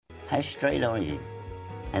how straight are you?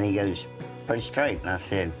 And he goes, pretty straight. And I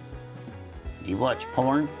said, do you watch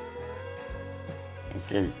porn? He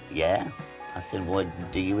says, yeah. I said, well,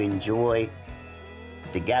 do you enjoy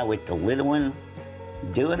the guy with the little one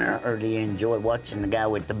doing it, or do you enjoy watching the guy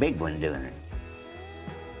with the big one doing it?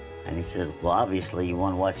 And he says, well, obviously you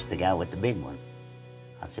want to watch the guy with the big one.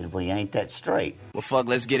 I said, well, you ain't that straight. Well, fuck,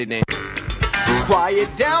 let's get it then.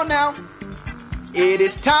 Quiet down now. It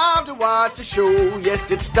is time to watch the show.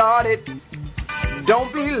 Yes, it started.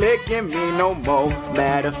 Don't be licking me no more.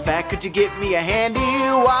 Matter of fact, could you get me a handy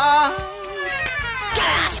wire?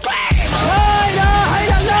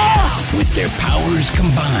 With their powers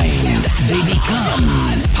combined, they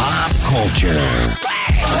become pop culture.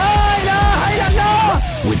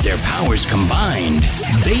 With their powers combined,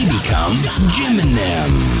 they become Jim and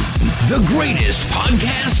Them, the greatest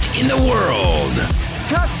podcast in the world.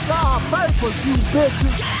 Cut some papers, you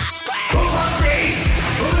bitches. Who wants me?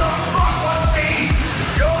 Who the fuck wants me?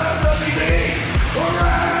 You'll have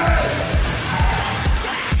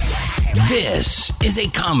This is a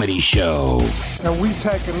comedy show. And we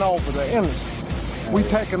taking over the industry. We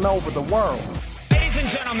taking over the world. Ladies and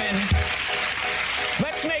gentlemen,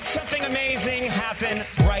 let's make something amazing happen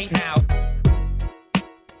right now.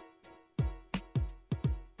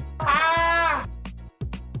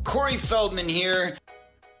 Corey Feldman here.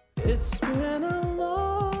 It's been a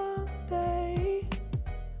long day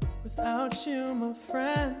without you, my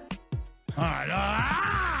friend.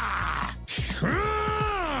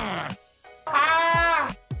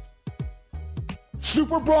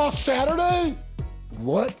 Super Brawl Saturday?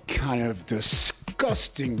 What kind of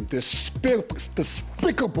disgusting,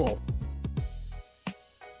 despicable.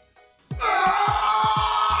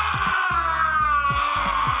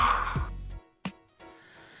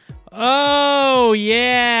 Oh,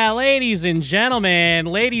 yeah, ladies and gentlemen,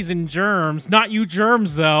 ladies and germs. Not you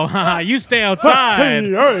germs, though. You stay outside.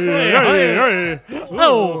 Oh,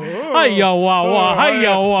 hi-ya, wah-wah,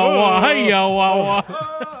 hi-ya, wah-wah, hi-ya,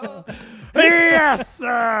 wah-wah. Yes!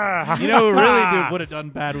 You know who really would have done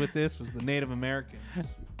bad with this was the Native Americans.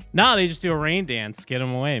 No, they just do a rain dance. Get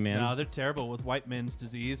them away, man. No, they're terrible with white men's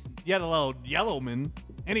disease. Yellow men.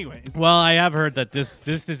 Anyways. Well, I have heard that this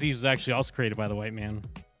disease was actually also created by the white man.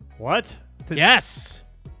 What? Yes.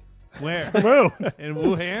 Where? Who? In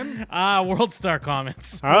Wuhan? World Star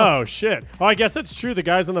Comments. Oh, shit. Well, I guess that's true. The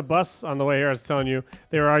guys on the bus on the way here, I was telling you,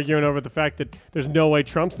 they were arguing over the fact that there's no way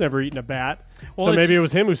Trump's never eaten a bat. Well, so maybe it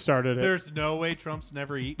was him who started it. There's no way Trump's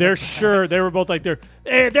never eaten They're a bat. sure. They were both like, there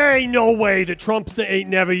ain't no way that Trump's ain't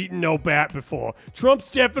never eaten no bat before.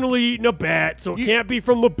 Trump's definitely eaten a bat, so it can't be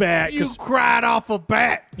from the bat. You cried off a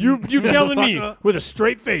bat. You telling me with a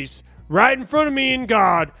straight face, right in front of me and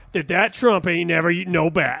God, that Trump ain't never eaten no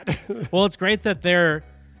bat. Well, it's great that they're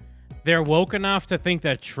woke enough to think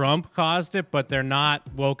that Trump caused it, but they're not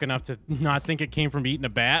woke enough to not think it came from eating a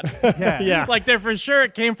bat. Yeah. Like they're for sure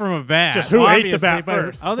it came from a bat. Just who ate the obviously, bat but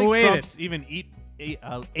first? I don't who think ate Trump's it? even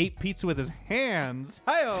ate pizza with his hands.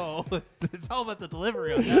 Hi-oh. It's all about the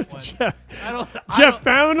delivery on that one. Jeff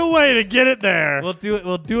found a way to get it there. We'll do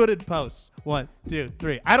it in post. 1, 2,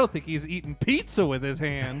 3. I don't think he's eating pizza with his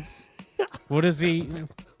hands. What does he?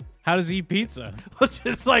 How does he eat pizza?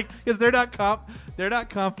 Just like because they're not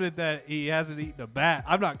confident that he hasn't eaten a bat.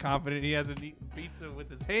 I'm not confident he hasn't eaten pizza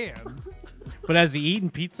with his hands. But has he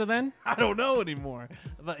eaten pizza then? I don't know anymore.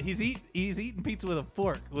 But he's eating pizza with a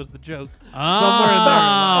fork was the joke. Oh, Somewhere in there.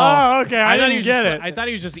 Oh, okay. I thought didn't he was get just, it. I thought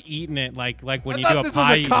he was just eating it like when I you thought do a this pie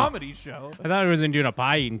was a eating. comedy show. I thought he was doing a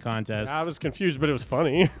pie eating contest. I was confused, but it was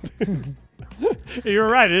funny. You were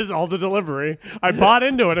right. It is all the delivery. I bought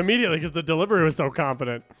into it immediately because the delivery was so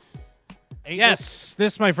competent. Yes,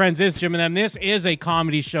 this, my friends, is Jim and Them. This is a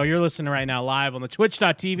comedy show. You're listening right now live on the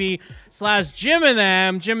twitch.tv/Jim and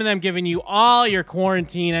Them. Jim and Them giving you all your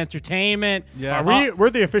quarantine entertainment. Yeah. We're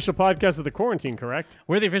the official podcast of the quarantine, correct?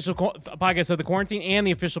 We're the official podcast of the quarantine and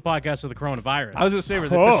the official podcast of the coronavirus. I was going to say we're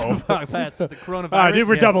the official podcast of the coronavirus. Dude,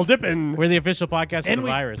 we're Yes. double dipping. We're the official podcast and of the we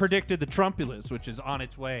virus. predicted the Trumpulus, which is on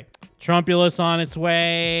its way. Trumpulus on its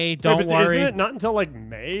way. Don't Wait, but worry. Isn't it not until like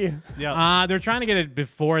May? Yeah. They're trying to get it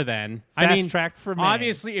before then. Fast-tracked for May.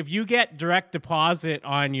 Obviously, if you get direct deposit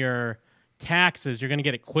on your taxes, you're going to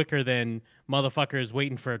get it quicker than motherfuckers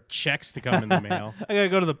waiting for checks to come in the mail. I got to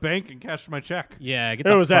go to the bank and cash my check. Yeah, get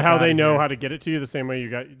Oh, the is that fuck how outta they know here. how to get it to you the same way you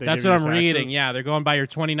got? That's what I'm reading. Yeah, they're going by your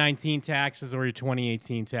 2019 taxes or your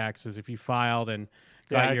 2018 taxes. If you filed and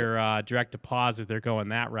got your direct deposit, they're going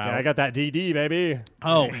that route. Yeah, I got that DD, baby.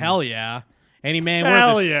 Oh, hell yeah. Any man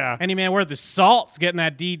Hell worth yeah. any man worth the salt's getting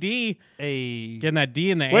that DD. A Getting that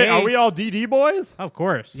D in the Wait, A. are we all DD boys? Of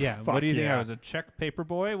course. yeah. Fuck What do you think? yeah. I was a Czech paper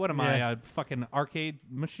boy. What am I? Yeah. A fucking arcade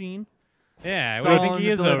machine? Yeah. It's What do you all think in he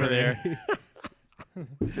the is over delivery.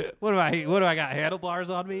 there? What do I got? Handlebars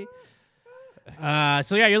on me?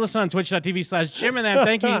 So yeah, you're listening on twitch.tv/Jim and them.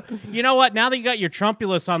 Thank you. You know what? Now that you got your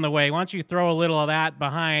Trumpulus on the way, why don't you throw a little of that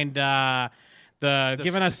behind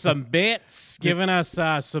giving us some bits, giving us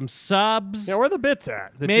some subs. Yeah, where are the bits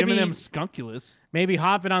at? The Maybe- Jim and them skunkulus. Maybe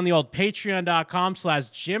hopping on the old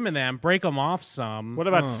patreon.com/Jim and them, break them off some. What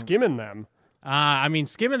about skimming them? I mean,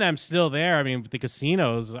 skimming them's still there. I mean, the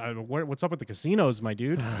casinos. What's up with the casinos, my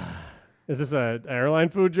dude? Is this an airline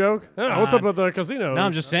food joke? What's up with the casinos? No,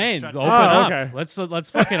 I'm just saying, open Oh, up. okay.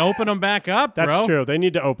 Let's fucking open them back up, That's bro. true. They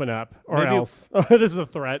need to open up, or Maybe- else this is a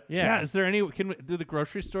threat. Yeah. Is there any? Do the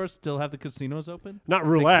grocery stores still have the casinos open? Not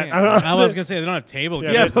roulette. can't. I don't know. I was gonna say they don't have table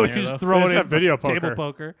games. Yeah, in but we there, just though. throw They it just in have video table poker.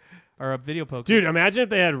 poker or a video poker. Dude, imagine if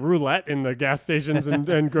they had roulette in the gas stations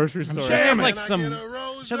and grocery stores. Sure they have like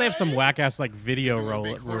sure they have some whack ass like video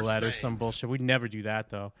roulette or some bullshit. We'd never do that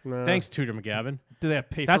though. No. Thanks, Tudor McGavin. Do they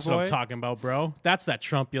have paper That's boy? what I'm talking about, bro. That's that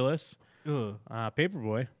Trumpulus. Ugh.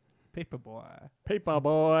 Paperboy. Paper boy. Paper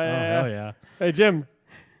boy. Oh hell yeah. Hey, Jim.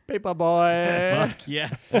 Paper boy. Fuck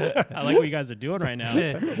yes. I like what you guys are doing right now.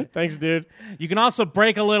 Thanks, dude. You can also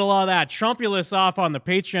break a little of that Trumpulus off on the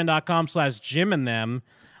patreon.com/Jim and them.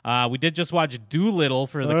 We did just watch Doolittle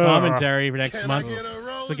for the commentary for next month.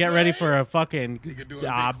 So get ready for a fucking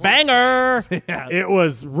banger. It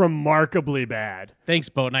was remarkably bad. Thanks,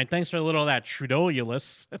 Boat Knight. Thanks for a little of that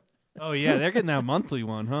Trudeau-ulus. Oh yeah, they're getting that monthly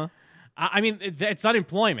one, huh? I mean, it's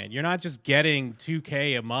unemployment. You're not just getting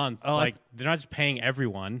 $2,000 a month. Like they're not just paying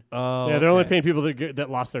everyone. Oh, Yeah, they're only paying people that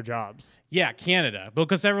lost their jobs. Yeah, Canada.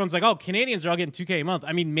 Because everyone's like, oh, Canadians are all getting $2,000 a month.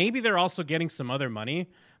 I mean, maybe they're also getting some other money.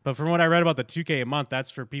 But from what I read about the $2,000 a month, that's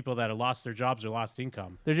for people that have lost their jobs or lost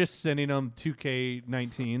income. They're just sending them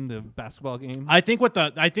 2K19, the basketball game. I think what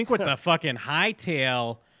the fucking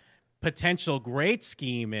hightail potential great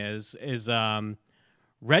scheme is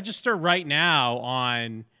register right now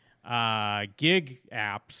on gig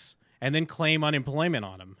apps and then claim unemployment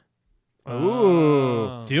on them.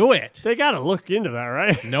 Ooh. Do it. They got to look into that,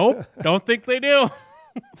 right? Nope. Don't think they do. All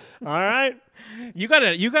right. You got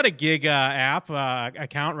a gig app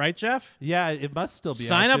account, right, Jeff? Yeah, it must still be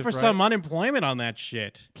Sign up active, for right? some unemployment on that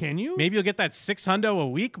shit. Can you? Maybe you'll get that $600 a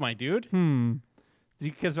week, my dude.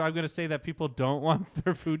 Because I'm going to say that people don't want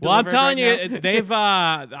their food Well, I'm delivered telling right you, now. they've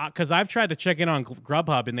because I've tried to check in on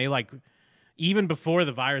Grubhub, and they even before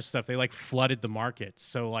the virus stuff, they flooded the market,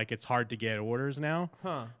 so it's hard to get orders now.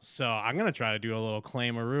 Huh. So I'm gonna try to do a little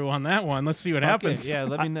claim-a-roo on that one. Let's see what Okay, happens. yeah,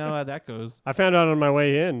 let me know how that goes. I found out on my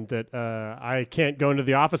way in that I can't go into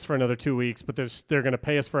the office for another 2 weeks, but they're going to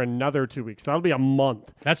pay us for another 2 weeks. That'll be a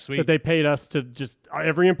month. That's sweet. That they paid us to just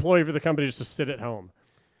every employee for the company just to sit at home.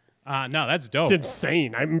 No, that's dope. It's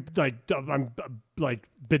insane. I'm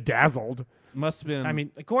bedazzled. Must have been. I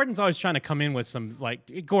mean, Gordon's always trying to come in with some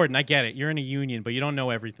Gordon. I get it. You're in a union, but you don't know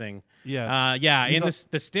everything. Yeah. Yeah. He's And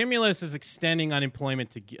the stimulus is extending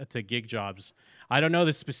unemployment to gig jobs. I don't know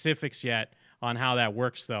the specifics yet on how that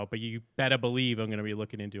works, though. But you better believe I'm going to be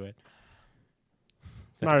looking into it.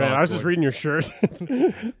 All right, I was just reading your shirt.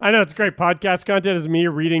 I know it's great podcast content. Is me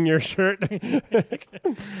reading your shirt.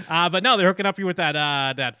 But no, they're hooking up you with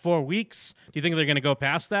that 4 weeks. Do you think they're going to go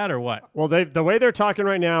past that or what? Well, the way they're talking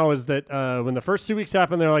right now is that when the first 2 weeks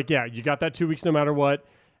happen, they're like, yeah, you got that 2 weeks no matter what.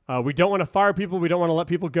 We don't want to fire people. We don't want to let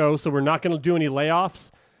people go. So we're not going to do any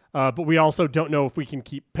layoffs. But we also don't know if we can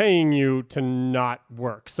keep paying you to not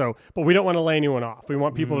work. But we don't want to lay anyone off. We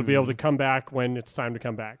want people to be able to come back when it's time to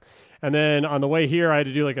come back. And then on the way here, I had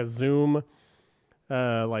to do a Zoom,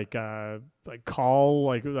 call, like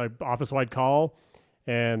office-wide call,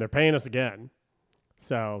 and they're paying us again.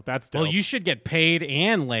 So that's dope. Well, you should get paid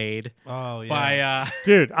and laid. Oh, yeah. By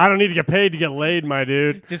dude, I don't need to get paid to get laid, my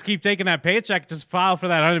dude. Just keep taking that paycheck. Just file for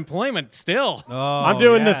that unemployment. Still, I'm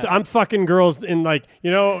doing this. I'm fucking girls in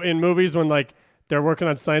in movies when they're working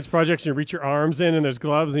on science projects. You reach your arms in and there's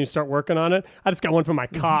gloves and you start working on it. I just got one for my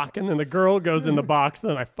cock, and then the girl goes in the box.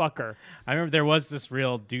 Then I fuck her. I remember there was this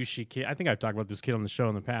real douchey kid. I think I've talked about this kid on the show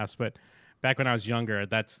in the past, but back when I was younger,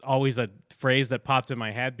 that's always a phrase that popped in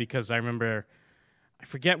my head because I remember. I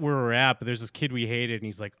forget where we're at, but there's this kid we hated, and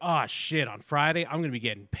he's like, "Oh shit! On Friday, I'm gonna be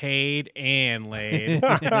getting paid and laid."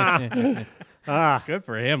 Good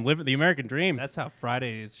for him, living the American dream. That's how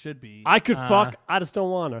Fridays should be. I could fuck. I just don't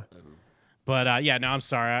wanna. But yeah, no, I'm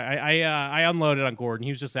sorry. I unloaded on Gordon.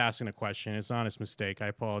 He was just asking a question. It's an honest mistake. I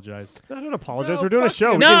apologize. I don't apologize. We're doing a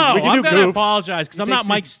show. No, we can I'm do gonna goofs. apologize because I'm not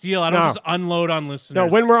Mike Steele. I don't just unload on listeners. No,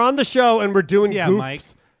 when we're on the show and we're doing Yeah, goofs, Mike.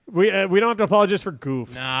 we don't have to apologize for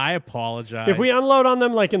goofs. Nah, I apologize. If we unload on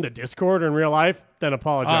them like in the Discord or in real life, then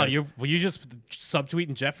apologize. Oh, you just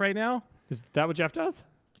subtweeting Jeff right now? Is that what Jeff does?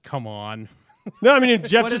 Come on. No, I mean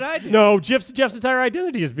Jeff's What did I do? no Jeff's entire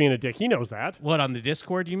identity is being a dick. He knows that. What, on the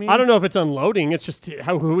Discord, you mean? I don't know if it's unloading. It's just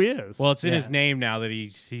who he is. Well, it's in his name now that he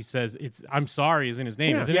says it's. I'm sorry is in his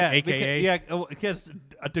name, isn't it? AKA. Because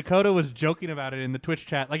Dakota was joking about it in the Twitch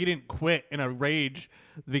chat. Like he didn't quit in a rage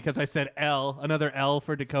because I said L, another L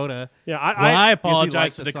for Dakota. Yeah, I he apologize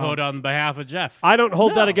likes to the Dakota on behalf of Jeff. I don't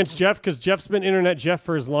hold that against Jeff because Jeff's been Internet Jeff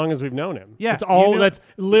for as long as we've known him. Yeah, it's all you know- that's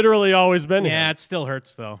literally always been him. Yeah, it still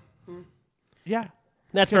hurts though. Yeah.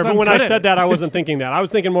 That's 'Cause fair. But I'm when I good at said it. that, I wasn't thinking that. I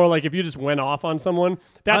was thinking more like if you just went off on someone,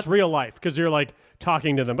 that's real life because you're like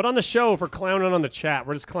talking to them. But on the show, if we're clowning on the chat,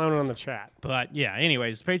 we're just clowning on the chat. But yeah,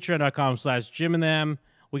 anyways, patreon.com/Jim and them.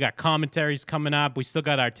 We got commentaries coming up. We still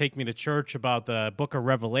got our Take Me to Church about the Book of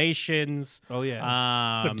Revelations. Oh,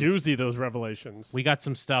 yeah. It's a doozy, those revelations. We got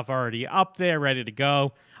some stuff already up there, ready to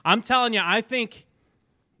go. I'm telling you, I think.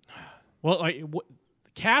 Well,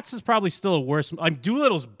 Cats is probably still a worse.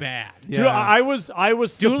 Doolittle's bad. Dude, I was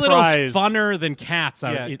Doolittle's surprised. funner than Cats.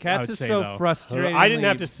 I would Cats say, is so though. frustrating. I didn't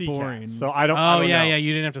have to see boring. Cats, so I don't. Oh, I don't yeah, know. yeah,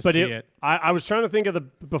 you didn't have to but see it. I was trying to think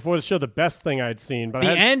of before the show the best thing I'd seen, but The I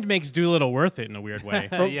had, end makes Doolittle worth it in a weird way.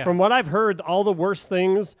 from what I've heard, all the worst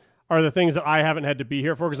things are the things that I haven't had to be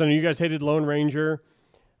here for. Because I know you guys hated Lone Ranger,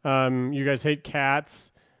 you guys hate Cats.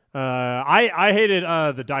 I hated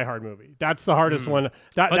the Die Hard movie. That's the hardest one.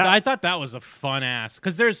 But I thought that was a fun ass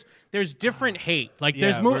because there's different hate. Like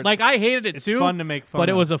there's like I hated it it's too. fun to make fun but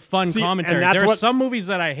it of. was a fun See, and commentary. that's There are what- some movies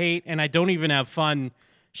that I hate and I don't even have fun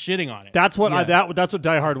shitting on it. That's what that's what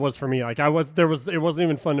Die Hard was for me. Like it wasn't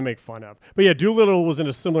even fun to make fun of. But yeah, Doolittle was in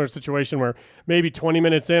a similar situation where maybe 20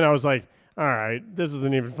 minutes in, I was like, all right, this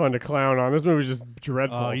isn't even fun to clown on. This movie's just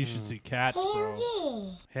dreadful. Oh, you should see Cats,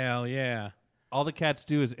 bro. Hell yeah. All the Cats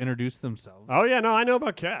do is introduce themselves. Oh yeah, no, I know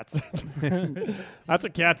about Cats. That's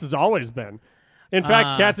what Cats has always been. In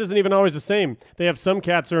fact, Cats isn't even always the same. They have some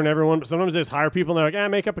cats that are in everyone, but sometimes they just hire people and they're like,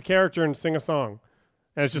 make up a character and sing a song.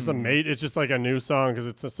 And it's just it's just like a new song because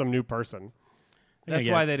it's some new person. That's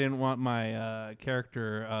why they didn't want my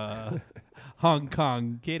character, Hong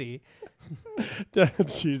Kong Kitty.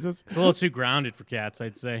 Jesus. It's a little too grounded for Cats,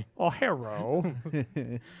 I'd say. Oh, hero.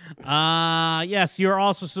 Yes, you're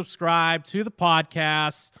also subscribed to the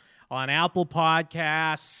podcast on Apple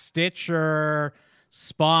Podcasts, Stitcher,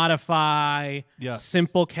 Spotify,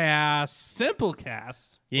 Simplecast.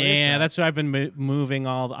 Simplecast? Yeah, that's what I've been moving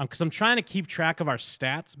all because I'm trying to keep track of our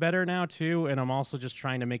stats better now too, and I'm also just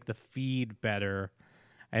trying to make the feed better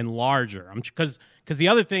and larger. Because the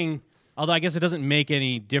other thing, although I guess it doesn't make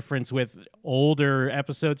any difference with older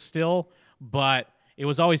episodes still, but it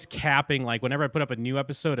was always capping, like whenever I put up a new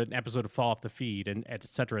episode, an episode would fall off the feed, and et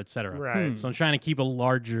cetera, et cetera. Right. So I'm trying to keep a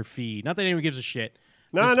larger feed. Not that anyone gives a shit.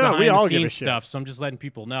 No, This no, we all give a behind-the-scenes shit. stuff. So I'm just letting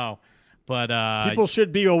people know. But People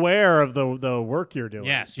should be aware of the work you're doing.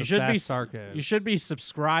 yes, you should be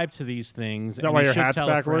subscribed to these things. Is that why your hat's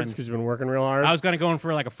backwards? Because you've been working real hard? I was going to go in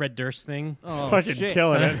for like a Fred Durst thing. Oh, fucking shit.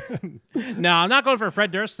 killing it. No, I'm not going for a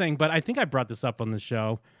Fred Durst thing, but I think I brought this up on the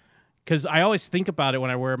show because I always think about it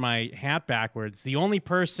when I wear my hat backwards. The only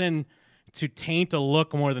person to taint a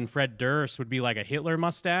look more than Fred Durst would be like a Hitler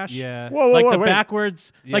mustache. Yeah. Whoa, like whoa, the wait.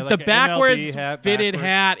 backwards, Yeah, like like the an MLB backwards hat fitted backwards.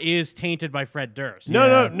 hat is tainted by Fred Durst.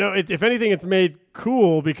 No. If anything, it's made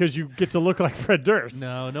cool because you get to look like Fred Durst.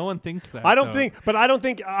 No one thinks that. I don't though. think, but I don't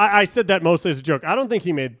think I said that mostly as a joke. I don't think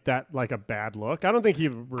he made that like a bad look. I don't think he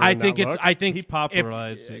ruined I think that it's. look. I think He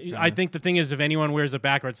popularized it, kinda. I think the thing is, if anyone wears a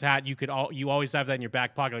backwards hat, you always have that in your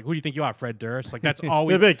back pocket. Like, who do you think you are, Fred Durst? Like, that's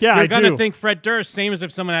always. They'd be like, yeah, you're I gonna do. think Fred Durst, same as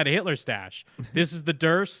if someone had a Hitler stash. This is the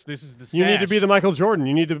Durst. This is the stash. You need to be the Michael Jordan.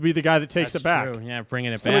 You need to be the guy that takes That's it back. true. Yeah,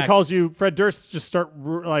 bringing it Somebody back. calls you Fred Durst, just start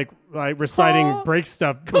like reciting break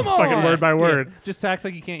stuff, fucking word by word. Yeah, just act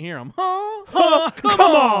like you can't hear him. Come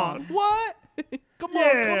on. What? Come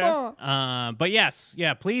on. But yes,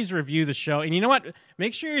 please review the show. And you know what?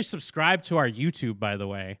 Make sure you subscribe to our YouTube, by the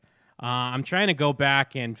way. I'm trying to go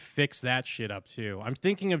back and fix that shit up too. I'm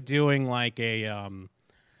thinking of doing like a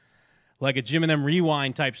Jim and Them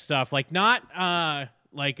Rewind type stuff. Like not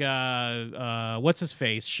what's his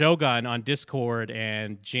face, Shogun on Discord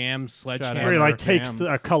and Jam Sledgehammer. Where he like takes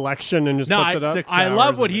a collection and just puts it up. I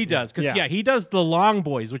love what he does because he does the long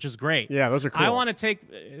boys, which is great. Yeah, those are cool. I want to take.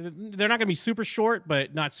 They're not going to be super short,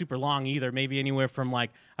 but not super long either. Maybe anywhere from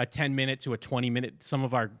like a 10-minute to a 20-minute. Some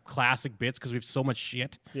of our classic bits because we have so much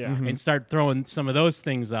shit. Yeah, and start throwing some of those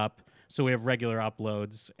things up. So we have regular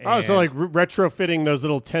uploads. Oh, so like retrofitting those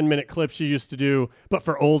little 10-minute clips you used to do, but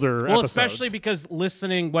for older episodes. Especially because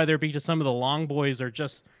listening, whether it be to some of the long boys or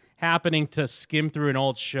just happening to skim through an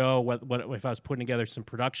old show, what if I was putting together some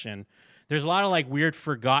production, there's a lot of like weird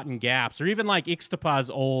forgotten gaps, or even like Ixtapa's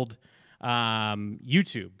old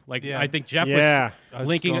YouTube. Like I think Jeff was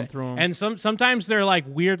linking through them. And sometimes they're like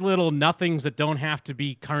weird little nothings that don't have to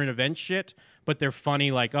be current event shit, but they're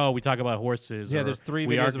funny. Like, oh, we talk about horses. Yeah, or there's 3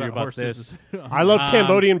 we videos argue about horses. this. I love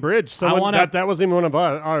Cambodian Bridge. Someone wanna- that wasn't even one of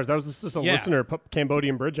ours. That was just a listener put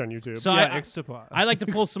Cambodian Bridge on YouTube. So Ixtapa. I like to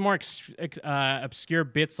pull some more obscure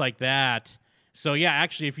bits like that. So yeah,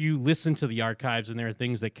 actually, if you listen to the archives and there are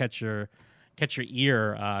things that catch your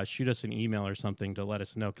ear, shoot us an email or something to let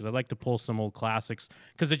us know, because I'd like to pull some old classics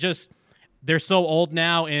because they're so old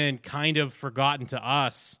now and kind of forgotten to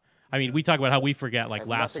us. I mean, we talk about how we forget like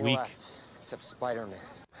last week. Except Spider-Man.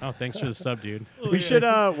 Oh, thanks for the sub, dude. We should.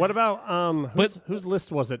 What about whose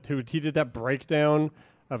list was it? Who he did that breakdown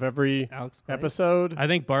of every episode? I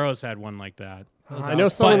think Burroughs had one like that. I know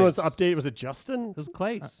someone was updated. Was it Justin? It was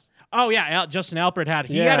Clace. Oh yeah, Justin Alpert had.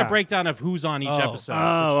 He had a breakdown of who's on each episode.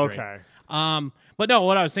 Oh, which is okay. great. But no,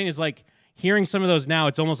 what I was saying is like hearing some of those now,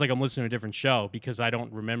 it's almost like I'm listening to a different show because I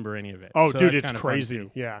don't remember any of it. Oh, So dude, that's it's kinda fun, crazy. too.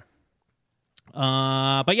 Yeah.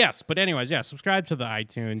 But anyways, subscribe to the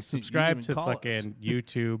iTunes, subscribe even to call fucking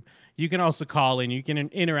YouTube. You can also call in. You can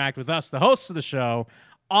interact with us, the hosts of the show.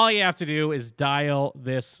 All you have to do is dial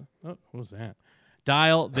this. Oh, what was that?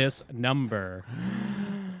 Dial this number.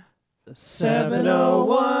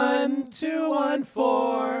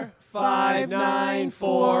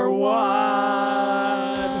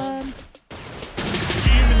 701-214-5941.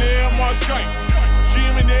 Jim and them on Skype.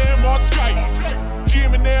 Jim and them on Skype.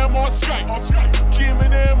 Jim and them on Skype. Jim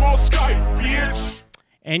and them on Skype, bitch.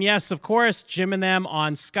 And yes, of course, Jim and them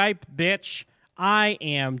on Skype, bitch. I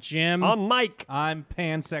am Jim. I'm Mike. I'm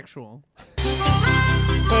pansexual.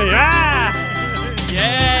 Yeah.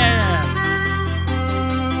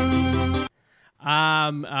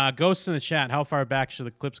 Ghosts in the chat. How far back should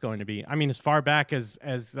the clips going to be? I mean, as far back as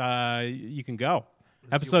you can go.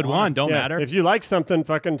 Episode 1 don't matter. If you like something,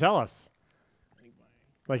 fucking tell us.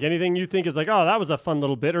 Like anything you think is like, oh, that was a fun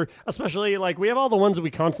little bit, or especially like we have all the ones that we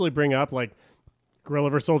constantly bring up, like Gorilla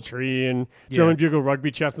vs. Old Tree and German Bugle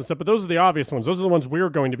Rugby Chats and stuff. But those are the obvious ones. Those are the ones we're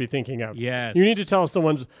going to be thinking of. Yes. You need to tell us the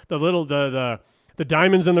ones, the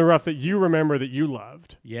diamonds in the rough that you remember that you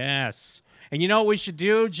loved. Yes. And you know what we should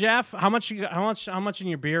do, Jeff? How much in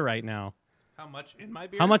your beer right now? How much in my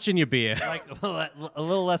beer? How much in your beer? Like a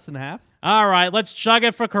little less than half. All right, let's chug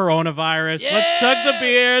it for coronavirus. Yeah! Let's chug the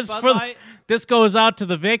beers. Bud For Light. this goes out to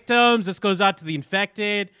the victims. This goes out to the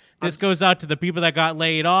infected. This goes out to the people that got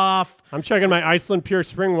laid off. I'm chugging my Iceland Pure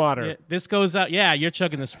Spring Water. This goes out. Yeah, you're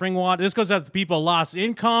chugging the spring water. This goes out to people lost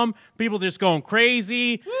income. People just going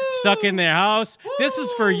crazy, stuck in their house. This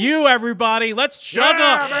is for you, everybody. Let's chug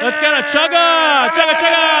up. Let's get a chugga. Chugga,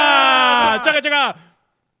 chugga. Chugga, chugga.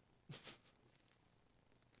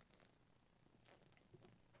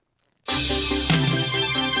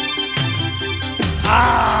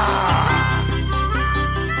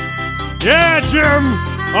 Yeah, Jim.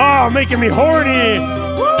 Oh, making me horny.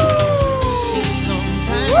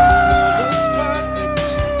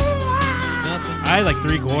 I had like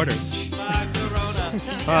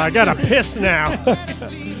 3/4. I gotta piss now.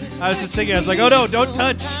 I was just thinking, I was like, oh no, don't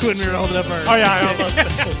touch when we were holding up our. Oh yeah, I almost.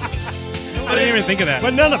 I didn't even think of that.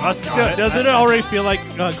 But none of us got it. Doesn't it already feel like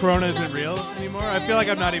Corona isn't real anymore? I feel like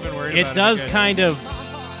I'm not even worried about it. It does again. kind of.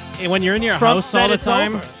 When you're in your Trump house all said the it's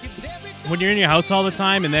time. over. When you're in your house all the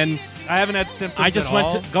time, and then I haven't had symptoms. I just at went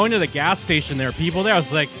all. to going to the gas station. There are people there. I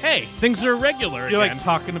was like, hey, things are regular You're again. like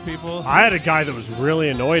talking to people. I had a guy that was really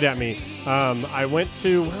annoyed at me. I went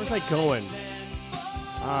to, where was I going?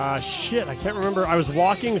 Shit, I can't remember. I was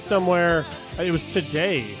walking somewhere. It was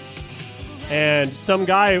today. And some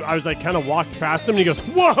guy, I was like, kind of walked past him, and he goes,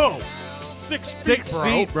 whoa! 6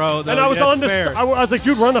 feet, bro. And I was That's on the, fair. I was like,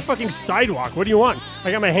 dude, we're on the fucking sidewalk. What do you want?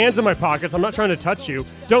 I got my hands in my pockets. I'm not trying to touch you.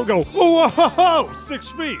 Don't go, whoa, whoa, whoa,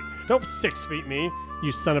 6 feet. Don't 6 feet me,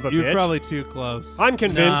 you son of a You're bitch. probably too close. I'm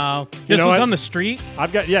convinced. No. You This know was what? on the street?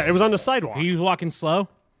 I've got, yeah, it was on the sidewalk. Are you walking slow?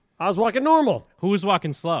 I was walking normal. Who was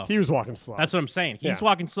walking slow? He was walking slow. That's what I'm saying. He's Yeah.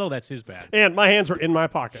 walking slow. That's his bad. And my hands were in my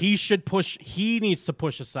pocket. He should push. He needs to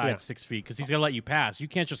push aside Yeah. 6 feet because he's gonna let you pass. You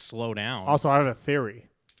can't just slow down. Also, I have a theory.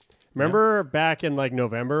 Remember back in like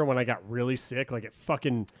November when I got really sick? Like it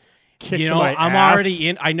fucking kicked you know, my I'm ass. already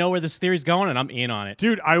in. I know where this theory's going, and I'm in on it.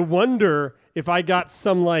 Dude, I wonder if I got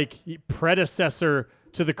some like predecessor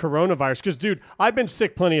to the coronavirus. Because, dude, I've been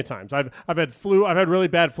sick plenty of times. I've had flu. I've had really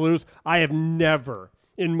bad flus. I have never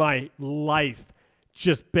in my life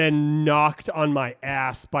just been knocked on my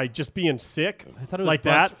ass by just being sick. I thought it was like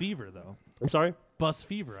bus that. fever, though. I'm sorry? Bus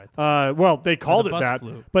fever, I thought. Well, they called it bus that,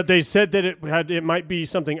 flu. but they said that it might be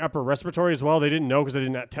something upper respiratory as well. They didn't know because they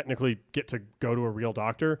didn't technically get to go to a real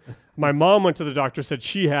doctor. My mom went to the doctor, said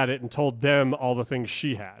she had it, and told them all the things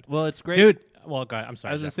she had. Well, it's great. Dude, well, God, I'm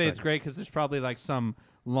sorry. I was going Jeff, to say go it's ahead. great because there's probably like some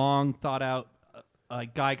long thought out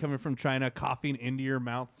guy coming from China coughing into your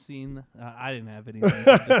mouth scene. I didn't have anything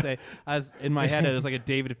to say. I was in my head. It was like a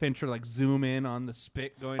David Fincher like zoom in on the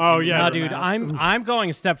spit going. Oh, into yeah. your No, dude, mouth. I'm going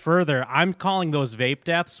a step further. I'm calling those vape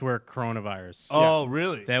deaths were coronavirus. Oh,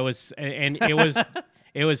 really? That was, and it was,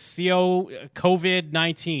 it was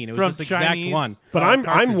COVID-19. It was From this exact Chinese. one. But I'm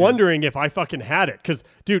cartridges. wondering if I fucking had it because,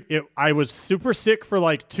 dude, I was super sick for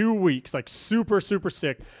like 2 weeks, like super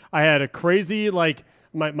sick. I had a crazy like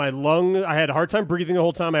my lung. I had a hard time breathing the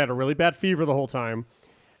whole time. I had a really bad fever the whole time,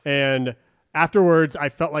 and afterwards I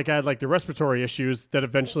felt like I had like the respiratory issues that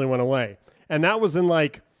eventually went away. And that was in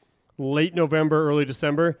like late November, early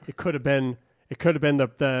December. It could have been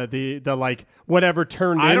the like whatever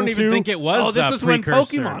turned into. I don't even think it was. Oh, this a is when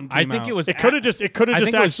precursor. Pokemon I came think out. it was. It could have just I actually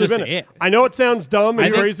think it was just been it. I know it sounds dumb I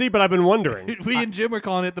and think- crazy, but I've been wondering. We and Jim were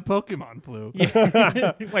calling it the Pokemon flu.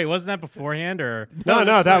 Wait, wasn't that beforehand or? No,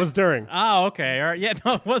 that was during. Oh, okay. All right. Yeah,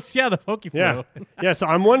 no, it was the Pokeflu. Yeah. Yeah, so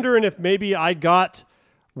I'm wondering if maybe I got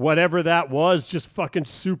whatever that was just fucking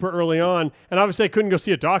super early on. And obviously I couldn't go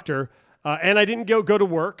see a doctor. And I didn't go to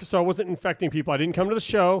work, so I wasn't infecting people. I didn't come to the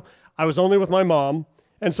show. I was only with my mom.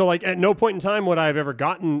 And so like at no point in time would I have ever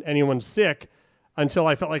gotten anyone sick until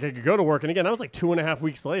I felt like I could go to work. And again, that was like 2.5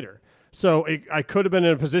 weeks later. So I could have been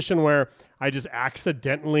in a position where I just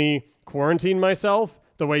accidentally quarantined myself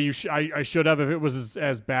the way I should have if it was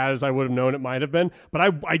as bad as I would have known it might have been.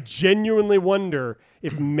 But I genuinely wonder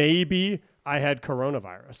if maybe I had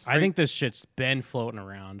coronavirus. I think this shit's been floating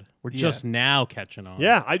around. We're just now catching on.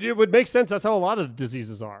 Yeah, it would make sense. That's how a lot of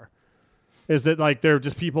diseases are. Is that like they're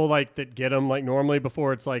just people like that get them like normally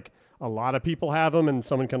before it's like a lot of people have them and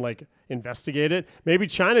someone can like investigate it. Maybe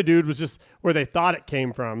China dude was just where they thought it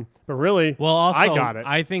came from, but really, Well, also, I got it.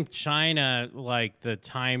 I think China, like the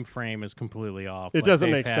time frame is completely off. It Like, doesn't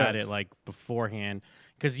they've make had sense. it like beforehand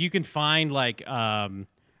because you can find like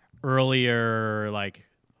earlier like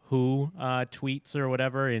WHO tweets or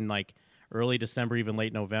whatever in like early December, even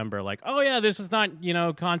late November. Like, oh yeah, this is not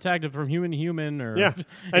contacted from human to human, or Yeah.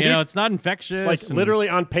 And dude, it's not infectious. like and- literally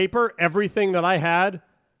on paper, everything that I had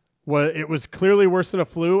was clearly worse than a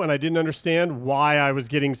flu, and I didn't understand why I was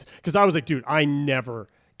getting because I was like, dude, I never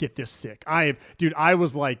get this sick. I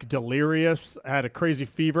was like delirious. I had a crazy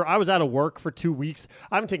fever. I was out of work for 2 weeks.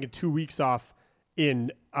 I haven't taken 2 weeks off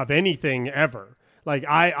of anything ever. Like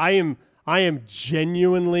I am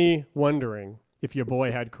genuinely wondering if your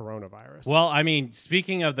boy had coronavirus. Well, I mean,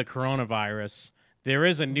 speaking of the coronavirus, there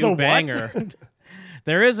is a The new what? banger.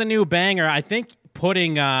 There is a new banger. I think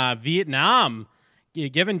putting Vietnam,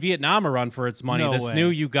 giving Vietnam a run for its money. No this way.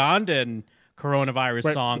 new Ugandan coronavirus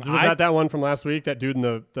Wait, song. was that one from last week? That dude in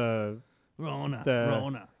the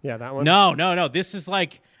Rona. Yeah, that one. No. This is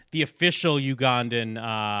like the official Ugandan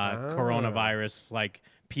coronavirus like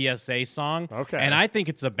PSA song. Okay. And I think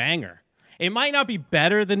it's a banger. It might not be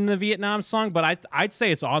better than the Vietnam song, but I'd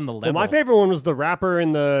say it's on the level. Well, my favorite one was the rapper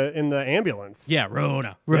in the ambulance. Yeah,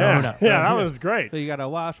 Rona. Yeah, that one was great. So you gotta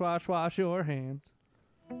wash your hands.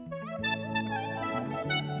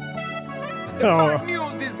 Oh. The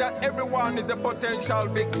news is that everyone is a potential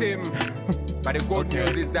victim. But the good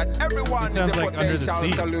news is that everyone is a sounds like Under the potential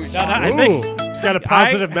Sea. solution. No, I think it's got a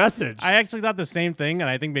positive message. I actually thought the same thing, and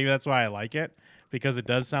I think maybe that's why I like it, because it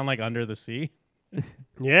does sound like Under the Sea.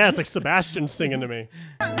 Yeah, it's like Sebastian singing to me.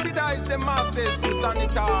 Sensitize the masses to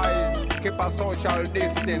sanitize. Keep a social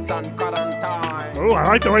distance and quarantine. Oh, I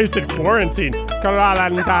like the way you said quarantine.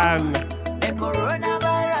 Quarantine. The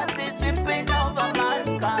coronavirus is sweeping over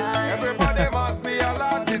mankind. Everybody must be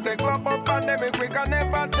alert. It's a global pandemic we can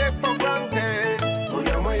never take for granted.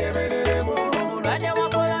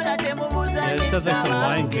 Yeah, it sounds like some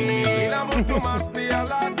Lion King music. Ilamutu must be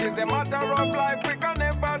alert. It's a matter of life we can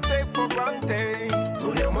never take for granted.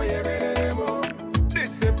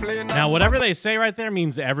 Discipline. Now Now, whatever they say right there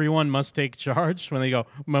means everyone must take charge when they go,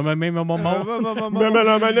 mama, mama, mama, mama,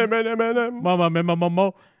 mama,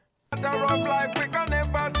 mama. Matter of life we can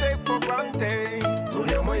never take for granted.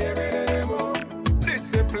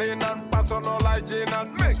 Discipline and personal hygiene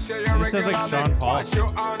and make sure you This sounds like Sean Paul. wash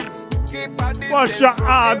your hands. Keep a Wash distance your from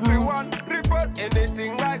hands. everyone. Report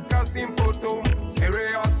anything like a symptom.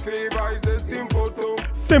 Serious fever is a symptom.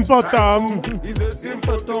 Symptom. Is a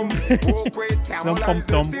symptom.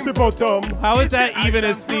 Symptom. How is that even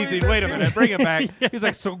as sneezing? Wait a minute, bring it back. He's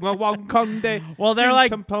like, Well, they're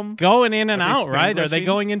like going in and Are they out, right? Are they Spanglishing?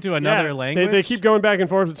 going into another Yeah, language? They keep going back and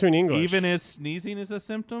forth between English. Even as sneezing is a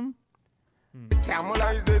symptom?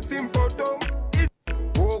 Tamala is a symptom.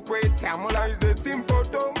 Tamala is a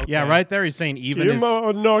symptom. Yeah, right there he's saying even is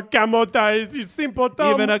no camota is symptom.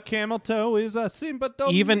 Even a camel toe is a symptom.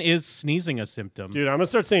 even is sneezing a symptom. Dude, I'm gonna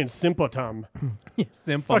start saying symptom.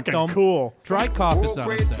 Symptom. Fucking cool. Dry cough is not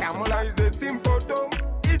a symptom. Tamala is a symptom.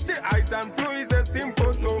 Itchy eyes and flu is a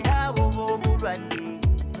symptom.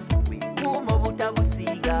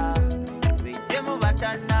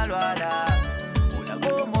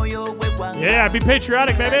 Yeah, be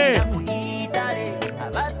patriotic, baby.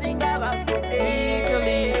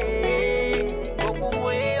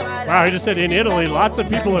 Wow, he just said in Italy, lots of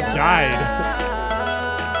people have died.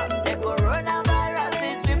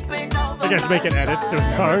 I guess making edits to a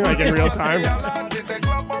song like in real time. It's a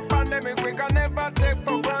global pandemic we can never take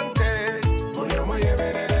for granted.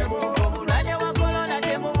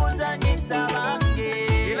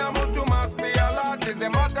 Kila mtu must be alert. It's a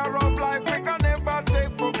matter of life we can never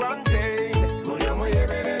take for granted.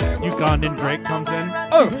 Ugandan Drake comes in.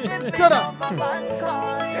 Oh, shut up.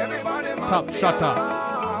 Top, shut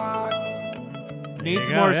up. Needs There you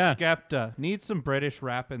go, more yeah. Skepta. Needs some British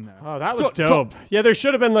rap in there. Oh, that was dope. Yeah, there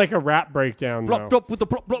should have been like a rap breakdown though. Drop with the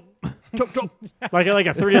drop, drop. Chop, chop. like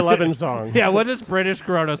a 311 song. Yeah, what does British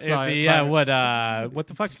Corona say? Yeah, what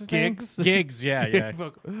the fuck's his Gigs? name? Gigs, yeah, yeah.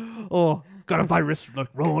 Oh, got a virus like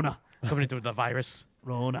Rona. Coming into the virus.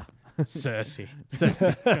 Rona. Cersei.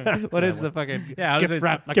 What is the fucking Yeah, how does gift it-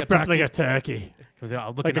 wrap like Gift a wrapped turkey? like a turkey.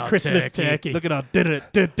 Look Like at a our Christmas turkey. Look at how did it.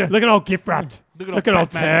 Look at all gift wrapped. Look at all all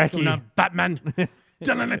Batman. turkey.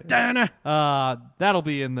 Batman. That'll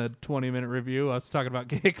be in the 20-minute review. I was talking about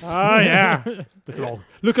gigs. Oh yeah.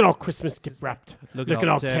 Look at all Christmas gift wrapped. Look Look at at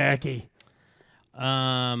all all turkey.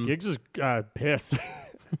 Gigs Gigs is piss.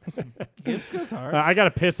 Gibbs goes hard. I got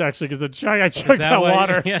to piss actually because I Is chugged that why-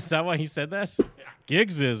 water. Yeah, is that why he said that?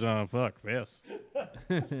 Gigs is fuck piss.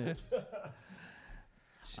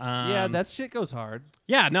 Yeah, that shit goes hard.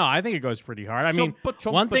 Yeah, no, I think it goes pretty hard. I mean,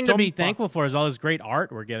 one thing to be thankful for is all this great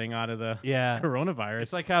art we're getting out of the coronavirus.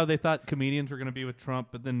 It's like how they thought comedians were going to be with Trump,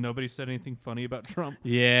 but then nobody said anything funny about Trump.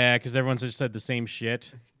 Yeah, because everyone's just said the same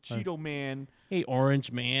shit. Cheeto man. Hey,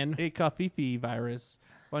 Orange Man. Hey, Coffee virus.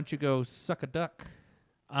 Why don't you go suck a duck?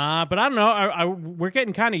 But I don't know. We're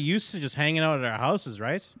getting kind of used to just hanging out at our houses,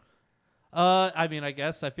 right? I mean, I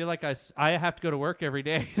guess I feel like I have to go to work every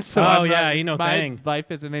day. So Oh, I'm yeah, not- you know, my thing. life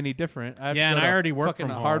isn't any different. I have Yeah, to go and I to already work fucking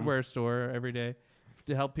from a home. hardware store every day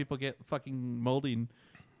to help people get fucking molding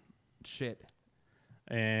shit.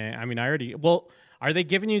 I mean, I already. Well, are they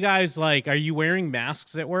giving you guys like? Are you wearing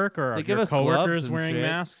masks at work, or They are give your us gloves coworkers and wearing shit.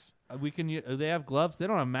 masks? They have gloves. They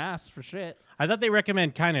don't have masks for shit. I thought they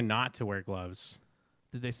recommend kind of not to wear gloves.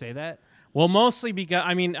 Did they say that? Well, mostly because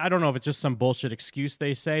I mean, I don't know if it's just some bullshit excuse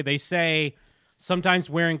they say. They say sometimes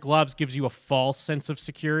wearing gloves gives you a false sense of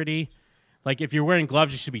security. Like if you're wearing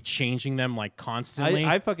gloves, you should be changing them like constantly.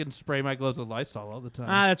 I fucking spray my gloves with Lysol all the time.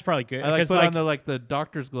 That's probably good. I like 'Cause, put like- on the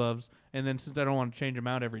doctor's gloves, and then since I don't want to change them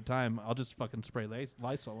out every time, I'll just fucking spray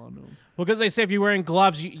Lysol on them. Well, because they say if you're wearing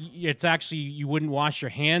gloves, it's actually you wouldn't wash your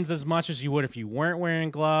hands as much as you would if you weren't wearing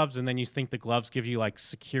gloves, and then you think the gloves give you like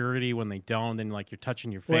security when they don't, then like you're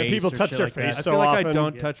touching your face. When people or touch shit their like face that. so I feel like I often.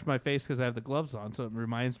 don't Yeah. touch my face because I have the gloves on, so it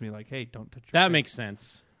reminds me like, hey, don't touch your That face. makes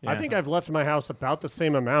sense. I think I've left my house about the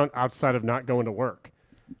same amount outside of not going to work.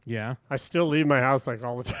 Yeah, I still leave my house like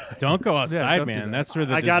all the time. Don't go outside, don't do man. that. That's where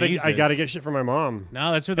the I gotta disease I gotta is. get shit from my mom.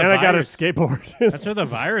 No, that's where the and I got a virus- skateboard. That's where the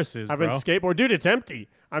virus is, I've bro. been skateboard, dude. It's empty.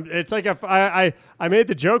 It's like I made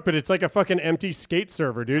the joke, but it's like a fucking empty skate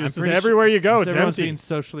server, dude. It's just pretty everywhere you go, it's Everyone's empty. being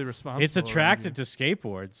socially responsible. It's attracted to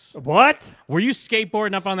skateboards. What? Were you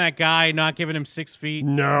skateboarding up on that guy, not giving him 6 feet?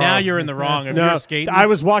 No. Now you're in the wrong. If No, you're skating, I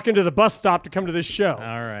was walking to the bus stop to come to this show. All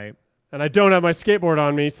right. And I don't have my skateboard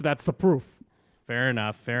on me, so that's the proof. Fair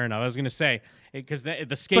enough. Fair enough. I was gonna say because the But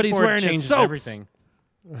he's skateboard wearing his changes soaps. everything.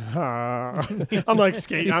 I'm like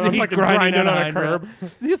skating. I'm He fucking grinding grinding on a behind curb.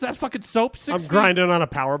 Yes, that's fucking soap. 6 I'm feet. grinding on a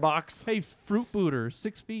power box. Hey, fruit booter,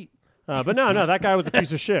 6 feet. But no, that guy was a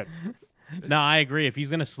piece of shit. No, I agree. If he's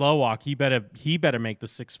gonna slow walk, he better make the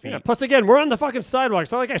 6 feet. Yeah, plus, again, we're on the fucking sidewalk.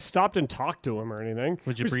 It's not like I stopped and talked to him or anything.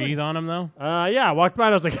 Would you Just breathe on him though? Yeah, I walked by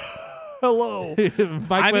and I was like, hello.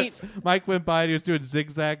 Mike went by and he was doing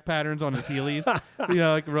zigzag patterns on his heelys.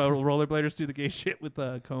 Like rollerbladers do the gay shit with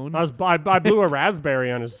cones. I blew a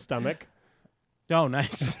raspberry on his stomach. Oh,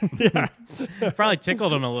 nice. Yeah. Probably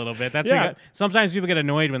tickled him a little bit. That's Yeah. Sometimes people get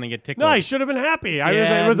annoyed when they get tickled. No, he should have been happy.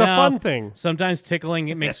 It was a fun thing. Sometimes tickling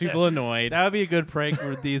it makes people annoyed. That would be a good prank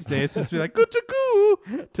for these days. Just be like, "Goo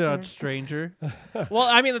to a stranger. Well,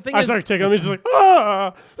 I mean, the thing I is, started tickling him. He's just like,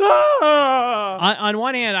 ah. on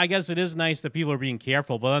one hand, I guess it is nice that people are being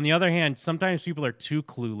careful, but on the other hand, sometimes people are too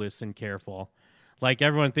clueless and careful. Like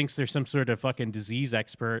everyone thinks they're some sort of fucking disease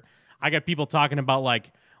expert. I got people talking about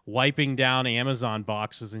like wiping down Amazon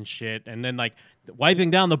boxes and shit, and then like wiping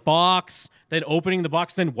down the box, then opening the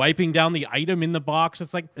box, then wiping down the item in the box.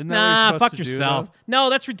 It's like, Isn't that what you're nah, supposed fuck to do, yourself. though? No,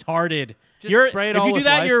 that's retarded. Just spray it if all you do with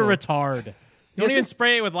that, you're a Lysol. retard. Don't even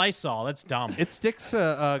spray it with Lysol. That's dumb. It sticks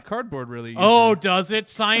to cardboard really easily. Oh, does it?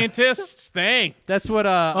 Scientists, thanks. That's what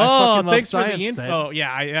I oh, fucking love thanks for the science info. said.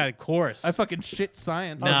 Yeah, of course. I fucking shit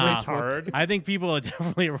science. Nah, retard. I think people are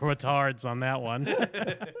definitely retards on that one.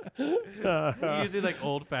 Using like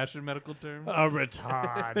old-fashioned medical terms. A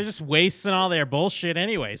retard. They're just wasting all their bullshit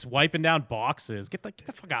anyways, wiping down boxes. Get the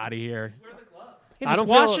fuck out of here. Hey, I just don't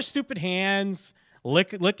wash feel- your stupid hands.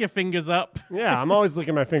 Lick your fingers up. Yeah, I'm always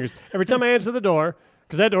licking my fingers. Every time I answer the door,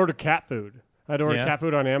 because I had to order cat food. I had to order Yeah. cat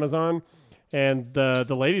food on Amazon. And the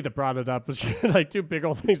lady that brought it up was she had like 2 big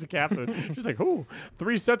old things of cat food. She's like, "Ooh,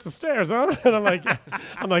 3 sets of stairs, huh?" And I'm like,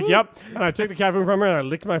 "Yep." And I took the cat food from her and I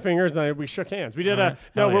licked my fingers and we shook hands. We did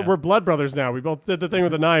we're blood brothers now. We both did the thing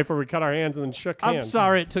with the knife where we cut our hands and then shook hands. I'm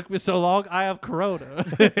sorry it took me so long. I have corona.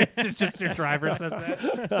 It's just your driver says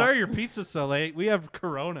that. Sorry your pizza's so late. We have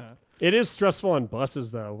corona. It is stressful on buses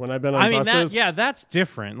though. When I've been on buses, that's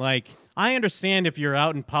different. Like, I understand if you're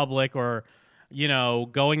out in public or,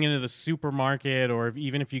 going into the supermarket, or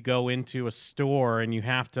even if you go into a store and you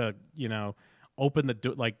have to, open the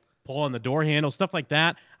door, like pull on the door handle, stuff like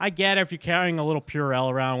that. I get it if you're carrying a little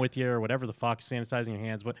Purell around with you or whatever the fuck, sanitizing your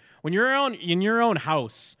hands. But when you're in your own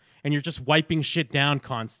house and you're just wiping shit down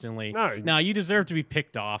constantly, now you deserve to be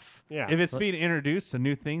picked off. Yeah. If it's being introduced, a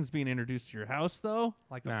new thing's being introduced to your house, though,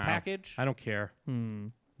 like a No, package. I don't care.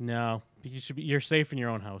 No, you're safe in your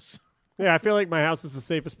own house. Yeah, I feel like my house is the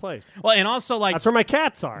safest place. Well, and also like that's where my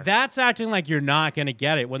cats are. That's acting like you're not going to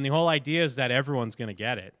get it when the whole idea is that everyone's going to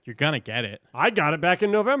get it. You're going to get it. I got it back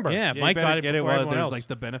in November. Yeah, you Mike better got it get it before while everyone there's else. like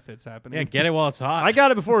the benefits happening. Yeah, get it while it's hot. I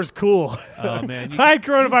got it before it was cool. Oh man, I had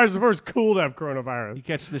coronavirus before it's cool to have coronavirus. You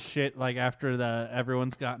catch the shit like after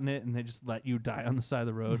everyone's gotten it, and they just let you die on the side of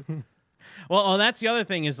the road. Well, that's the other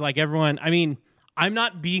thing is like everyone. I mean, I'm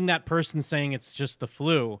not being that person saying it's just the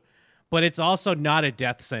flu, but it's also not a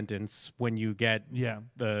death sentence when you get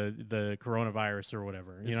the coronavirus or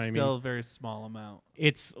whatever. You know what I mean? Still a very small amount.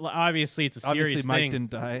 It's obviously it's a serious Mike thing. didn't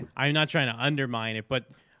die. I'm not trying to undermine it, but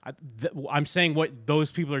I'm saying what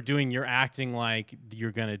those people are doing. You're acting like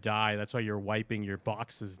you're gonna die. That's why you're wiping your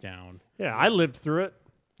boxes down. Yeah, I lived through it.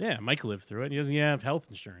 Yeah, Mike lived through it. He doesn't have health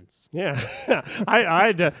insurance. Yeah. I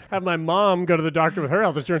had to have my mom go to the doctor with her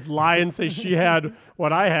health insurance, lie and say she had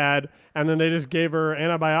what I had, and then they just gave her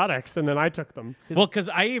antibiotics, and then I took them. Well, because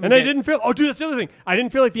I even And they didn't feel... Oh, dude, that's the other thing. I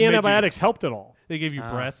didn't feel like the They made you- antibiotics helped at all. They gave you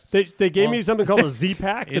breasts. They gave me something called a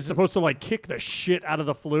Z-Pack that's supposed to, like, kick the shit out of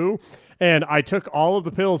the flu, and I took all of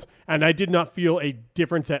the pills, and I did not feel a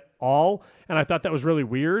difference at all, and I thought that was really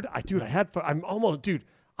weird.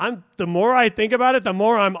 The more I think about it, the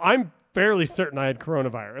more I'm fairly certain I had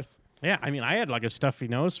coronavirus. Yeah, I mean, I had like a stuffy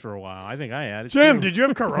nose for a while. I think I had it. Jim, too. did you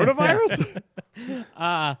have coronavirus?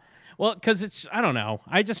 Well, because I don't know.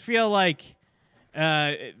 I just feel like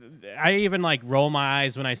I even like roll my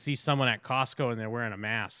eyes when I see someone at Costco and they're wearing a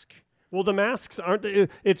mask. Well, the masks aren't.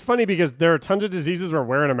 It's funny because there are tons of diseases where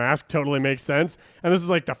wearing a mask totally makes sense, and this is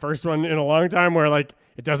like the first one in a long time where like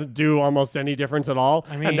it doesn't do almost any difference at all.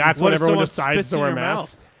 I mean, and that's what when if everyone someone decides spits to in wear your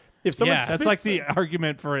masks. mouth? If someone Yeah, That's spits- like the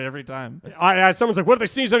argument for it every time. someone's like, "What if they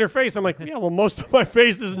sneeze on your face?" I'm like, "Yeah, well, most of my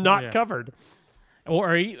face is not Yeah. covered,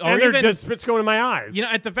 Or and even the spit's going in my eyes." You know,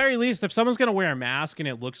 at the very least, if someone's going to wear a mask and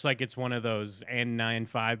it looks like it's one of those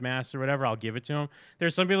N95 masks or whatever, I'll give it to them.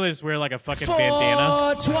 There's some people that just wear like a fucking bandana.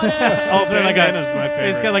 Also, like Bandana's my they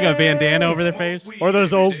just favorite. got like a bandana over their face. Or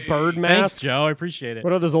those old bird masks. Thanks, Joe. I appreciate it.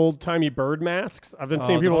 What are those old timey bird masks? I've been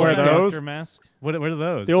seeing the people wear plague those. doctor mask. What are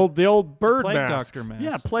those? The old bird plague masks. doctor mask.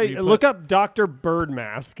 Yeah, Where you put- look up Dr. Bird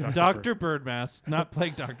mask. Dr. Bird mask, not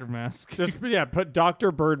plague doctor mask. Put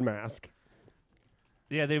Dr. Bird mask.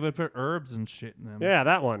 Yeah, they would put herbs and shit in them. Yeah,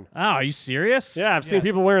 that one. Oh, are you serious? Yeah, I've seen Yeah.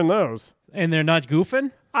 people wearing those. And they're not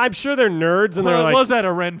goofing? I'm sure they're nerds, and Well, they're it like, was at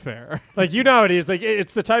a Ren fair. like you know how it is. Like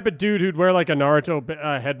it's the type of dude who'd wear like a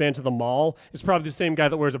Naruto headband to the mall. It's probably the same guy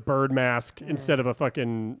that wears a bird mask instead of a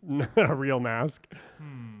fucking a real mask.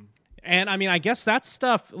 And I mean, I guess that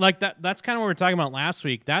stuff, like that's kind of what we were talking about last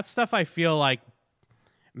week. That stuff I feel like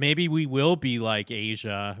maybe we will be like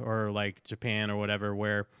Asia or like Japan or whatever,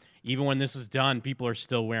 where even when this is done, people are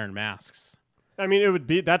still wearing masks. I mean, it would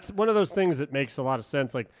be, that's one of those things that makes a lot of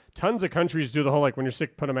sense. Like tons of countries do the whole, like when you're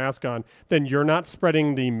sick, put a mask on, then you're not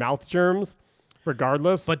spreading the mouth germs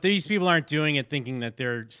regardless. But these people aren't doing it thinking that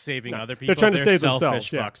they're saving other people. They're trying to save selfish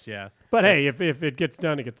themselves. fucks, yeah. But hey, if it gets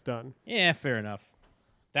done, it gets done. Yeah, fair enough.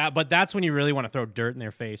 But that's when you really want to throw dirt in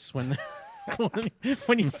their face when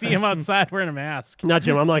when you see them outside wearing a mask. Not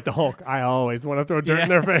Jim. I'm like the Hulk. I always want to throw dirt in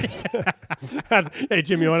their face. Hey,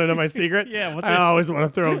 Jim, you want to know my secret? Yeah, I always want to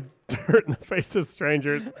throw dirt in the face of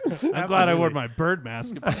strangers. I'm glad I wore my bird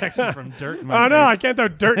mask. It protects me from dirt in my face. No, I can't throw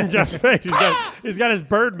dirt in Jeff's face. He's got his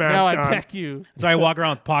bird mask Now on. I peck you. So I walk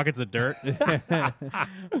around with pockets of dirt, trying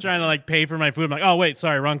to like pay for my food. I'm like, oh wait,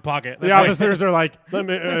 sorry, wrong pocket. The officers are like, let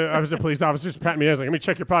me. I was a police officer, just patting me. I was like, let me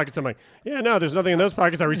check your pockets. I'm like, yeah, no, there's nothing in those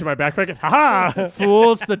pockets. I reach in my back pocket. Ha ha!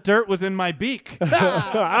 Fools, the dirt was in my beak.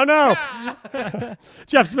 Oh no!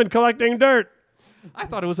 Jeff's been collecting dirt. I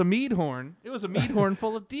thought it was a mead horn. It was a mead horn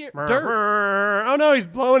full of dirt. Oh no, he's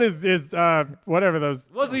blowing his whatever those.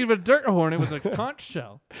 It wasn't even a dirt horn. It was a conch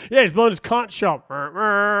shell. Yeah, he's blowing his conch shell.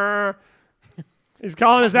 He's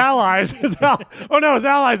calling his allies. Oh no, his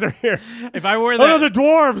allies are here. If I wore oh no, the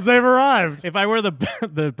dwarves, they've arrived. If I wear the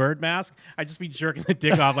bird mask, I'd just be jerking the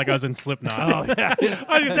dick off like I was in Slipknot. Oh yeah,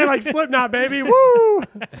 I just say like Slipknot, baby, woo!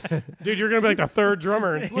 Dude, you're gonna be like the third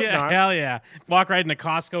drummer in Slipknot. Yeah, hell yeah. Walk right into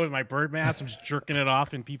Costco with my bird mask. I'm just jerking it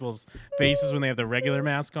off in people's faces when they have the regular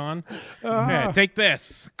mask on. Yeah, take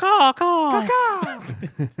this. Caw, caw.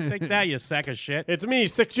 Take that, you sack of shit. It's me,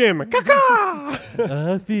 Sick Jim. Caw.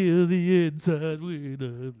 I feel the inside wind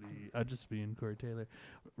of me. I'm just being Corey Taylor.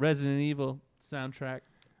 Resident Evil soundtrack.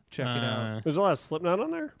 Check it out. There's a lot of Slipknot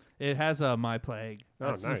on there. It has My Plague. Oh,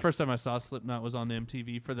 That's nice. The first time I saw Slipknot was on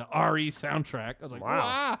MTV for the RE soundtrack. I was like,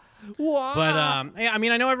 Wow. wow. But yeah, I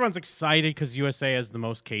mean, I know everyone's excited because USA has the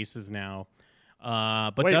most cases now.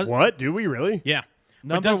 But Wait, what? Do we really? Yeah.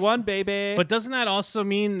 Number one, baby. But doesn't that also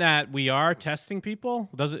mean that we are testing people?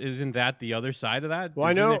 Isn't that the other side of that? Well,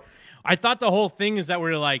 I know. I thought the whole thing is that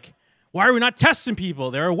we're like, why are we not testing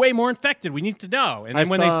people? There are way more infected. We need to know. And then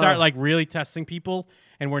when they start like really testing people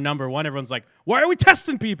and we're number one, everyone's like, why are we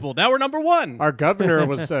testing people? Now we're number one. Our governor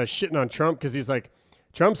was shitting on Trump because he's like,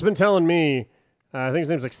 Trump's been telling me, I think his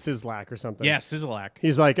name's like Sisolak or something. Yeah, Sisolak.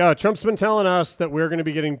 He's like, Trump's been telling us that we're going to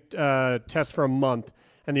be getting tests for a month.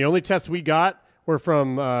 And the only tests we got were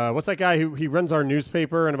from, what's that guy who he runs our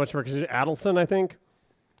newspaper and a bunch of our, Adelson, I think.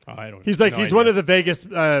 Oh, I don't He's like, no he's idea. one of the Vegas,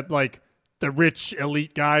 like, the rich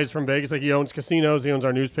elite guys from Vegas. Like, he owns casinos. He owns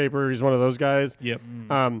our newspaper. He's one of those guys. Yep.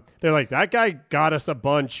 They're like, that guy got us a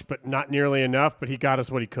bunch, but not nearly enough, but he got us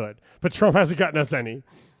what he could. But Trump hasn't gotten us any.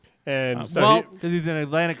 And so because he's in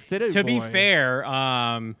Atlantic City. To be fair,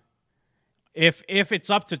 if it's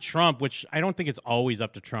up to Trump, which I don't think it's always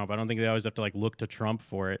up to Trump. I don't think they always have to like look to Trump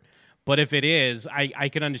for it. But if it is, I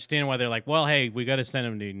can understand why they're like, well, hey, we got to send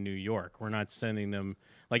them to New York. We're not sending them.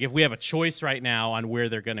 Like, if we have a choice right now on where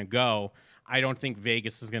they're going to go, I don't think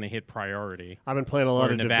Vegas is going to hit priority. I've been playing a lot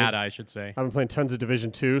or of Nevada, I should say. I've been playing tons of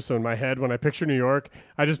Division 2, so in my head, when I picture New York,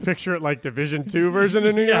 I just picture it like Division 2 version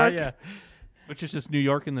of New York. Yeah. Which is just New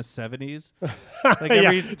York in the 70s. Like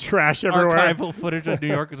every trash everywhere. Archival footage of New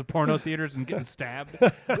York is a porno theaters and getting stabbed.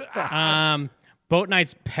 Boat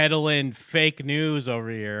Knight's peddling fake news over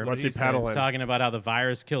here. What's he peddling? Talking about how the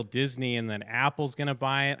virus killed Disney and then Apple's going to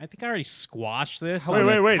buy it. I think I already squashed this.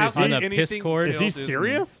 Wait. On the Discord. Is he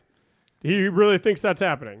serious? He really thinks that's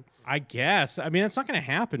happening? I guess. I mean, it's not going to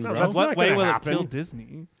happen, bro. that's What not way gonna will happen. it kill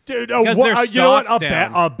Disney? Dude, Because their you know what? stock's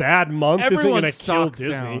down. A bad month isn't Everyone's going to kill stock's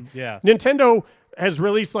Disney. down. Yeah. Nintendo has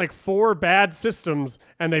released like 4 bad systems,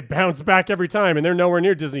 and they bounce back every time, and they're nowhere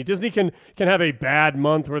near Disney. Disney can have a bad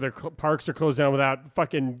month where their parks are closed down without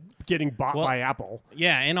fucking getting bought by Apple.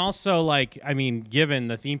 Yeah, and also, like, I mean, given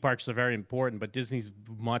the theme parks are very important, but Disney's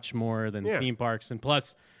much more than theme parks. And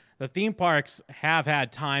plus, the theme parks have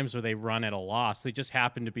had times where they run at a loss. They just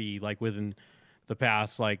happen to be, like, within the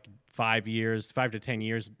past, like, 5 to 10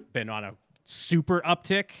 years, been on a super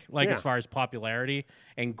uptick, like, as far as popularity,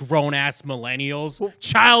 and grown-ass millennials,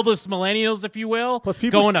 childless millennials, if you will,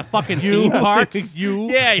 going to fucking theme parks.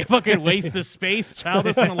 Yeah, you fucking waste of space,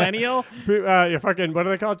 childless millennial. You fucking, what are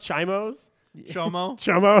they called? Chimos?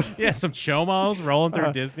 Chomo? Yeah, some chomos rolling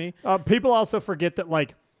through Disney. People also forget that,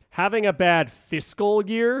 like, having a bad fiscal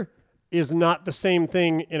year is not the same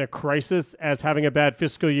thing in a crisis as having a bad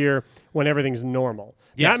fiscal year when everything's normal.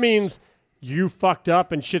 Yes. That means you fucked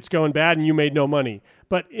up and shit's going bad and you made no money.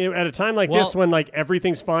 But at a time like this, when like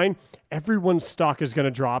everything's fine, everyone's stock is going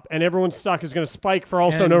to drop and everyone's stock is going to spike for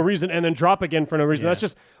also no reason and then drop again for no reason. That's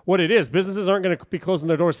just what it is. Businesses aren't going to be closing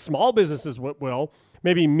their doors. Small businesses will.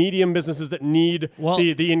 Maybe medium businesses that need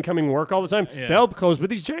the incoming work all the time, they'll close. But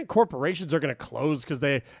these giant corporations are going to close because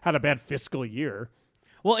they had a bad fiscal year.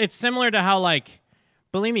 Well, it's similar to how, like,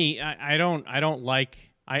 believe me, I'm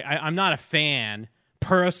not a fan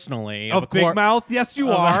personally of Big Mouth. Yes,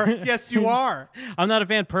 you are. Yes, you are. I'm not a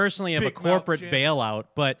fan personally of Big a corporate Mouth, Jim. bailout,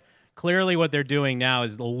 but clearly what they're doing now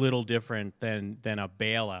is a little different than a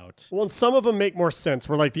bailout. Well, and some of them make more sense.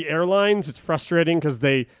 Where like the airlines, it's frustrating because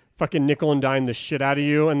they fucking nickel and dime the shit out of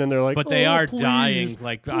you, and then they're like, But they are please, dying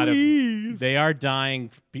like please. they are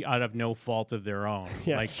dying out of no fault of their own.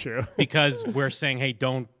 Yeah, like, it's true. Because we're saying, hey,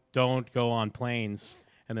 don't go on planes.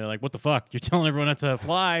 And they're like, what the fuck? You're telling everyone not to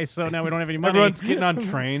fly, so now we don't have any money. Everyone's getting on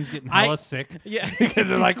trains, getting hella sick. Yeah. Because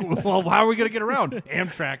they're like, well, how are we going to get around?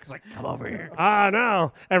 Amtrak's like, come over here.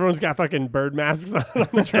 No. Everyone's got fucking bird masks on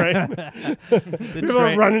the train. People are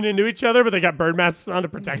train- running into each other, but they got bird masks on to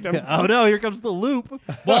protect them. Oh, no, here comes the loop.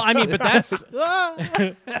 Well, I mean, but that's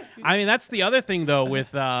that's the other thing though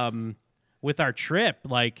with our trip.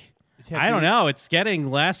 Like, I don't know, it's getting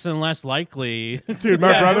less and less likely. Dude,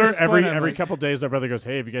 my brother, this point, I'm every like- couple days, my brother goes,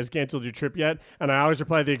 hey, have you guys canceled your trip yet? And I always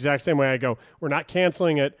reply the exact same way. I go, we're not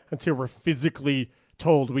canceling it until we're physically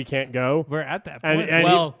told we can't go. We're at that And, point.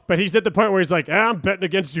 and but he's at the point where he's like, I'm betting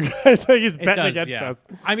against you guys. He's It betting does, against us.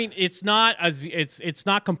 I mean, it's not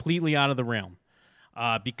completely out of the realm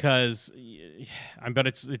because but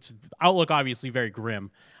it's outlook obviously very grim.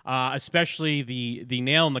 Especially the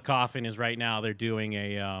nail in the coffin is right now they're doing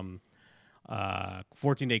a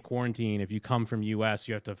 14-day quarantine. If you come from U.S.,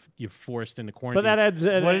 you're forced into quarantine. But that ends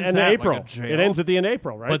in April. It ends at the end of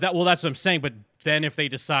April, right? But that's what I'm saying. But then if they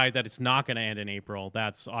decide that it's not going to end in April,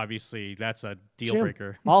 that's a deal Jim,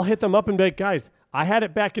 breaker. I'll hit them up and be like, guys, I had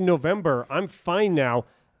it back in November. I'm fine now.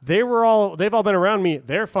 They've all been around me.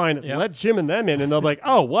 They're fine. Yep. Let Jim and them in, and they'll be like,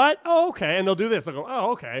 oh, what? Oh, okay. And they'll do this. They'll go,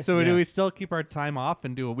 oh, okay. So do we still keep our time off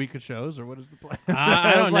and do a week of shows, or what is the plan?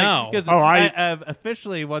 I don't know. 'Cause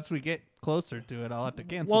officially, once we get closer to it, I'll have to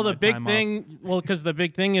cancel. Well, the my big time thing, because the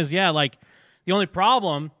big thing is, like the only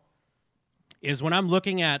problem is when I'm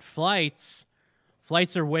looking at flights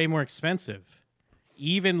are way more expensive.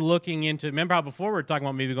 Even looking into, remember how before we were talking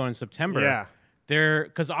about maybe going in September? Yeah.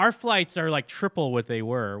 Because our flights are like triple what they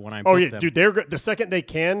were when I Oh, booked yeah, them. dude. The second they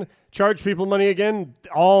can charge people money again,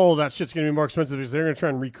 all that shit's going to be more expensive because they're going to try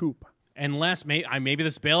and recoup. Unless maybe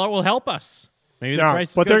this bailout will help us. Maybe the No,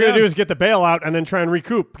 price. what they're going to do is get the bailout and then try and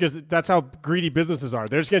recoup because that's how greedy businesses are.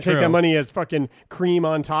 They're just going to take True. that money as fucking cream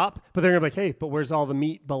on top, but they're going to be like, hey, but where's all the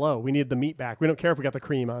meat below? We need the meat back. We don't care if we got the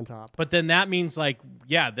cream on top. But then that means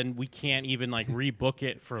then we can't even rebook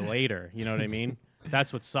it for later. You know what I mean?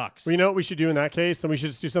 That's what sucks. Well, you know what we should do in that case? And we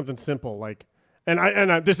should just do something simple like,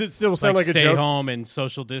 this is still sound like a stay joke. home and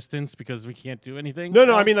social distance because we can't do anything.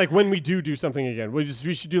 No, I mean like when we do something again, we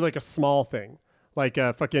should do like a small thing, like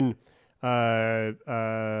fucking.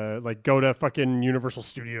 Like go to fucking Universal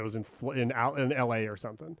Studios in LA or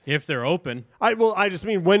something. If they're open. I just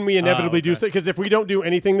mean when we inevitably do so, because if we don't do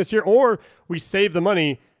anything this year or we save the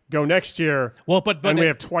money, go next year. Well, but we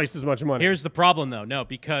have twice as much money. Here's the problem though. No,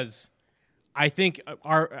 because I think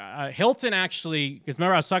our Hilton actually, because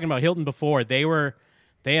remember I was talking about Hilton before, they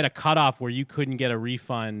had a cutoff where you couldn't get a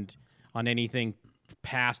refund on anything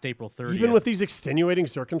past April 30th. Even with these extenuating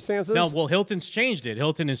circumstances? No, well, Hilton's changed it.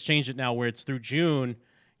 Hilton has changed it now where it's through June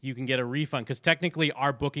you can get a refund because technically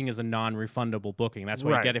our booking is a non-refundable booking. That's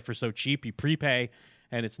why you get it for so cheap. You prepay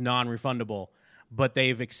and it's non-refundable. But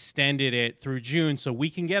they've extended it through June so we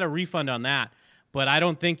can get a refund on that. But I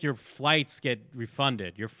don't think your flights get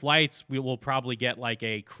refunded. Your flights, we will probably get like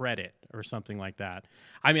a credit or something like that.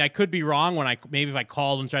 I mean, I could be wrong if I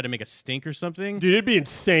called and tried to make a stink or something. Dude, it'd be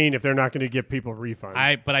insane if they're not going to give people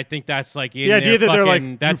refunds. But I think that's like in the idea their that they're fucking,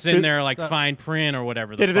 like that's in their like fine print or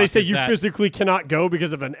whatever. If they say you physically cannot go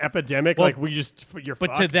because of an epidemic, you're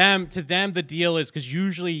But fucked. to them, the deal is because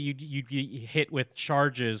usually you get hit with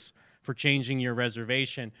charges for changing your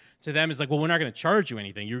reservation. To them, it's like, well, we're not going to charge you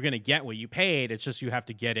anything. You're going to get what you paid. It's just you have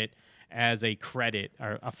to get it as a credit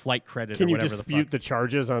or a flight credit. Can or you whatever dispute the the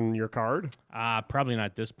charges on your card? Probably not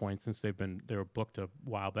at this point since they were booked a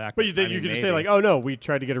while back. But you could just say like, oh no, we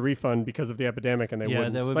tried to get a refund because of the epidemic, and they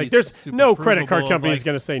wouldn't. that would like, be there's super no credit card provable company of, is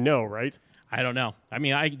going to say no, right? I don't know. I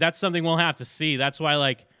mean, that's something we'll have to see. That's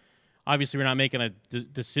why, obviously we're not making a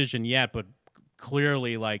decision yet, but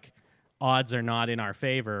clearly, odds are not in our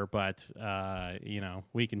favor, but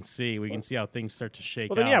we can see how things start to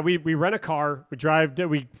shake Well, then, out. we rent a car,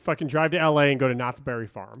 we fucking drive to LA and go to Knott's Berry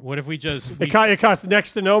Farm. What if we just it costs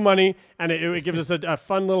next to no money, and it gives us a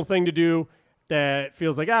fun little thing to do that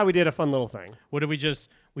feels like we did a fun little thing. What if we Knott's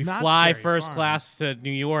fly Berry first Farm. class to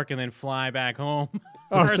New York and then fly back home?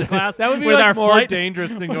 Oh, First class. That would be with like our more flight.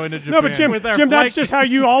 dangerous than going to Japan. No, but Jim, With our that's flight- just how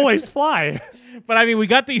you always fly. But I mean, we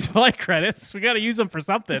got these flight credits. We got to use them for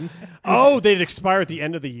something. Oh, they'd expire at the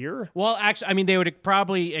end of the year? Well, actually, I mean, they would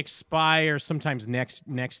probably expire sometimes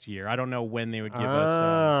next year. I don't know when they would give us.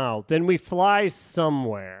 Oh, then we fly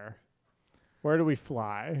somewhere. Where do we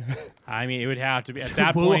fly? I mean, it would have to be at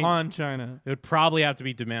that point. Wuhan, China. It would probably have to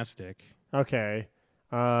be domestic. Okay.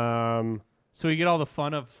 So we get all the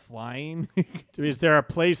fun of flying. Is there a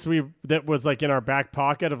place that was like in our back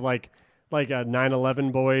pocket of like a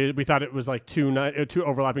 9/11 boy? We thought it was like too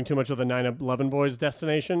overlapping too much with the 9/11 boys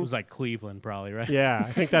destination. It was like Cleveland, probably, right? Yeah,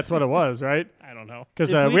 I think that's what it was, right? I don't know.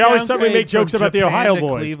 Because If we always downgrade make jokes from about the Japan Ohio to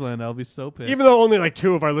boys. Cleveland, I'll be so pissed. Even though only like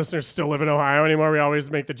 2 of our listeners still live in Ohio anymore, we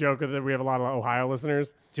always make the joke that we have a lot of Ohio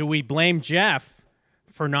listeners. Do we blame Jeff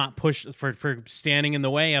for not for standing in the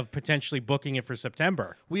way of potentially booking it for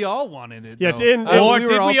September? We all wanted it. Yeah, though. or we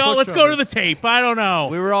did were we all? Let's go to pushovers. the tape. I don't know.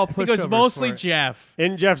 We were all I think it was pushovers mostly for it. Jeff.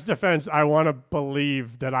 In Jeff's defense, I want to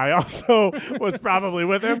believe that I also was probably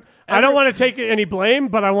with him. I don't want to take any blame,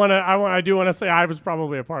 but I do want to say I was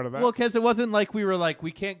probably a part of that. Well, because it wasn't like we were like,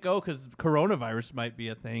 we can't go because coronavirus might be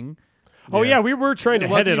a thing. Oh yeah, we were trying to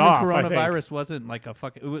head wasn't it even off. I think. Coronavirus wasn't like a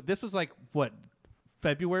fucking. This was like what,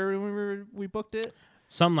 February when we booked it.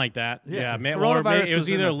 Something like that. Yeah. Yeah. Coronavirus It was was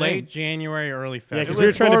in either the late thing. January or early Yeah, February. because we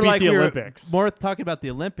were trying to more beat like the we were Olympics. More talking about the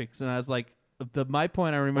Olympics, and I was like, my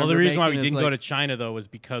point I remember. Well, the reason why we making is didn't go like- to China though was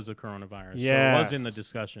because of coronavirus. So it Yes. was in the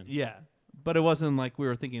discussion. Yeah, but it wasn't like we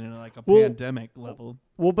were thinking in like a Well- pandemic level.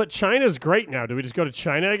 Well, but China's great now. Do we just go to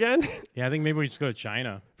China again? Yeah, I think maybe we just go to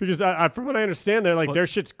China. Because from what I understand, they're like But- their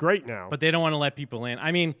shit's great now. But they don't want to let people in.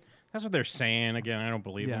 I mean, that's what they're saying. Again, I don't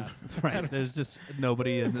believe Yeah, them. right. There's just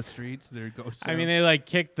nobody in the streets. They're ghosts. I mean, they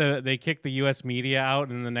kicked the U.S. media out,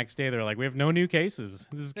 and the next day they're like, "We have no new cases.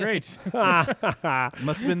 This is great."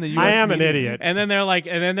 must have been the U.S. I am an media. idiot. And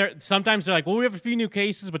then sometimes they're like, "Well, we have a few new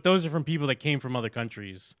cases, but those are from people that came from other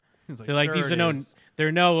countries." It's like, They're like, sure "These it are no, is. there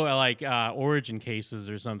are no origin cases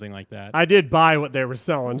or something like that." I did buy what they were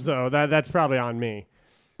selling, so that's probably on me.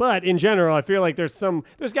 But in general, I feel like there's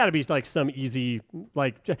got to be like some easy,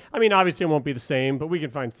 like, I mean, obviously it won't be the same, but we can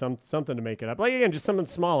find something to make it up. Like again, just something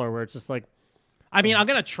smaller where it's just like, I mean, I'm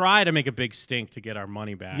gonna try to make a big stink to get our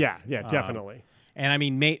money back. yeah, definitely. And I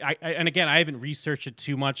mean, and again, I haven't researched it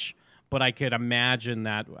too much, but I could imagine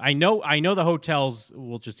that. I know the hotels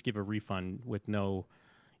will just give a refund with no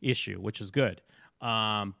issue, which is good.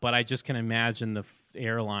 But I just can imagine the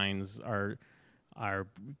airlines are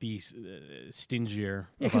stingier.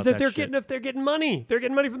 Yeah, because about that they're shit. getting money. They're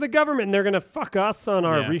getting money from the government, and they're gonna fuck us on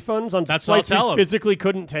our Yeah. refunds on That's what I'll flights we tell 'em. physically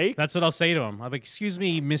couldn't take. That's what I'll say to them. I'm like, "Excuse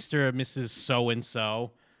me, Mr. or Mrs. So and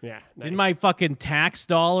So. Yeah, Didn't my fucking tax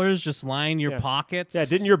dollars just line your pockets? Yeah,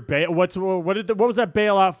 didn't your bail? What was that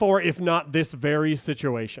bailout for? If not this very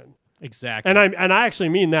situation. Exactly. And I actually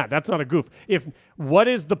mean that. That's not a goof. What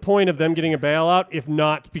is the point of them getting a bailout if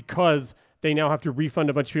not because they now have to refund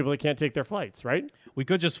a bunch of people that can't take their flights, right? We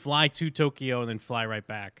could just fly to Tokyo and then fly right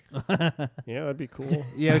back. Yeah, that'd be cool.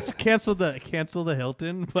 Yeah, cancel the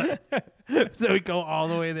Hilton, but so we go all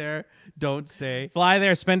the way there. Don't stay. Fly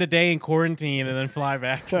there, spend a day in quarantine, and then fly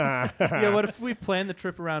back. Yeah, what if we plan the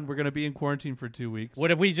trip around? We're gonna be in quarantine for 2 weeks. What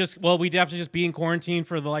if we just? Well, we'd have to just be in quarantine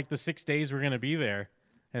for the 6 days we're gonna be there,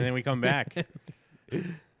 and then we come back.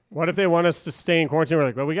 What if they want us to stay in quarantine? We're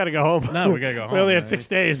like, well, we got to go home. No, we gotta go home. We only man. had 6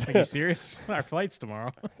 days. Are you serious? Our flight's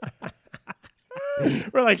tomorrow.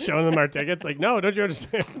 We're like showing them our tickets. Like, no, don't you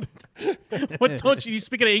understand? What? Don't you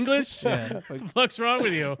speak English? Yeah. What the fuck's wrong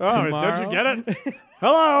with you? Oh, don't you get it?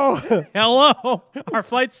 Hello. Hello. Our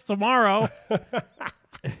flight's tomorrow.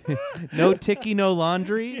 No ticky, no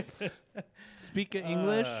laundry. Speak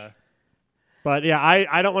English. But yeah,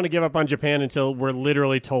 I don't want to give up on Japan until we're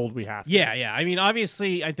literally told we have to. Yeah. I mean,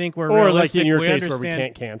 obviously, I think we're Or like realistic. in your We case where we understand-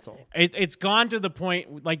 can't cancel. It's gone to the point,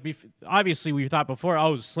 obviously, we thought before, oh,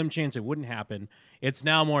 there's a slim chance it wouldn't happen. It's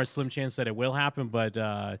now more a slim chance that it will happen, but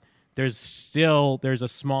there's a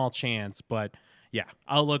small chance. But yeah,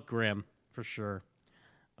 I'll look grim for sure.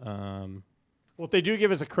 Well, if they do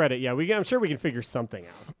give us a credit, yeah, I'm sure we can figure something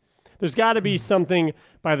out. There's got to be something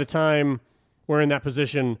by the time we're in that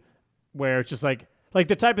position where it's just like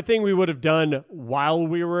the type of thing we would have done while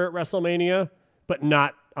we were at WrestleMania, but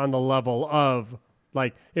not on the level of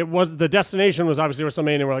Like the destination was obviously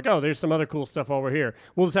WrestleMania, and we're like, oh, there's some other cool stuff while we're here.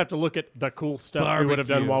 We'll just have to look at the cool stuff we would have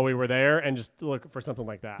done Barbecue. while we were there, and just look for something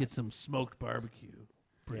like that. Get some smoked barbecue.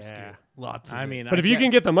 Brisket. Yeah. Lots of I it. mean, But if you can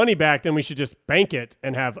get the money back, then we should just bank it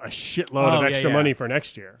and have a shitload of extra money for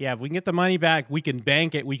next year. Yeah, if we can get the money back, we can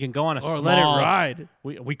bank it. We can go on a Or small... let it ride.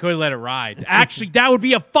 We could let it ride. Actually, that would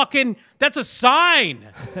be a fucking... That's a sign.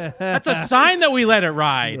 That's a sign that we let it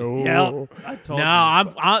ride. No. I told No,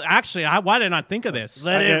 you. why did I not think of this?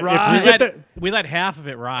 Let it if ride. We let half of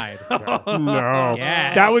it ride. No.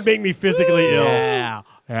 Yes. That would make me physically ill. Yeah.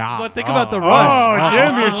 Yeah. But think about the rush. Oh,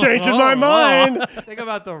 Jim, you're changing my mind. Think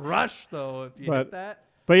about the rush, though, if you hit that.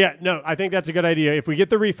 But yeah, no, I think that's a good idea. If we get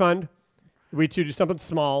the refund, we do something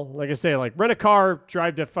small. Like I say, like rent a car,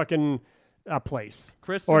 drive to fucking a place.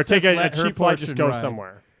 Kristen or take says a let her cheap flight, just portion go ride.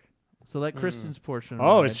 somewhere. So let Kristen's portion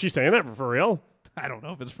Oh, ride. is she saying that for real? I don't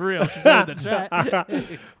know if it's for real. She said in the chat.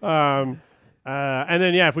 And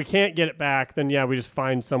then, yeah, if we can't get it back, then, yeah, we just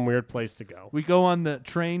find some weird place to go. We go on the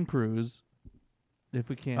train cruise if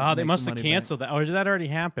we can't. Oh, they make must the have money canceled that. Or did that already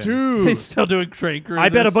happen? Dude. They still doing train cruises. I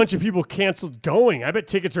bet a bunch of people canceled going. I bet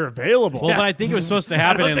tickets are available. Well, but I think it was supposed to I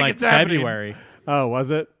happen don't in think like it's happening. February. Oh, was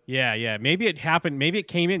it? Yeah. Maybe it happened. Maybe it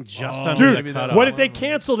came in just under Dude, the cutoff. what if they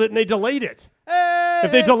canceled it and they delayed it?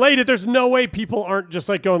 If they delayed it, there's no way people aren't just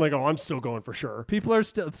like going like, oh, I'm still going for sure. People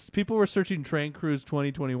were searching train cruise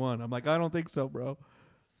 2021. I'm like, I don't think so, bro.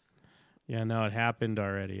 Yeah, no, it happened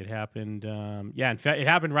already. It happened. In fact, it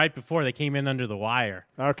happened right before they came in under the wire.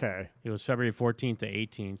 Okay. It was February 14th to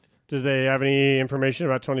 18th. Did they have any information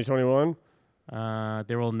about 2021?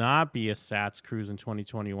 There will not be a SATS cruise in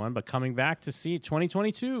 2021, but coming back to see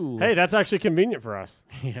 2022. Hey, that's actually convenient for us.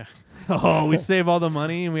 Yeah. Oh, we save all the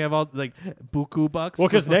money and we have all like buku bucks. Well,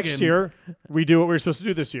 for because next fucking- year we do what we were supposed to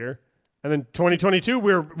do this year, and then 2022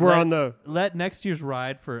 we're on the. Let next year's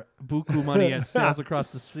ride for buku money at Sales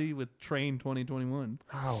Across the Street with Train 2021,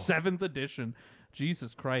 7th edition.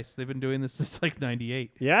 Jesus Christ, they've been doing this since like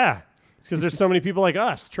 '98. Yeah, it's because there's so many people like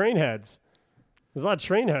us, train heads. There's a lot of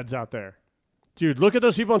train heads out there. Dude, look at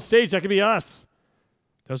those people on stage. That could be us.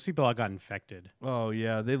 Those people all got infected. Oh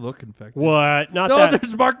yeah, they look infected. What? Not no, that.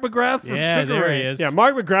 there's Mark McGrath from Yeah, Sugar there Ray. he is. Yeah,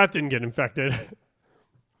 Mark McGrath didn't get infected.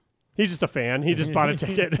 He's just a fan. He just bought a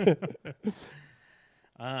ticket.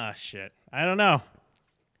 Shit. I don't know.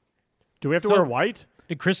 Do we have to So- wear white?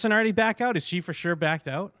 Did Kristen already back out? Is she for sure backed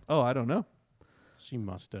out? Oh, I don't know. She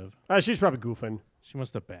must have. She's probably goofing. She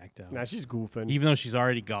must have backed out. Nah, she's goofing. Even though she's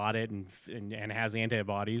already got it and has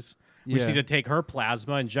antibodies. We just Yeah. need to take her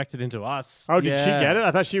plasma, inject it into us. Oh, did she Yeah. get it? I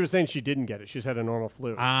thought she was saying she didn't get it. She just had a normal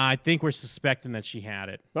flu. I think we're suspecting that she had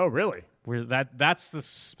it. Oh, really? That's the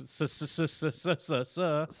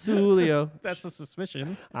Sulio. That's a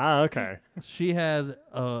suspicion. Ah, okay. She has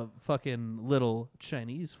a fucking little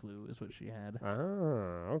Chinese flu, is what she had.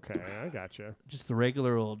 Oh, okay. I gotcha. Just the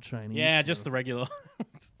regular old Chinese. Yeah, flu. just the regular,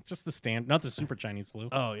 just the stand, not the super Chinese flu.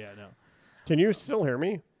 Oh yeah, no. Can you still hear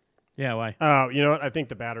me? Yeah, why? Oh, you know what? I think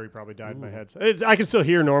the battery probably died in my head. I can still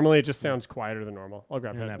hear normally. It just sounds quieter than normal. I'll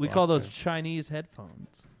grab that. We call those Chinese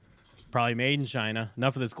headphones. Probably made in China.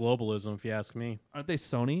 Enough of this globalism, if you ask me. Aren't they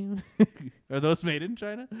Sony? Are those made in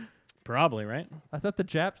China? Probably, right? I thought the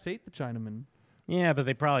Japs hate the Chinamen. Yeah, but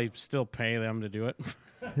they probably still pay them to do it.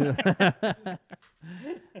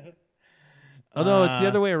 Oh no, it's the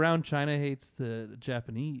other way around. China hates the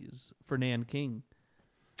Japanese for Nanking.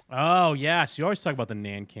 Oh, yes. You always talk about the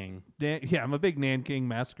Nanking. Yeah, I'm a big Nanking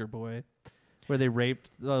massacre boy, where they raped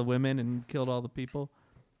the women and killed all the people.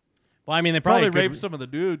 Well, I mean, they Probably probably raped some of the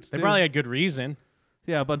dudes. They too. probably had good reason.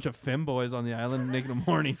 Yeah, a bunch of femboys on the island making them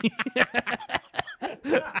horny.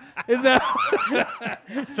 Is that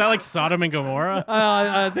Is that like Sodom and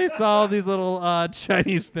Gomorrah? they saw these little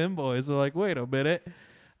Chinese femboys. They're like, wait a minute.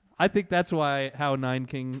 I think that's how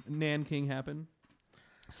Nanking happened.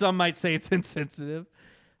 Some might say it's insensitive.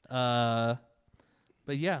 But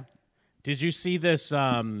yeah. Did you see this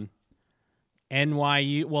NYU?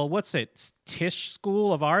 Well, what's it? It's Tisch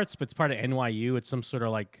School of Arts, but it's part of NYU. It's some sort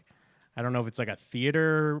of like, I don't know if it's like a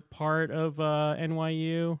theater part of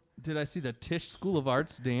NYU. Did I see the Tisch School of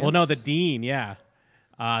Arts dance? Well, no, the dean, yeah.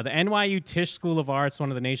 The NYU Tisch School of Arts,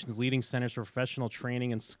 one of the nation's leading centers for professional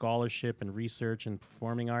training and scholarship and research in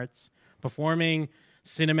performing arts, performing,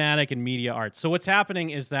 cinematic, and media arts. So what's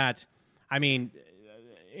happening is that, I mean,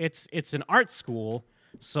 it's an art school,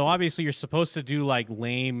 so obviously you're supposed to do like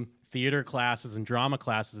lame theater classes and drama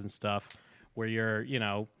classes and stuff where you're, you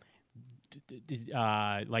know,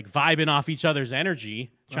 like vibing off each other's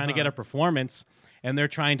energy, trying to get a performance, and they're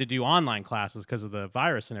trying to do online classes because of the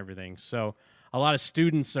virus and everything. So a lot of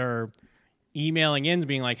students are emailing in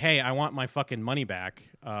being like, hey, I want my fucking money back.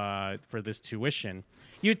 for this tuition.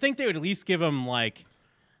 You'd think they would at least give him like,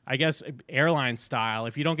 I guess, airline style.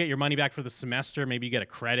 If you don't get your money back for the semester, maybe you get a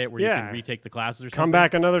credit where you can retake the classes or something. Come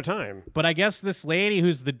back another time. But I guess this lady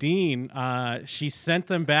who's the dean, she sent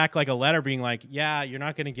them back like a letter being like, yeah, you're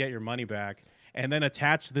not going to get your money back. And then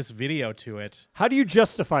attached this video to it. How do you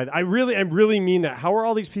justify that? I really mean that. How are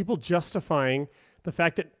all these people justifying the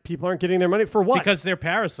fact that people aren't getting their money for what? Because they're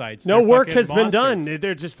parasites. No They're work fucking has been monsters. done.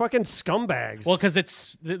 They're just fucking scumbags. Well, because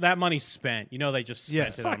it's that money's spent. You know, they just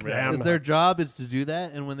spent it on Because their job is to do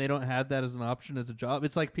that, and when they don't have that as an option as a job,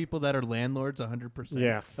 it's like people that are landlords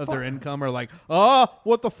 100% of their income are like, oh,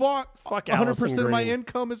 what the fuck? Fuck 100% of my Green.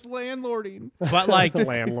 income is landlording. But like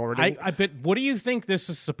landlording. I bet. What do you think this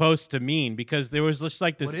is supposed to mean? Because there was just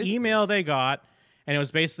like this What is email they got, and it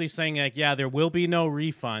was basically saying like, yeah, there will be no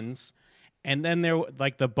refunds, and then there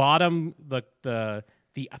like the bottom the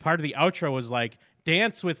part of the outro was like,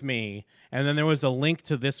 dance with me, and then there was a link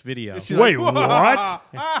to this video. Wait, what?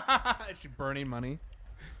 Is she burning money?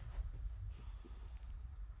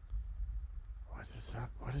 What is that?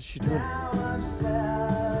 What is she doing?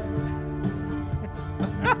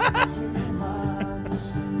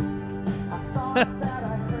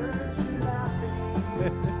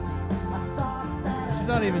 She's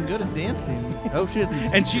not even good at dancing. Oh, she isn't.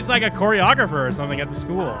 And she's like a choreographer or something at the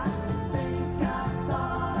school.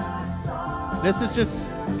 This is just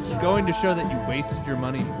going to show that you wasted your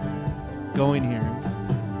money going here.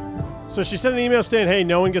 So she sent an email saying, hey,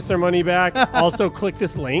 no one gets their money back. Also, click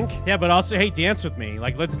this link. Yeah, but also, hey, dance with me.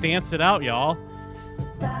 Like, let's dance it out, y'all.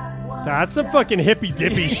 That's some fucking hippy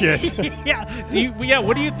dippy shit. Yeah.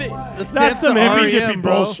 What do you think? That's some hippy dippy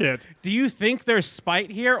bullshit. Do you think there's spite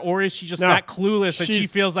here, or is she just No. that clueless that she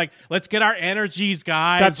She's- feels like, let's get our energies,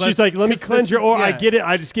 guys? She's like, let me cleanse your aura. I yeah. get it.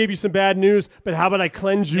 I just gave you some bad news, but how about I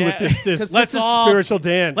cleanse you with this Let's all spiritual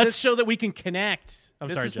dance? Let's show that we can connect. I'm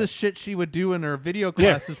This sorry, is Jeff. the shit she would do in her video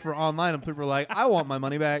Yeah. classes for online, and people are like, I want my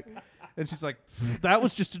money back. And she's like, that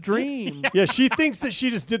was just a dream. Yeah, she thinks that she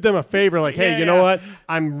just did them a favor. Like, hey, Yeah, you know yeah. what?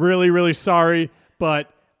 I'm really, really sorry,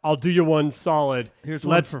 but I'll do you one solid. Here's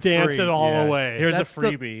one Let's for dance free. it all Yeah. away. Here's That's a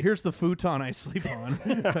freebie. Here's the futon I sleep on.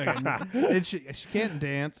 And she can't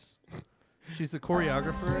dance. She's the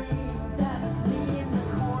choreographer.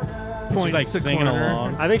 She's Points like to singing corner.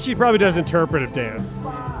 along. I think she probably does interpretive dance.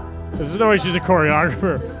 There's no way she's a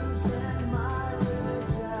choreographer.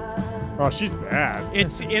 Oh, she's bad.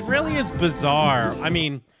 It really is bizarre. I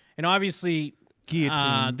mean, and obviously,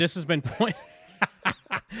 Guillotine. this has been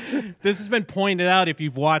this has been pointed out if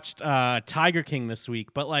you've watched Tiger King this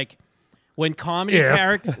week. But like, when comedy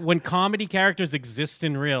characters exist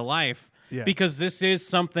in real life, Yeah. because this is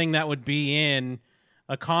something that would be in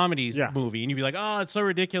a comedy movie, and you'd be like, "Oh, it's so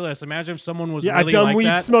ridiculous." Imagine if someone was really a dumb like weed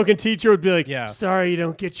that. smoking teacher would be like, Yeah. sorry you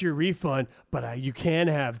don't get your refund, but you can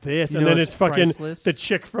have this. You And know then it's it's fucking priceless. the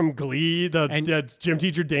chick from Glee, the gym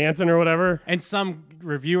teacher dancing or whatever. And some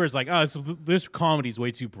reviewers like, "Oh, this comedy's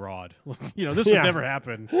way too broad. You know, this Yeah. would never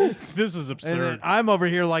happen. This is And absurd." then I'm over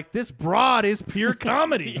here like, this broad is pure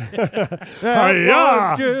comedy. That Hi-ya.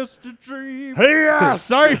 was just a dream. Hey-ya.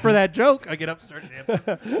 Sorry for that joke. I get up, start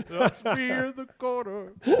dancing. That's me in the corner.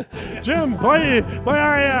 Jim, play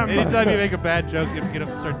R.E.M. Anytime you make a bad joke, you have to get up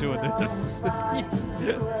and start doing this.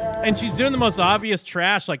 And she's doing the most obvious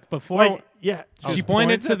trash. Like before, Like, yeah. she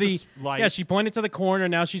pointed to at the the light. she pointed to the corner.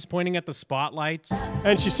 Now she's pointing at the spotlights.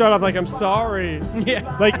 And she started off like, I'm sorry.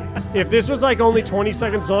 Yeah, Like, if this was like only 20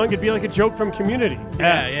 seconds long, it'd be like a joke from Community.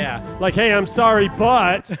 yeah. Like, hey, I'm sorry,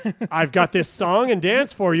 but I've got this song and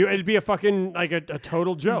dance for you. It'd be a fucking, like, a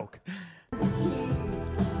total joke.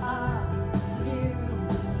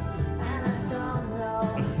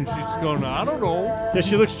 She's just going, I don't know. Yeah,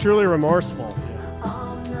 she looks truly remorseful.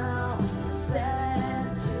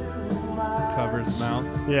 Covers mouth.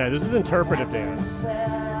 Yeah, this is interpretive dance.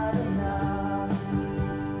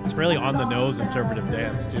 It's really on the nose interpretive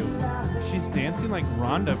dance too. She's dancing like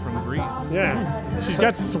Rhonda from Grease. Yeah. She's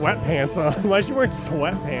got sweatpants on. Why is she wearing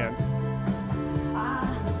sweatpants?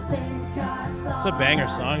 It's a banger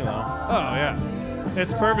song though. Oh, yeah.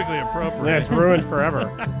 It's perfectly appropriate. Yeah, it's ruined forever.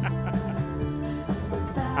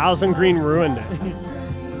 Allison Green ruined it.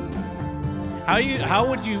 How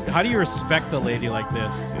do you respect a lady like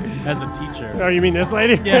this as a teacher? Oh, you mean this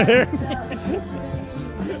lady? Yeah.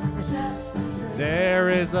 There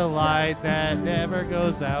is a light that never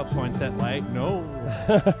goes out. Points at light. No.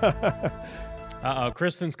 Uh-oh,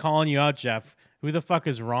 Kristen's calling you out, Jeff. Who the fuck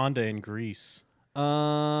is Rhonda in Grease?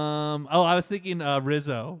 Oh, I was thinking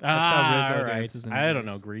Rizzo. That's how Rizzo all right. dances in I don't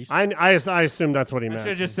Grease. know Grease. I assume that's what he I meant. should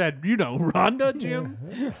have just said, you know, Rhonda, Jim.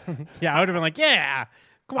 Yeah, I would have been like, yeah.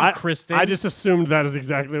 Come on, Kristen. I just assumed that is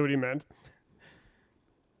exactly what he meant.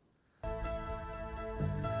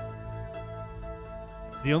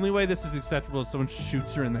 The only way this is acceptable is someone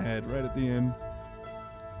shoots her in the head right at the end.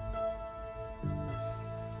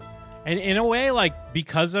 And in a way, like,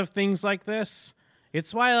 because of things like this,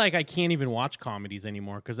 it's why, like, I can't even watch comedies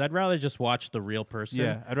anymore, because I'd rather just watch the real person.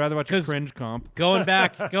 Yeah, I'd rather watch a cringe comp. Going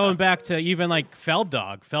back to even, like,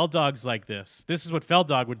 Felddog. Felddog's like this. This is what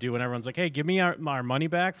Felddog would do when everyone's like, hey, give me our money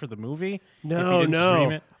back for the movie. if you didn't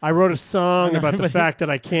stream it. I wrote a song about the fact that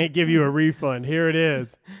I can't give you a refund. Here it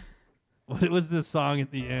is. What was the song at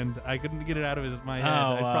the end? I couldn't get it out of my head.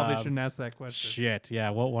 I probably shouldn't ask that question. Shit, yeah.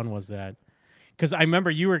 What one was that? Because I remember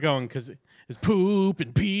you were going, because it's poop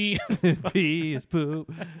and pee. Pee is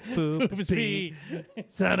poop. Poop is pee.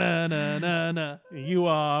 Sa-na-na-na-na. You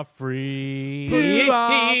are free. You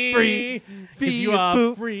are free. Because you are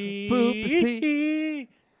poop. free. Poop is pee.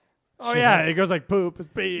 Oh, yeah. It goes like poop is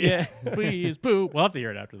pee. Yeah. Pee is poop. We'll have to hear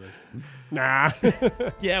it after this. Nah.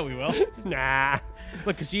 Yeah, we will. Nah.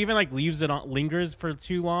 Look, because she even, like, leaves it on, lingers for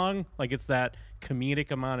too long. Like, it's that comedic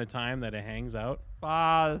amount of time that it hangs out.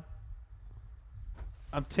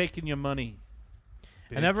 I'm taking your money.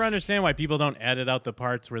 I never understand why people don't edit out the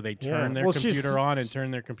parts where they turn their computer on and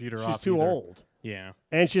turn their computer off. She's too old. Yeah.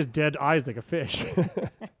 And she has dead eyes like a fish.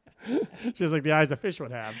 She has like the eyes a fish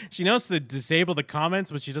would have. She knows to disable the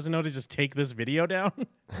comments, but she doesn't know to just take this video down.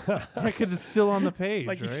 Because it's still on the page,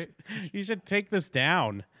 like, right? You should take this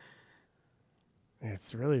down.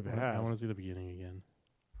 It's really bad. I want to see the beginning again.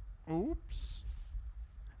 Oops.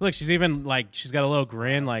 Look, she's even like, she's got a little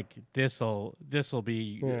grin. Like, this'll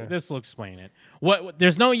explain it. What?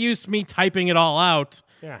 There's no use me typing it all out.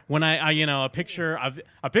 Yeah. When a picture's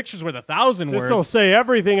worth 1,000 words. This'll say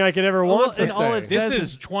everything I could ever want to say. all it says This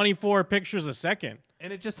is 24 pictures a second.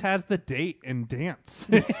 And it just has the date and dance.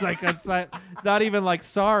 It's like it's not even like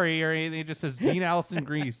sorry or anything. It just says Dean Allison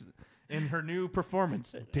Grease in her new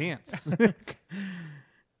performance, Dance.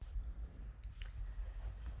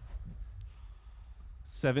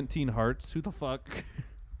 17 Hearts. Who the fuck?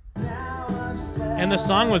 And the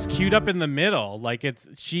song was queued up in the middle, like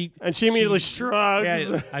she immediately shrugs.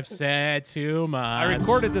 Yeah, I've said too much. I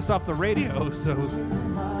recorded this off the radio, so.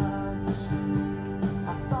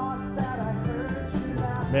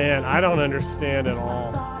 Man, I don't understand at all.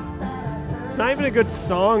 It's not even a good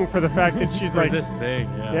song for the fact that she's For like this thing.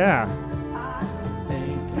 Yeah. Yeah.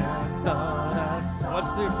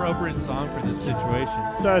 What's the appropriate song for this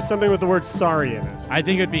situation? So, something with the word sorry in it. I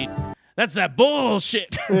think it'd be, that's that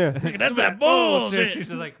bullshit. Yeah. That's that bullshit. She's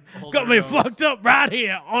just like, got me fucked up right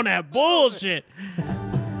here on that bullshit.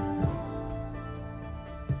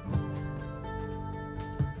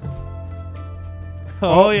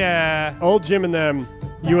 Oh yeah. Old Jim and them,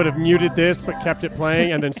 you would have muted this but kept it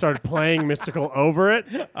playing and then started playing Mystical over it.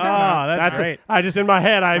 Oh, that's great. I just, in my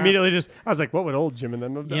head, I immediately I was like, what would old Jim and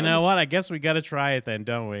them have done? You know what? I guess we got to try it then,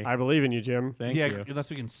 don't we? I believe in you, Jim. Thank you. Unless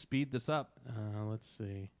we can speed this up. Let's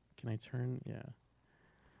see. Can I turn? Yeah.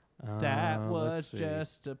 That was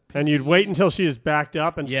just a. And you'd wait until she is backed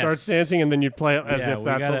up and Yes. starts dancing, and then you'd play it as if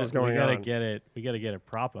that's what was going We gotta on. get it. We gotta get it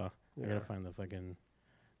proper. We Yeah. gotta find the fucking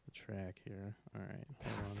track here. All right.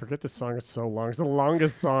 Hold on. Forget the song is so long. It's the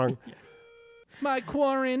longest song. My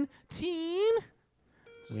quarantine.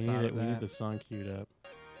 We need it. We need the song queued up.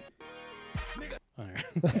 All right.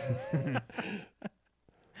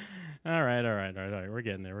 All right. We're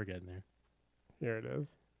getting there. Here it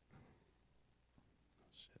is.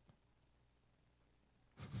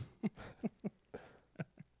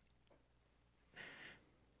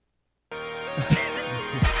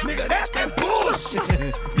 Nigga, that's that bullshit.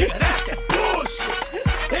 Nigga, that's that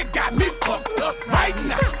bullshit. It got me fucked up right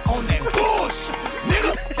now on that bullshit.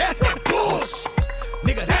 Nigga, that's that bullshit.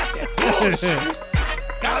 Nigga, that's that bullshit.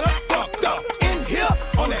 Got us fucked up in here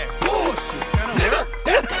on that bullshit. Nigga,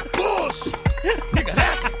 that's that bullshit. Nigga,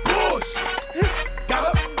 that's that bullshit. Got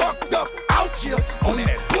us fucked up out here on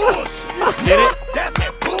that bullshit. Get it? That's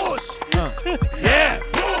that bullshit. Yeah.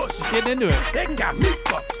 Bullshit. Getting into it. It got me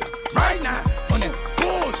fucked up right now on that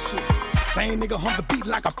bullshit. Same nigga hump the beat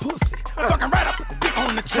like a pussy. Fucking right up, put the dick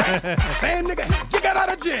on the track. Same nigga, you got out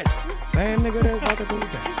of jail. Same nigga that's about to go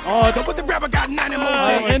down. Oh, So what the rapper got 90 more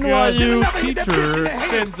NYU days. teacher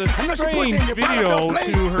sends a strange video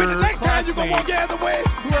to her next time you gonna walk your ass away.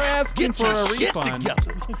 who are asking Get for your a shit refund.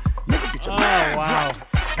 together. Nigga, get your Oh, mind wow. right.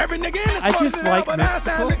 Every nigga in this I just fucking like Albert Einstein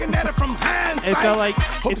Mystical. looking at it from hindsight. It felt like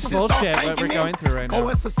Hope it's this shit start bullshit what sinking we're in. going through right now. Oh,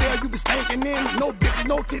 it's a sale you be stinking in. No bitches,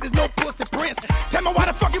 no titties, no pussy prints. Tell me why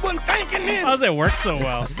the fuck you wasn't thinking in. How does it work so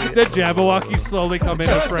well? The Jabberwocky slowly come into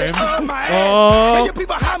Just frame. my ass. Tell Oh, your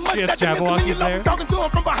people how much yes, that you miss them and you Jabberwocky's love there. them talking to them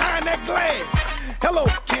from behind that glass. Hello,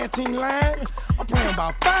 canteen line. I'm playing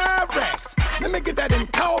about 5 racks. Let me get that in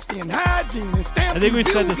coffee and hygiene and stamps. I think we and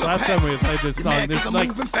said this bugle last time we packs. played this You song. mad 'cause There's I'm like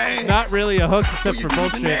moving fast. not really a hook except So for you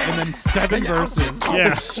bullshit, using and then that. 7 And you're out verses. here talking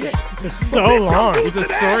Yeah. shit. It's But so bitch, I'm long. used He's a to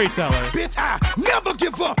that. storyteller. Bitch, I never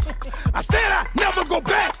give up. I said I never go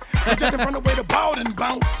back. I'm judging from the way the ball done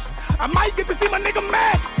bounce. I might get to see my nigga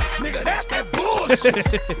mad. Nigga, that's that bullshit.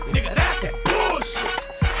 Nigga, that's that bullshit.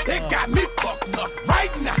 They got me fucked up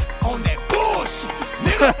right now on that bullshit.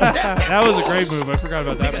 Nigga, that's that That was a bullshit. great move. I forgot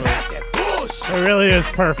about that Nigga, move. that's that bullshit. It really is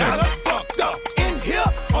perfect. Got us fucked up in here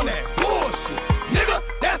on that bullshit. Nigga,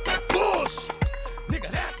 that's that bullshit. Nigga,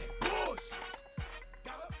 that's that bullshit.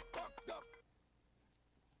 Got us fucked up.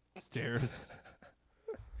 Stairs.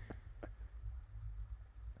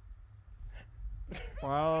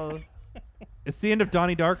 Wow. It's the end of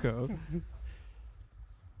Donnie Darko.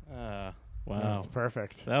 Wow. That's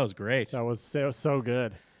perfect. That was great. That was so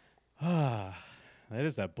good. That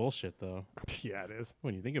is that bullshit, though. Yeah, it is.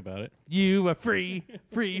 When you think about it. You are free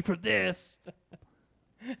for this.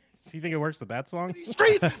 Do you think it works with that song?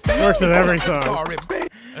 Streets. Works with every song. Sorry,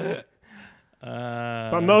 babe.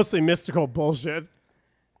 But mostly mystical bullshit.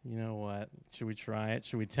 You know what? Should we try it?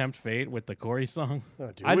 Should we tempt fate with the Corey song? Do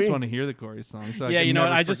I we? just want to hear the Corey song. So I Yeah, can you know what?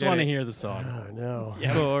 never I just forget want to it. hear the song. Oh, no.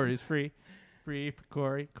 Yeah. Corey's free. Free for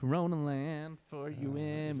Corey. Corona land for you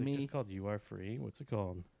Is and it me. just called You Are Free? What's it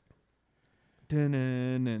called?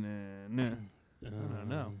 Da-na-na-na-na. I don't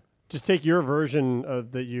know. Just take your version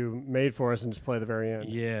that you made for us and just play the very end.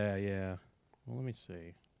 Yeah, yeah. Well, let me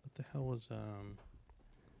see. What the hell was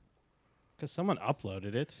Because someone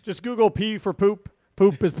uploaded it. Just Google P for poop.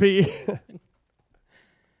 Poop is P.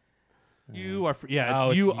 You are free. Yeah,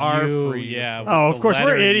 Oh, it's you are you, free. yeah. Oh, with of the course, we're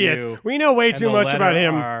letter idiots. U We know way and too the much about letter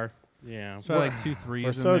him. R. Yeah. So like 2 3s We're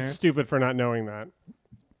in so there. stupid for not knowing that.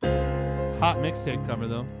 Hot mixtape cover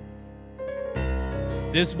though.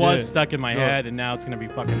 This was Yeah. stuck in my No. head, and now it's going to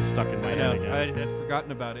be fucking stuck in my I know. head again. I had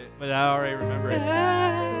forgotten about it, but I already remember it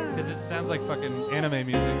because it sounds like fucking anime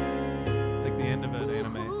music, like the end of an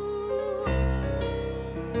anime.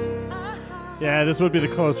 Yeah, this would be the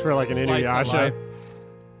close for like an Slice of Inuyasha. life.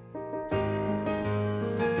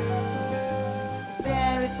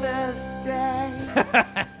 Very first day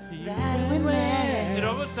that we met. It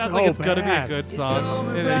almost sounds So like it's gonna be a bad. good song,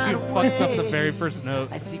 and then he fucks up the very first note.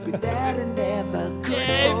 A secret that I never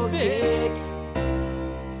could forget.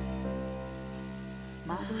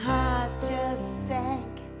 My heart just sank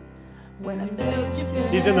when I felt you.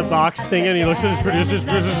 He's in the box singing. He looks at his producers.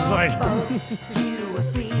 Producers is like, You were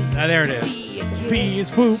free. Ah, there it is. P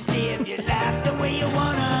is poop. Live your life the way you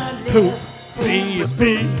wanna live. poop. P is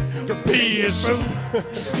P. P is poop.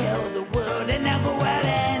 Just tell the world and now go out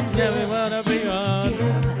and live.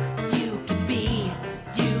 You can be,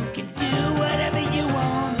 you can do whatever you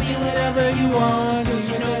want, be whatever you want, 'cause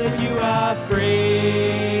you know that you are free.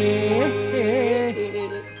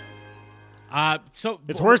 So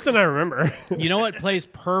It's worse than I remember. You know what plays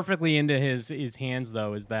perfectly into his hands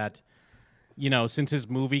though is that, you know, since his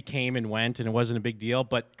movie came and went and it wasn't a big deal,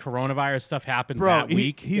 but coronavirus stuff happened Bro, that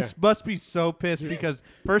week. he must be so pissed because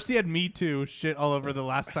first he had Me Too shit all over the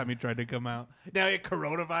last time he tried to come out. Now he had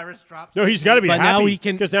coronavirus drops. No, he's got to be But happy. now he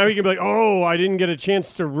can- because now he can be like, oh, I didn't get a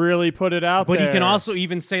chance to really put it out But there. he can also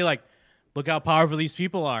even say like, look how powerful these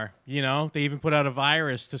people are. You know, they even put out a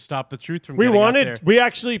virus to stop the truth from getting out there. We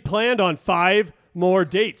actually planned on 5 more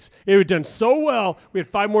dates. It had done so well. We had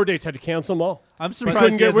 5 more dates. Had to cancel them all. I'm We surprised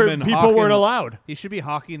couldn't he get hasn't where been people hawking- weren't allowed. He should be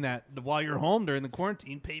hawking that while you're home during the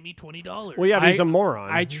quarantine. Pay me $20. Well, yeah, but he's a moron.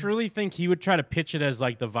 I truly think he would try to pitch it as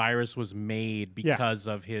like the virus was made because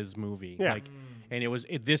of his movie. Yeah. Like, and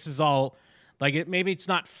this is all like maybe it's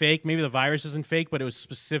not fake. Maybe the virus isn't fake, but it was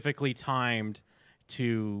specifically timed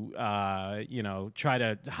to try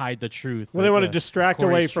to hide the truth. Well, they like want to the distract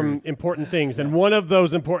Corey's away from truth. important things, and one of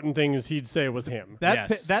those important things he'd say was him.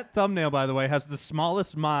 That thumbnail, by the way, has the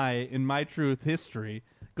smallest my in My Truth history.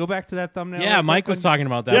 Go back to that thumbnail. Yeah, real Mike quick. was talking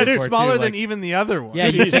about that. Yeah, dude, before, smaller too, than like- even the other one. Yeah,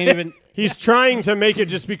 you can't even. He's trying to make it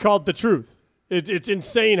just be called the truth. It's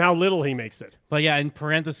insane how little he makes it. But yeah, in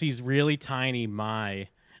parentheses, really tiny my.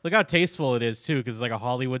 Look how tasteful it is too, because it's like a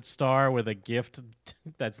Hollywood star with a gift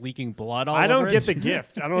that's leaking blood all I over don't it. get the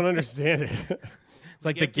gift. I don't understand it. It's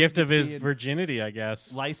like the gift of his virginity, I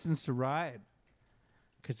guess. License to ride.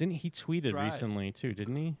 Because he tweeted Drive. recently too,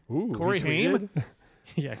 didn't he? Ooh, Corey he Haim? tweeted?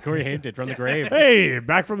 Yeah, Corey Haim did from the grave. Hey,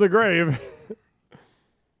 back from the grave.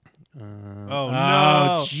 Oh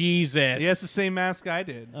no! Oh Jesus! He has the same mask I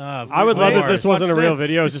did. I would love that this wasn't a real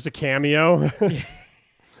video. It was just a cameo.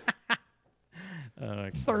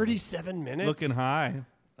 37 minutes? Looking high.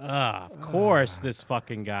 Of course, this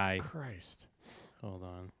fucking guy. Christ. Hold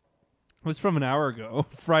on. It was from an hour ago.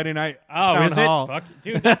 Friday night. Oh, town is hall. it? Fuck,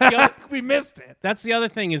 dude, that's the other, we missed it. That's the other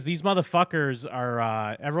thing is these motherfuckers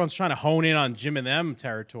are. Everyone's trying to hone in on Jim and them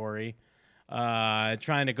territory,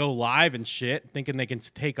 trying to go live and shit, thinking they can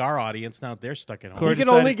take our audience. Now they're stuck at home. We can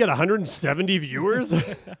only get 170 viewers.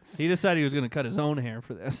 He decided he was going to cut his own hair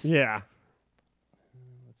for this. Yeah.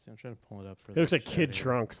 Let's see, I'm trying to pull it up for. He looks like the Kid chat here.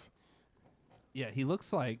 Trunks. Yeah, he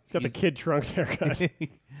looks like He's got the Kid Trunks haircut.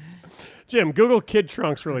 Jim, Google Kid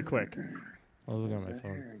Trunks really quick. I'll look on my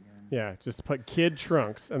phone. Yeah, just put Kid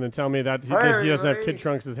Trunks and then tell me that he Hi, doesn't have everybody. Kid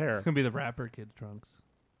Trunks' hair. It's going to be the rapper Kid Trunks.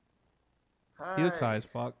 He looks high as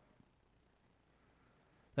fuck.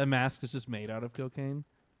 That mask is just made out of cocaine.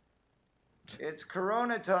 It's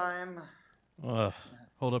Corona time. Ugh.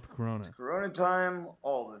 Hold up Corona. Corona time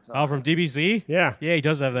all the time. Oh, from DBZ? Yeah. Yeah, he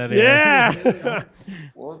does have that. Yeah.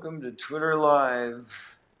 Welcome to Twitter Live.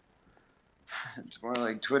 It's more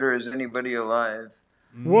like Twitter is anybody alive.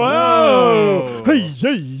 Whoa! Hey,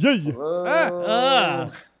 hey, hey.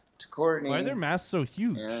 Whoa. To Courtney. Why are their masks so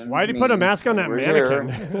huge? Why'd he put a mask on that We're mannequin?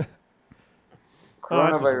 here. Oh,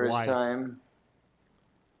 that's his Coronavirus wife. time.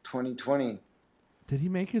 2020. Did he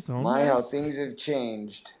make his own My, how mask? things have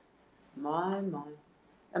changed. My.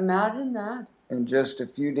 Imagine that. In just a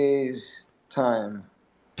few days' time.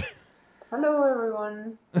 Hello,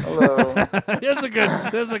 everyone. Hello. That's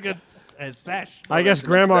a good sesh. I guess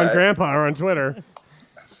Grandma and Grandpa are on Twitter.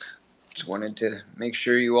 Just wanted to make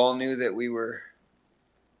sure you all knew that we were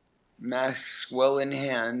masks well in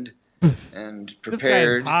hand and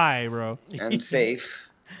prepared high, bro. and safe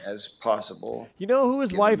as possible. You know who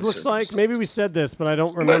his Given wife the looks like? Maybe we said this, but I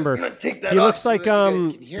don't remember. Take that He off looks so like that you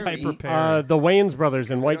guys can hear me. the Wayans brothers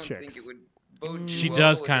in White Chicks. She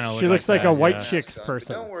does kind of. She looks like a that, White yeah. Chicks But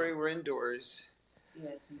person. don't worry, we're indoors.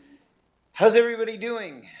 Yes, indeed. How's everybody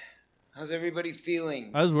doing? How's everybody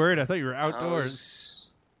feeling? I was worried. I thought you were outdoors.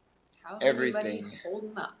 How's Everything. everybody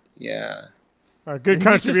holding up? Yeah. Good He's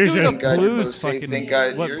just doing contribution. a Thank God you're both blues safe. fucking Thank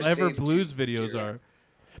God you're whatever safe. blues videos are.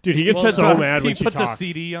 Dude, he gets Well, so mad when he she puts talks. a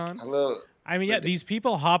CD on. Hello. I mean, yeah, these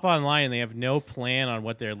people hop online and they have no plan on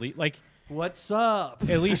what they're like. What's up?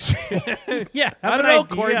 At least, yeah. I Have don't an know,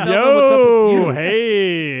 idea. Corey Feldman, what's up with Yo, you?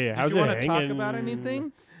 hey, Did how's you it want to talk hanging? about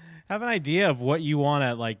anything? Have an idea of what you want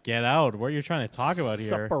to like get out, what you're trying to talk about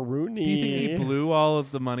here. Supperoonie. Do you think he blew all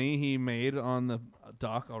of the money he made on the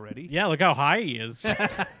doc already? Yeah, look how high he is.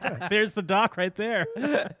 There's the doc right there.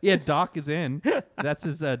 Yeah, Doc is in. That's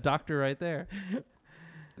his doctor right there.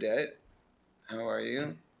 Dad, how are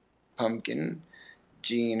you? Pumpkin,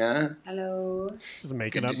 Gina. Hello. Just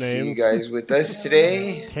making Good up to see you names. guys with us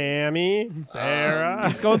today. Tammy, Sarah.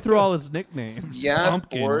 He's going through all his nicknames. Yeah,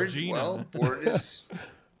 Pumpkin, bored. Gina. Well, bored is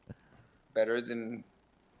better than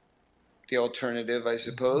the alternative, I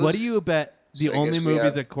suppose. What do you bet the So I only guess we movies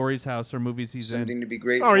have at Corey's house are movies he's Something in? to be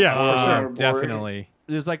grateful Oh, yeah, for. for sure. when we're bored? Definitely.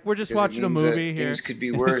 There's like, we're just Because it watching a means that movie here. things could be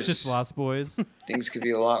It's worse. just Lost Boys. Things could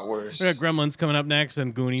be a lot worse. We got Gremlins coming up next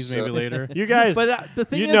and Goonies maybe So- later. You guys, But the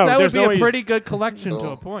thing you is, know, that would there's be always- a pretty good collection to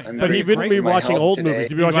So, a point. I'm But very he wouldn't be grateful for my watching health old today. movies.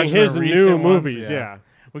 He'd be You're watching watching his the new recent ones, movies. Yeah.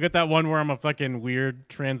 We got that one where I'm a fucking weird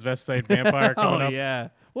transvestite vampire coming Oh up. yeah,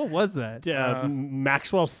 what was that?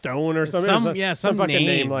 Maxwell Stone or something. Some- Or yeah, some some fucking name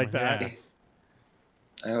name, like that. yeah.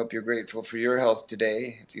 I hope you're grateful for your health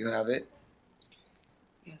today, if you have it.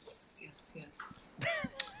 Yes.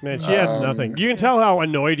 Man, she adds nothing. You can tell how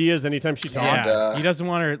annoyed he is anytime she talks. Yeah. He doesn't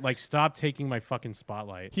want her like stop taking my fucking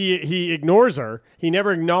spotlight. He ignores her. He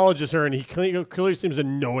never acknowledges her, and he clearly seems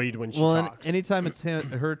annoyed when she Well, and talks. anytime it's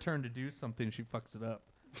her turn to do something, she fucks it up.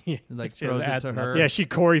 Yeah, Like she throws it adds to her. Yeah, she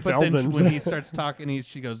Corey But then Feldman's. when he starts talking,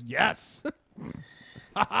 she goes, "Yes."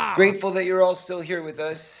 Grateful that you're all still here with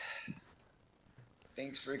us.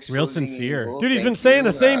 Thanks for exposing Real sincere. evil. Dude, he's been Thank saying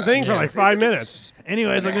you. the same thing for I like say 5 that minutes.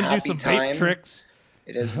 Anyways, I'm been a gonna do some happy vape time. tricks.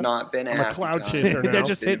 It has not been a I'm a happy cloud time. chaser now. They're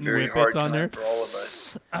just It's been a hitting very whippets hard on time there. for all of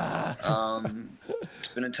us. It's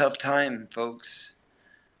been a tough time, folks.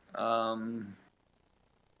 There's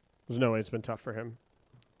no way it's been tough for him.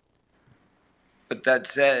 But that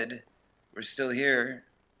said, we're still here.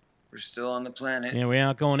 We're still on the planet. Yeah, we're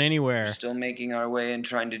not going We're anywhere. still making our way and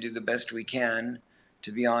trying to do the best we can,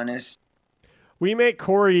 to be honest. We make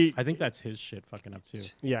Corey. I think that's his shit fucking up too.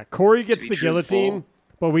 Yeah, Corey gets be the guillotine, truthful,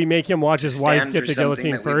 but we make him watch his wife stand get for the something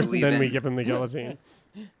guillotine that we first, and believe then we in. give him the guillotine.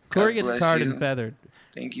 Corey God gets bless tarred you. and feathered.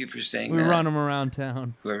 Thank you for saying We that. run him around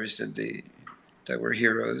town. Whoever said that we're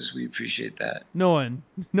heroes, we appreciate that. No one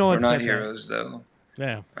We're said not that. heroes, though.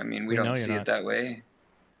 Yeah. I mean, We we know don't you're see not. it that way.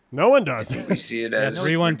 No one does. We see it as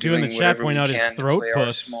 312 in the chat point out his throat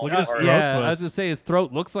puss. Look at his throat Yeah, I was puss. gonna say his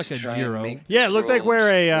throat looks like a try and zero. make Yeah, it looked like world we're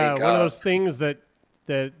a wake one of those up. things that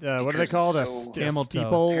That what do they Because call it? it's A so Camel toe.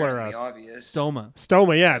 steeple or a apparently obvious. Stoma.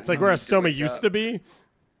 stoma? Yeah, it's like we where a need to stoma wake used up. to be.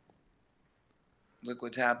 Look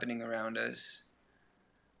what's happening around us.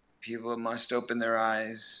 People must open their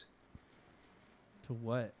eyes. To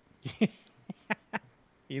what?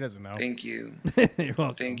 He doesn't know. Thank you. You're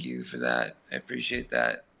welcome. Thank you for that. I appreciate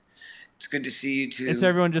that. It's good to see you too. It's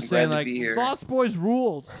everyone just I'm saying glad like to be here. Lost Boys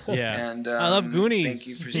rules. Yeah. And I love Goonies. Thank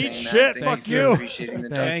you for Eat saying shit, that. fuck Thank you. for appreciating the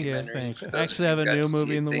Thank you, documentary. thanks. For I those actually of have you a who new got to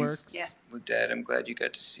movie see in the it, works. thanks, Yes. Dad, I'm glad you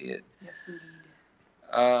got to see it. Yes,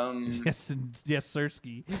 indeed. Yes,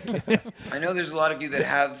 Sirski. I know there's a lot of you that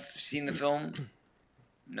have seen the film.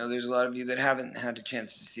 I know there's a lot of you that haven't had a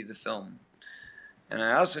chance to see the film. And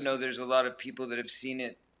I also know there's a lot of people that have seen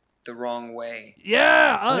it the wrong way.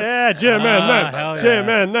 Yeah, us. Yeah, Jim and them. hell yeah. Jim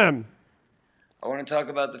and them. I want to talk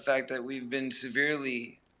about the fact that we've been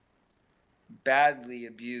badly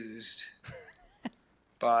abused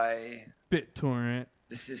by BitTorrent.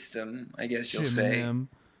 the system, I guess you'll Jim say. and them,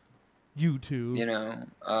 YouTube. You know,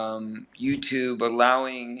 YouTube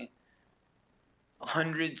allowing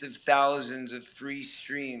hundreds of thousands of free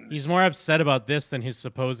streams. He's more upset about this than his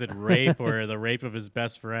supposed rape or the rape of his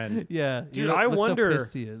best friend. Yeah, Dude, I wonder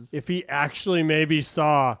if he actually maybe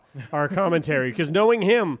saw our commentary. Because knowing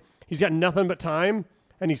him, he's got nothing but time,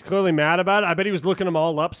 and he's clearly mad about it. I bet he was looking them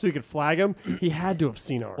all up so he could flag them. He had to have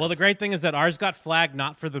seen ours. Well, the great thing is that ours got flagged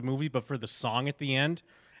not for the movie, but for the song at the end.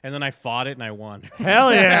 And then I fought it and I won.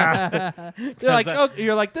 Hell yeah.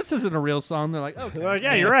 You're like, this isn't a real song. They're like, okay. Like,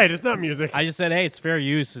 yeah, you're right. It's not music. I just said, hey, it's fair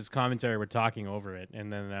use. It's commentary. We're talking over it.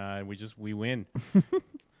 And then we win.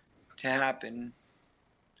 To happen.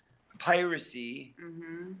 Piracy,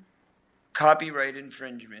 copyright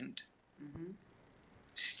infringement,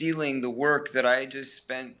 stealing the work that I just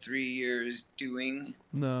spent 3 years doing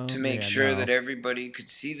to make sure that everybody could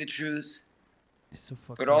see the truth.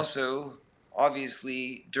 But also,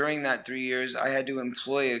 obviously, during that 3 years, I had to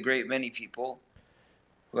employ a great many people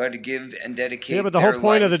who had to give and dedicate. Yeah, but the whole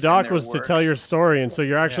point of the doc was to work. tell your story, and so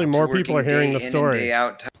you're actually more people are hearing the story.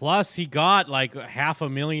 Plus, he got like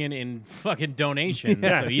 $500,000 in fucking donations.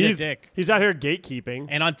 Yeah, so eat a dick. He's out here gatekeeping.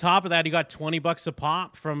 And on top of that, he got $20 a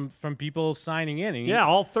pop from people signing in. And Yeah,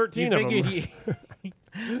 all 13 of them.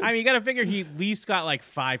 I mean, you got to figure he at least got like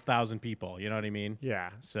 5,000 people. You know what I mean? Yeah.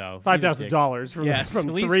 So $5,000 from yes, from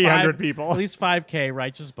at least 300 people. At least 5K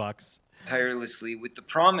righteous bucks. Tirelessly with the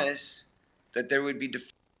promise that there would be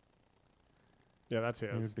Yeah, that's his.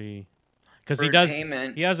 It would be because he deferred does.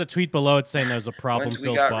 payment He has a tweet below it saying there's a once we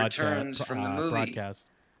problem-filled got broadcast. returns from the movie. Broadcast.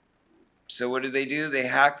 So what do? They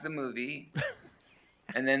hack the movie,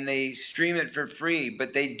 and then they stream it for free.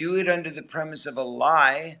 But they do it under the premise of a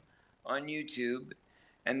lie on YouTube,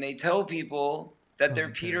 and they tell people that they're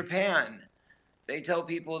Peter Pan. They tell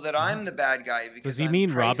people that I'm the bad guy because Does he I'm mean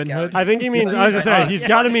price Robin Hood? gouging. I think he means. I was gonna say he's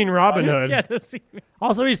got to mean Robin Hood. Yeah, does he mean-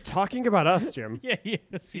 Also, he's talking about us, Jim. Yeah,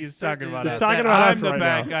 yes, he's talking about He's us. talking That about I'm us the right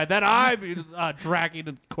bad now. guy. That I'm dragging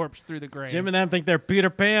a corpse through the grave. Jim and them think they're Peter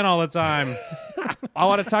Pan all the time. I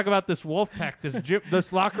want to talk about this wolf pack,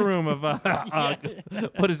 this locker room of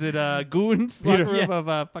what is it? Goons Peter- locker room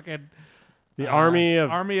of fucking The army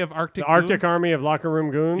of Arctic the Arctic goons? Army of locker room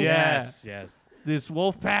goons. Yeah. Yes. This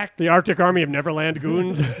wolf pack. The Arctic Army of Neverland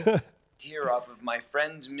goons. Tear off of my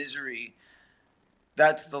friend's misery.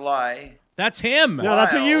 That's the lie. That's him. No,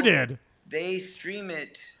 that's what you While did. They stream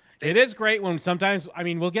it. It is great when sometimes, I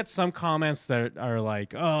mean, we'll get some comments that are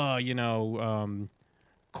like, oh,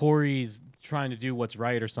 Corey's trying to do what's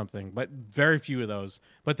right or something, but very few of those.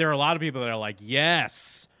 But there are a lot of people that are like,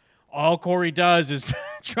 yes, all Corey does is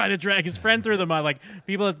try to drag his friend through the mud. Like,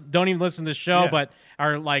 people that don't even listen to the show, Yeah. but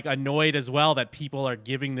are like annoyed as well that people are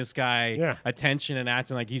giving this guy Yeah. attention and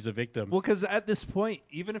acting like he's a victim. Well, because at this point,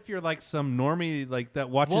 even if you're like some normie like that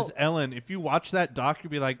watches Well- Ellen, if you watch that doc, you'll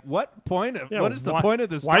be like, "What point? Yeah, what is the why- point of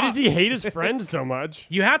this? Why doc? does he hate his friend so much?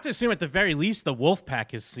 You have to assume at the very least the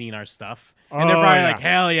Wolfpack has seen our stuff. And they're Oh, probably yeah. like,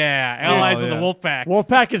 hell yeah, allies of the yeah. Wolfpack.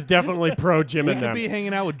 Wolfpack is definitely pro Jim We and could them. be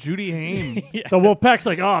hanging out with Judy Haim. The Wolfpack's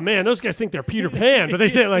like, oh man, those guys think they're Peter Pan, but they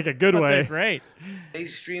say it like a good But they're way. great. They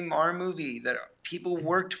stream our movie that people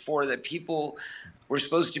worked for, that people were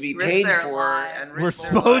supposed to be Risk paid their for, lives. and We're risk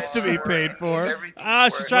their supposed to lives be for, paid and for. give everything Ah,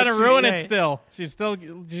 for she's it. trying to What'd she ruin say? it still. She's still,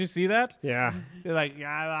 did you see that? Yeah. You're like,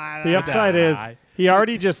 The upside is he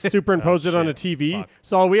already just superimposed it on a TV, Fuck.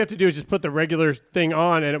 so all we have to do is just put the regular thing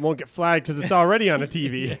on, and it won't get flagged because it's already on a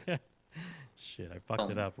TV. Shit, I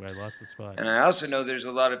fucked it up. I lost the spot. And I also know there's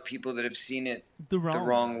a lot of people that have seen it the the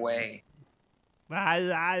wrong way.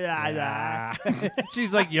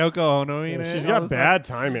 She's like Yoko Ono. You know, She's all got this bad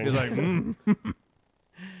stuff. timing. He's like,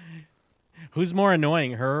 Who's more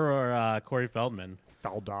annoying, her or Corey Feldman?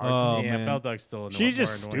 Feldog. Oh, yeah, man. Feldog's still annoying. She's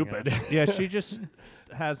just more annoying, stupid. Yeah, she just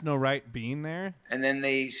has no right being there. And then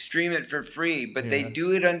they stream it for free, but they Yeah.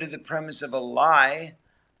 do it under the premise of a lie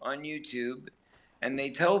on YouTube, and they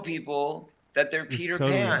tell people that they're It's Peter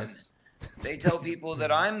totally Pan. us. They tell people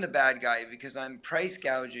that I'm the bad guy because I'm price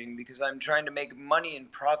gouging, because I'm trying to make money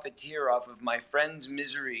and profiteer off of my friend's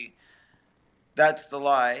misery. That's the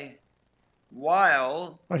lie.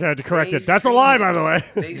 While Okay, I had to correct they it. That's a stream lie, it. by the way.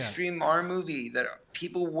 They stream our movie that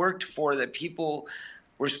people worked for, that people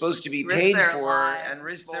were supposed to be Risked paid their for and lives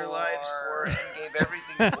risked their lives for and gave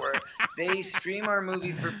everything for. They stream our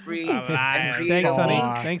movie for free and create Thanks, a honey.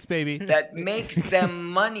 link Thanks, baby. that makes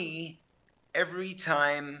them money every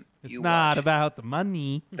time It's you not watch. about the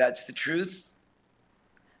money. That's the truth.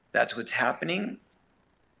 That's what's happening.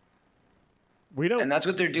 We don't. And that's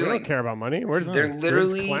what they're We doing. don't care about money. We're just They're we're just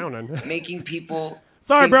literally clowning. making people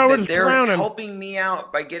Sorry, think bro, we're that just they're clowning. helping me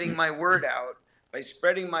out by getting my word out, by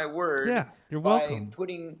spreading my word, Yeah, you're by welcome.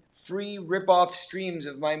 putting free rip-off streams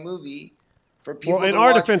of my movie for people Well, in to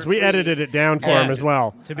our watch defense, for we free. edited it down for And him as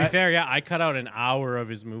well. To be fair, yeah, I cut out an hour of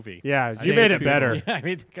his movie. Yeah, I you made it did. better. Yeah, I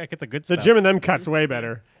get the good The stuff. Jim and Them cut's way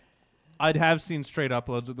better. I'd have seen straight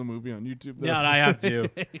uploads of the movie on YouTube. Though. Yeah, and I have too.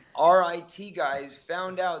 Our IT guys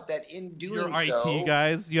found out that in doing Your so, IT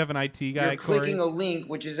guys, you have an IT guy. you're clicking Corey? a link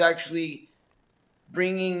which is actually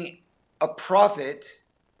bringing a profit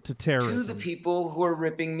to to terrorism. the people who are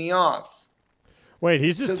ripping me off. Wait,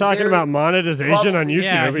 he's just So talking they're about monetization on YouTube.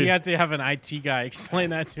 Yeah, you have to have an IT guy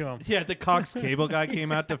explain that to him. Yeah, the Cox cable guy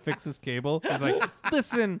came out to fix his cable. He's like,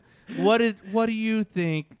 "Listen, what do you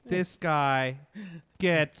think this guy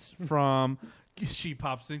gets from?" She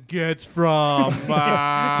pops in, gets from Do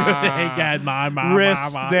they get my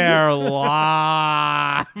risk their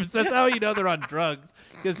lives. That's how you know they're on drugs.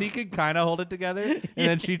 Because he can kind of hold it together, and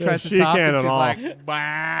then she tries she to top, can't and at she's all. like,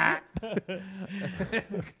 "Bah."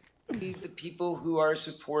 The people who are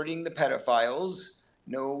supporting the pedophiles,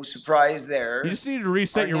 no surprise there. You just need to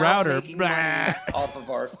reset are your now router. making Bah. money off of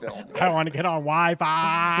our film. I want to get on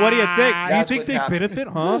Wi-Fi. What do you think? Do you That's think what's they happening. benefit,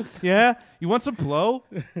 huh? Yeah? You want some blow?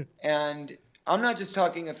 And I'm not just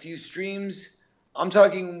talking a few streams. I'm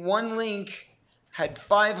talking one link had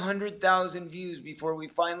 500,000 views before we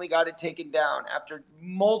finally got it taken down after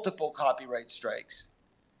multiple copyright strikes.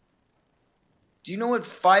 Do you know what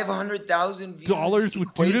 500,000 views Dollars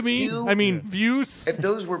would do to equates me? to? I mean, views? If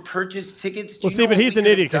those were purchased tickets, do Well, you see, know but what he's we an could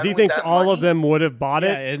have idiot because he done with thinks that all of money? them would have bought it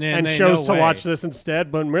Yeah, and they chose no to watch way. this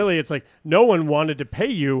instead. But really, it's like no one wanted to pay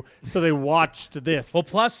you, so they watched this. Well,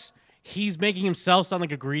 plus he's making himself sound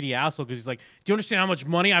like a greedy asshole because he's like, "Do you understand how much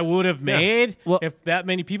money I would have made if that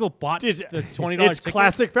many people bought the $20 It's ticket?"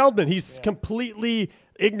 classic Feldman. He's completely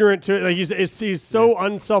ignorant to it. Like he's so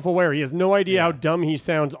unself-aware. He has no idea how dumb he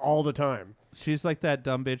sounds all the time. She's like that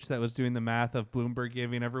dumb bitch that was doing the math of Bloomberg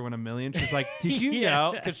giving everyone $1 million. She's like, did you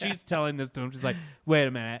know? Because she's telling this to him. She's like, wait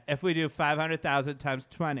a minute. If we do 500,000 times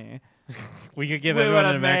 20, we could give we everyone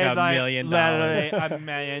would've in America made, like, $1 million. literally $1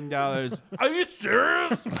 million. Are you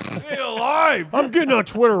serious? Stay alive. I'm getting on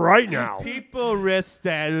Twitter right now. People risk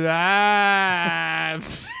their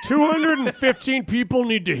lives. 215 people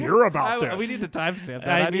need to hear about this. We need to timestamp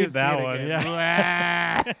that. I need need to see that it one, again.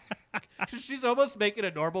 yeah. She's almost making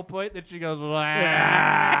a normal point that she goes,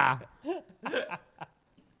 $20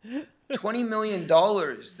 million.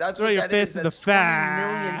 That's Throw what your that is. fist in That's the $20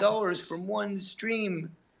 million from one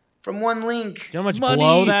stream, from one link. Do you know how much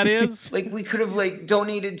blow that is? Like we could have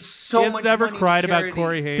donated so He much. has never money to cried about charity.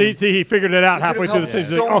 Corey Haim. See, he figured it out We halfway could've through the helped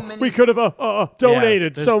season. He's like, so oh, many we could have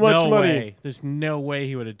donated Yeah, so much there's no money. way. There's no way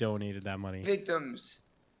he would have donated that money. Victims.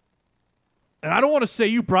 And I don't want to say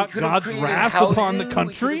you brought could've God's created wrath housing, upon the we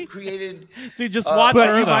country. could've created, Dude, just watch but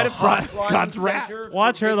her you though. might have brought hotline God's wrath. center for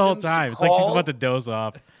Watch her the whole victims to time. It's like she's call. about to doze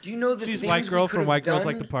off. Do you know the She's things white girl we from could've White Girls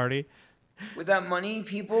done Like to Party. with that money,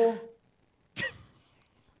 people?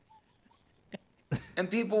 And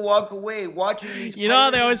people walk away watching these. You know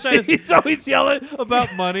how they always try to. He's always yelling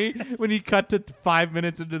about money when he cut to 5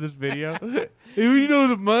 minutes into this video. You know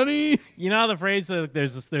the money. You know how the phrase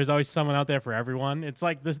there's always someone out there for everyone. It's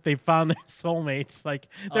like this. They found their soulmates. Like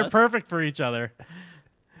they're Us? perfect for each other.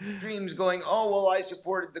 Dreams going, oh, well, I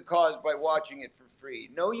supported the cause by watching it for free.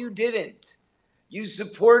 No, you didn't. You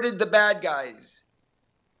supported the bad guys.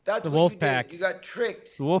 That's The what Wolf you Pack. did. You got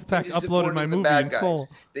tricked. The Wolf Pack into uploaded my supporting the movie bad in guys. full.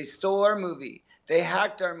 They stole our movie. They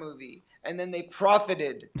hacked our movie. And then they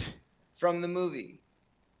profited from the movie.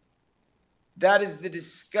 That is the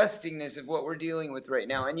disgustingness of what we're dealing with right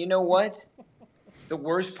now. And you know what? The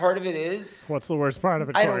worst part of it is What's the worst part of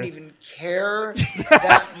it, I Corey? don't even care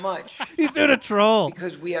that much. He's doing a troll.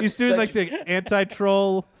 Because we have He's doing such like the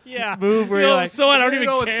anti-troll Yeah. move where You you're know, like, so I don't you even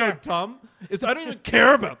know care. what's so dumb? Is I don't even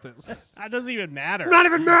care about this. That doesn't even matter. I'm not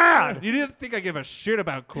even mad. You didn't think I give a shit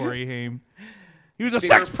about Corey Haim. He was a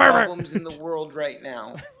Bigger sex pervert. problems in the world right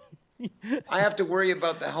now. I have to worry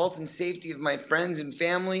about the health and safety of my friends and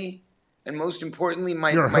family, and most importantly,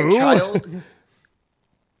 my who? child.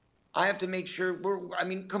 I have to make sure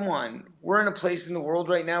come on. We're in a place in the world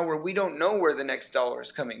right now where we don't know where the next dollar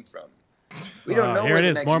is coming from. We don't know here where it the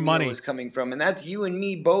is, next more meal money. is coming from, and that's you and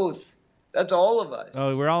me both. That's all of us.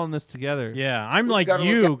 Oh, we're all in this together. Yeah, I'm We've like gotta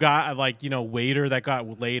you, look waiter that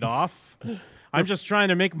got laid off. I'm just trying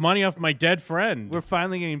to make money off my dead friend. We're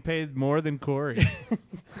finally getting paid more than Corey.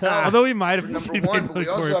 Although we might have been Number paid one, more but than we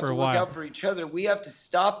also Corey have for to a look while. out for each other. We have to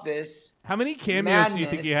stop this. How many cameos do you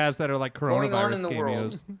think he madness has that are like going on coronavirus in the cameos?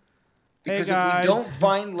 world. Hey, Because if guys. we don't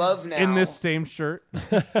find love now, In this same shirt.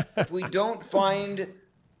 if we don't find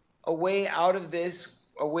a way out of this,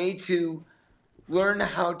 a way to learn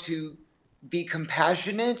how to be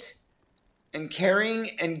compassionate and caring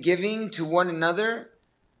and giving to one another,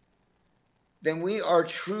 then we are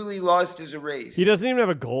truly lost as a race. He doesn't even have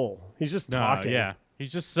a goal. He's just No, talking. yeah.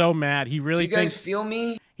 He's just so mad. He Do really you guys thinks feel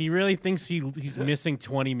me? he really thinks he's missing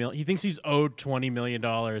 20 million. He thinks he's owed $20 million.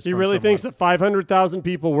 He really thinks that 500,000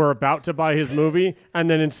 people were about to buy his movie, and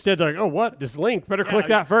then instead they're like, oh, what? This link. Better click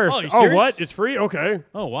that first. oh, you Oh, serious? what? It's free? Okay.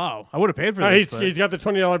 Oh, wow. I would have paid for this. He's got the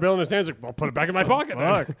 $20 bill in his hands. Like, I'll put it back in my pocket.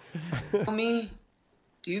 then. Fuck. Feel me?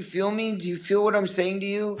 Do you feel me? Do you feel what I'm saying to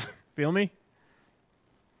you? Feel me?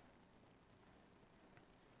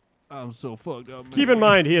 I'm so fucked up, man. Keep in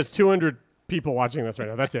mind, he has 200 people watching this right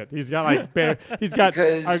now. That's it. He's got he's got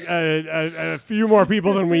a few more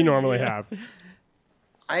people than we normally have.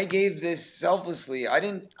 I gave this selflessly.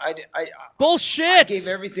 I Bullshit. I gave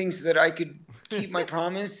everything so that I could keep my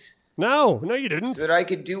promise. No, you didn't. So that I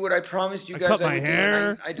could do what I promised you I guys cut I my would hair. do.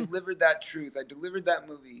 And I delivered that truth. I delivered that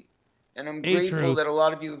movie. And I'm A grateful truth. that a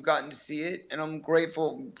lot of you have gotten to see it. And I'm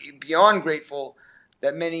grateful, beyond grateful,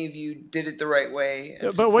 that many of you did it the right way.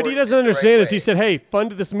 And But what he supported doesn't it the right understand is way. he said, hey,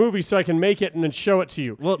 fund this movie so I can make it and then show it to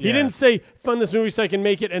you. He yeah. didn't say fund this movie so I can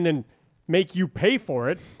make it and then make you pay for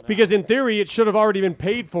it, because in theory it should have already been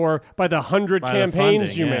paid for by the 100 By the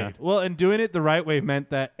campaigns funding, you yeah. made. Well, and doing it the right way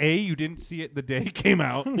meant that A, you didn't see it the day it came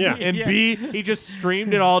out. Yeah. And Yeah. B, he just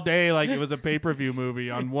streamed it all day like it was a pay-per-view movie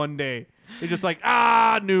on one day. He's just like,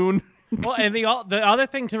 noon. Well, and the other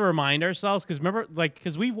thing to remind ourselves, because remember,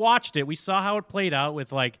 because we watched it, we saw how it played out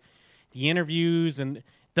with like the interviews, and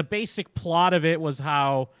the basic plot of it was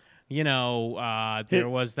how there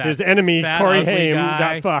was that his enemy, fat, Corey ugly Haim,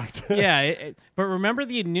 guy. got fucked. Yeah, but remember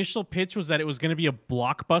the initial pitch was that it was going to be a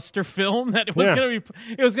blockbuster film, that it was Yeah.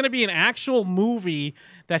 going to be an actual movie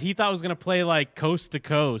that he thought was going to play like coast to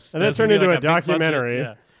coast, And that It was gonna turned be, into like, a big budget- documentary.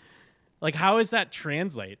 yeah. Like, how does that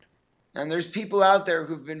translate? And there's people out there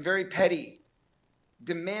who've been very petty,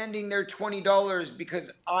 demanding their $20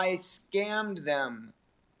 because I scammed them.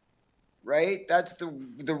 Right? That's the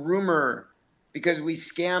rumor, because we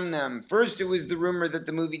scammed them. First, it was the rumor that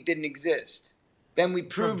the movie didn't exist. Then we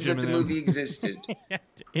proved Jim that the and them. movie existed.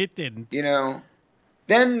 It didn't.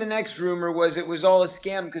 Then the next rumor was it was all a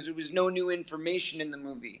scam because there was no new information in the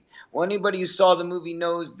movie. Well, anybody who saw the movie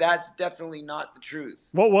knows that's definitely not the truth.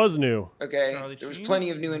 What was new? Okay? There was plenty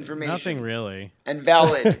of new information. Nothing really. And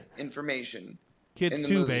valid information. Kids in the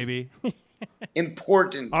too, movie. baby.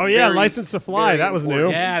 Important. Oh, yeah, very, License to Fly. very That was new.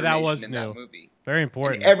 important Yeah, that was information in new. that movie. Very And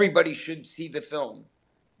important. everybody should see the film.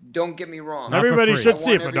 Don't get me wrong. Not for Everybody free. should I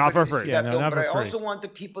see it, want but not for everybody to free. see that Yeah, no, film, not but for I free. also want the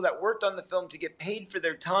people that worked on the film to get paid for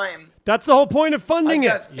their time. That's the whole point of funding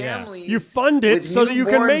I've got it. families You fund it with so that you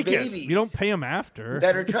can newborn make it. babies You don't pay them after.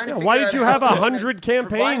 that are trying to Yeah, why figure did you out have how they're gonna 100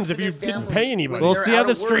 campaigns provide if for you their didn't family pay anybody? We'll when see they're how out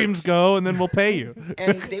the of work. streams go, and then we'll pay you.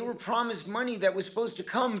 And they were promised money that was supposed to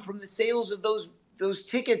come from the sales of those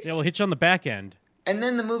tickets. Yeah, we'll hit you on the back end. And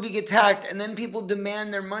then the movie gets hacked, and then people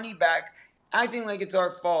demand their money back, acting like it's our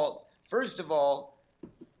fault. First of all,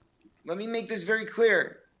 let me make this very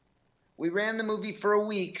clear. We ran the movie for a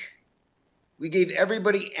week. We gave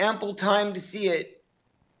everybody ample time to see it.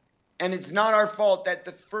 And it's not our fault that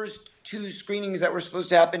the first 2 screenings that were supposed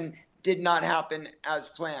to happen did not happen as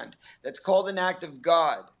planned. That's called an act of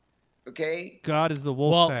God. Okay? God is the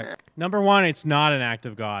wolf Well, pack. number one, it's not an act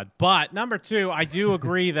of God. But number two, I do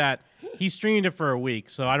agree that he streamed it for a week,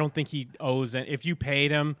 so I don't think he owes it. If you paid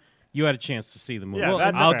him, you had a chance to see the movie. Yeah,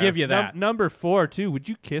 that's I'll fair. give you that. Number 4, too. Would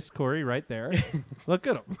you kiss Corey right there? Look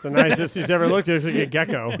at him. It's the nicest he's ever looked. He looks like a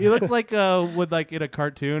gecko. He looks like with like in a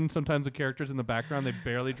cartoon. Sometimes the characters in the background they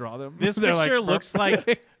barely draw them. This They're picture like, looks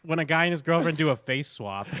like when a guy and his girlfriend do a face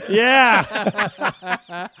swap. Yeah.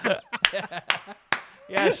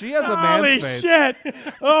 Yeah, she has a Holy man's face. shit!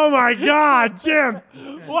 Oh my God, Jim!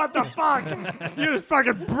 What the fuck? You just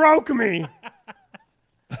fucking broke me.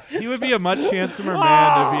 He would be a much handsomer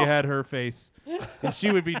man if he had her face, and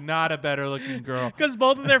she would be not a better looking girl. Because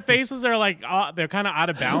both of their faces are like they're kind of out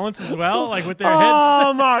of balance as well, like with their Oh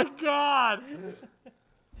heads. my God!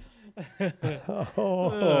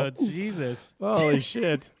 Oh, Jesus! Holy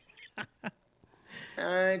shit!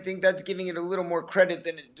 I think that's giving it a little more credit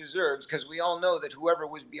than it deserves, because we all know that whoever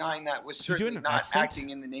was behind that was certainly an not accent? acting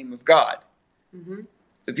in the name of God.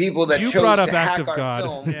 The people that You chose brought to up act hack of our God.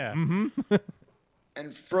 film Yeah.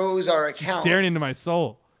 and froze our accounts Staring into my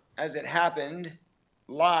soul. as it happened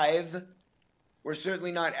live were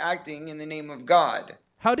certainly not acting in the name of God.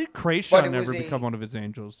 How did But Krayshawn it was never a become one of his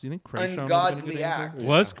angels? Do you think Krayshawn ungodly would have been a good act.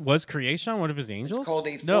 angel? Was Creation one of his angels? It's called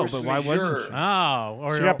a No, force but why wasn't majeure. she? Oh,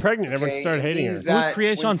 or She got pregnant. Everyone Okay, started it hating her. means that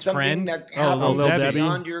Creation's when something friend? that Oh, happens Lil is Debbie?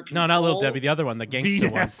 beyond your No, not Lil control, Debbie, the other one, the gangster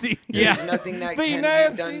one. Nasty. Yeah. There's nothing that Be can be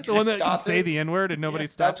nasty. done The one to that can stop say it. the N-word and nobody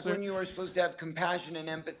stops That's when her. you are supposed to have compassion and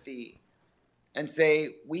empathy and say,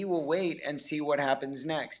 we will wait and see what happens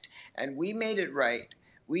next. And we made it right.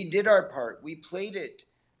 We did our part. We played it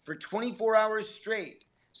for 24 hours straight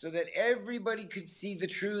so that everybody could see the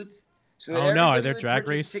truth. So that Oh no, are everybody there who had drag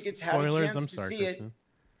purchased race tickets had a spoilers? chance I'm to sorry, see it. Kristen.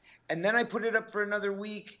 And then I put it up for another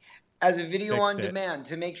week as a video Fixed on it. demand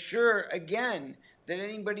to make sure, again, that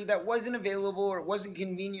anybody that wasn't available or wasn't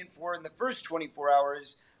convenient for in the first 24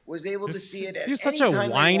 hours was able to see it at Dude's any such a time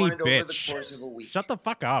they whiny wanted over the bitch. course of a week. Shut the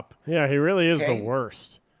fuck up. Yeah, he really is Okay. the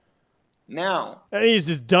worst. Now, And he's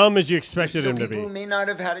as dumb as you there's expected still him to people who be. may not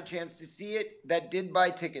have had a chance to see it that did buy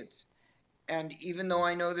tickets. And even though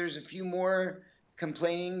I know there's a few more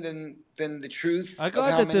complaining than the truth I'm of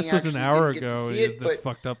glad how that many this was an actually hour didn't get to ago. see Is it, this but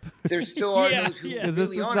fucked up? there still are Yeah, those who yeah. Because really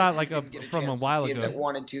this is honestly not like didn't get from a chance to while see it ago. that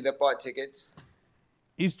wanted to, that bought tickets.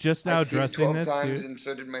 He's just I now see it addressing 12 this, times, dude. and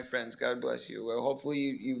so did my friends. God bless you. Well, hopefully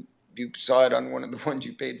you saw it on one of the ones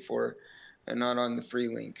you paid for, and not on the free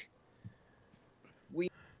link.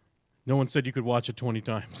 No one said you could watch it 20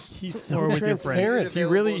 times. He's Or so with your friends. transparent. He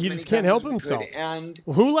really, he just can't help himself. And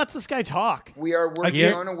Who lets this guy talk? we are working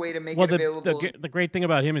Yeah. on a way to make Well, it available. the great thing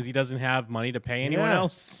about him is he doesn't have money to pay anyone Yeah.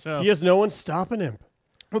 else. So. He has no one stopping him.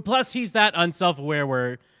 Well, plus he's that unself-aware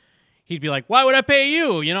where he'd be like, "Why would I pay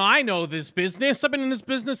you? You know, I know this business. I've been in this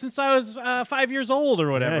business since I was 5 years old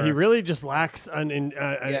or whatever." Yeah, he really just lacks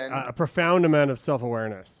a profound amount of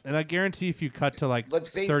self-awareness. And I guarantee if you cut to like Let's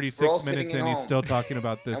face it, we're all 36 sitting minutes at in, he's home. still talking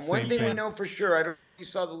about this And one same thing we thing. know for sure, I don't know if you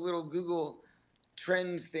saw the little Google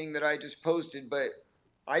Trends thing that I just posted, but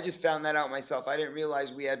I just found that out myself. I didn't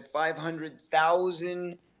realize we had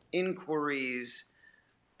 500,000 inquiries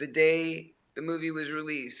the day the movie was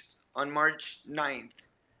released on March 9th.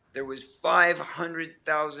 There was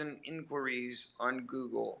 500,000 inquiries on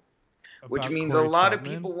Google, which About means Corey a lot of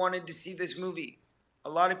Feldman? people wanted to see this movie. A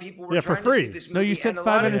lot of people were Yeah, for trying free. to see this movie. No, you said and a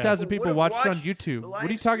lot of 500,000 people would've watched on watched YouTube. the What are you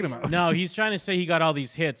live talking stream. about? No, he's trying to say he got all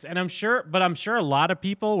these hits, and I'm sure a lot of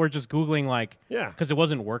people were just googling like, because it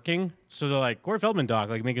wasn't working, so they're like Corey Feldman doc,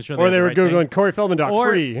 like making sure. Or had they the were right Googling thing. Corey Feldman doc Or-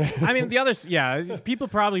 free. I mean, the others, yeah, people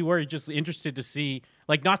probably were just interested to see,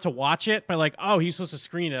 like, not to watch it, but like, oh, he's supposed to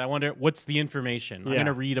screen it. I wonder what's the information. I'm Yeah.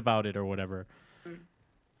 gonna read about it or whatever.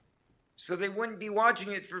 So they wouldn't be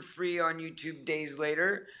watching it for free on YouTube days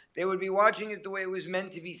later. They would be watching it the way it was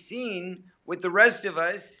meant to be seen with the rest of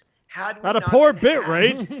us. Had we At a not poor been bit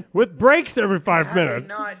hacked, rate with breaks every 5 had they minutes.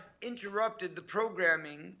 not interrupted the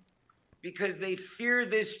programming because they fear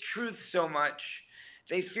this truth so much.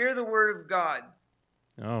 They fear the word of God.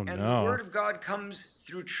 Oh And no. the word of God comes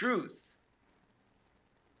through truth,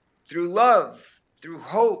 through love, through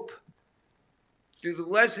hope, through the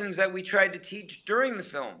lessons that we tried to teach during the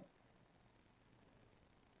film.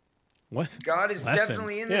 What? God is Lessons?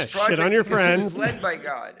 definitely in Yeah, this shit project on your because it was friends. led by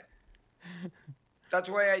God. That's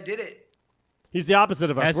why I did it. He's the opposite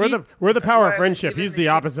of us. Has We're he? the power why I of was friendship. given He's the the key-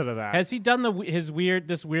 opposite of that. Has he done this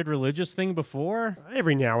weird religious thing before?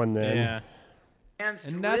 Every now and then. Yeah. Chance to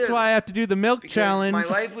And that's live, why I have to do the milk because challenge. my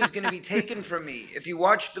life was going to be taken from me. If you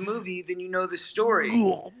watch the movie, then you know the story.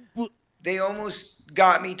 They almost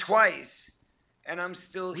got me twice, and I'm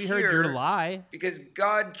still We here. heard your lie. Because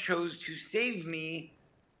God chose to save me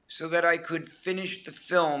so that I could finish the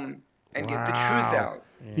film and get the truth out.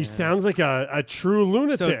 He sounds like a true So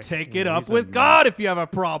lunatic. take it Yeah, up he's a with nut. God if you have a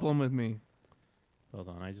problem with me. Hold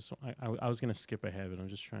on, I was gonna skip ahead, but I'm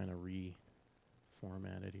just trying to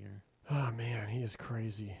reformat it here. Oh man, he is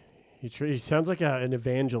crazy. He sounds like an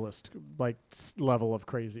evangelist, like level of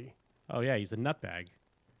crazy. Oh yeah, he's a nutbag.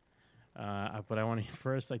 But I want to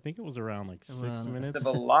first. I think it was around like 6 minutes. Of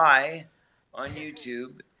a lie on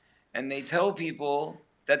YouTube, and they tell people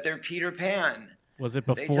that they're Peter Pan. Was it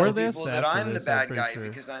They before tell this? people that After I'm the this, I'm bad pretty guy sure.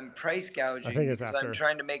 because I'm price gouging, I think it's because after. I'm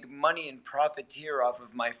trying to make money and profiteer off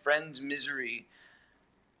of my friend's misery.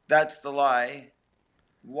 That's the lie.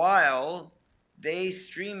 While they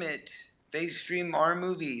stream our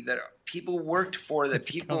movie that people worked for, that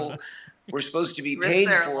people were supposed to be Risk paid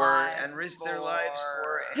their for and lives risk their lives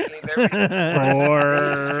for, for. and gave everything.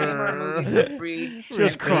 They stream our movie for free. Just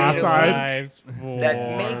and create a cross-eyed. link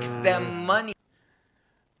that makes them money.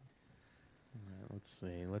 Let's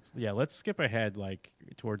see. Let's skip ahead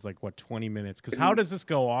towards 20 minutes, because how does this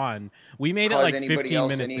go on? We made it Cause like anybody 15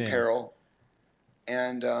 else minutes any in. peril,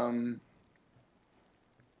 and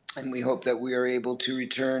we hope that we are able to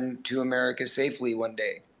return to America safely one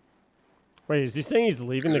day. Wait, is he saying he's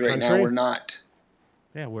leaving the 'Cause right country? now we're not,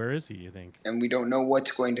 Yeah, where is he, you think? and we don't know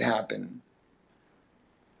what's going to happen.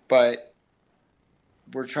 But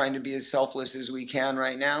we're trying to be as selfless as we can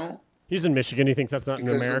right now. He's in Michigan. He thinks that's not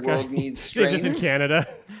Because in the America. world needs He's just in strength. Canada.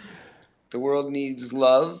 The world needs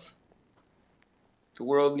love. The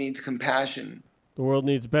world needs compassion. The world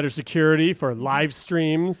needs better security for live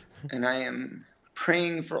streams. And I am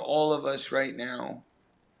praying for all of us right now.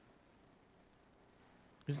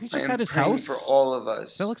 Isn't he I just am at his praying house? for all of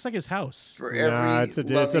us. That looks like his house. For Nah, every it's a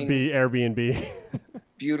loving, Airbnb.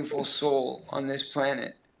 beautiful soul on this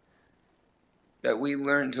planet. That we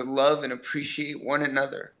learn to love and appreciate one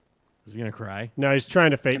another. Is he gonna cry? No, he's trying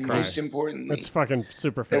to fake And cry. most importantly, That's fucking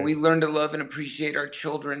super that fake. we learn to love and appreciate our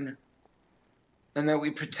children. And that we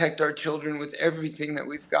protect our children with everything that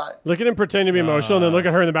we've got. Look at him pretending to be emotional, and then look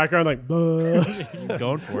at her in the background like, "Buh." He's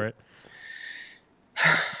going for it.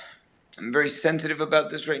 I'm very sensitive about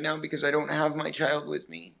this right now because I don't have my child with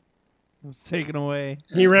me. It was taken away.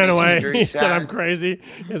 He ran Makes me away. very He said, sad. I'm crazy.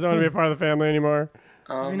 He doesn't want to be a part of the family anymore.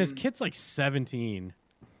 I mean, his kid's 17.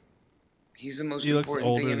 He's the most He looks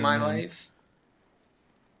important thing older in my than him. life.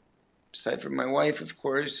 Aside from my wife, of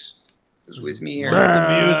course, who's with me here.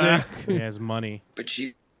 The music. He has money. But she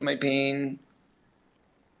feels my pain.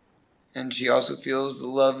 And she also feels the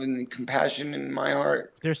love and the compassion in my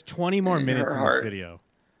heart. There's 20 more in minutes her in heart. this video.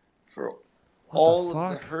 For all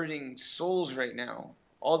of the hurting souls right now.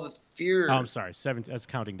 All the fear. Oh, I'm sorry. 17. That's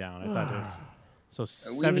counting down. I thought it was. So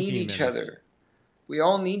And 17 we need each minutes. other. We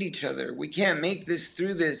all need each other. We can't make this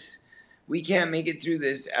through this. We can't make it through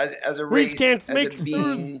this as a We race, can't as make a it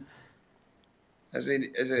being, as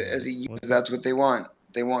a youth. That's what they want.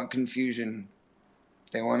 They want confusion.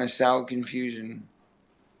 They want to sow confusion.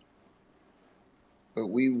 But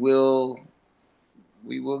we will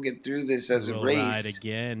get through this as a We'll race. ride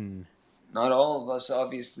again. Not all of us,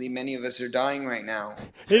 obviously. Many of us are dying right now.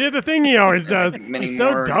 He did the thing he always And I does. think many He's more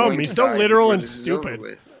so are dumb. going He's to so die literal before and this is over stupid.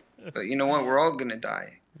 with. But you know what? We're all gonna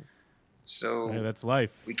die. So Yeah, that's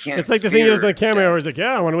life. we can't. It's like the thing he does on fear the camera death. where he's like,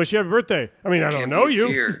 yeah, I want to wish you happy birthday. I mean, I don't Can't know be you.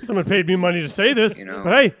 feared. Someone paid me money to say this. You know,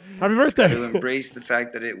 but hey, happy to birthday. embrace the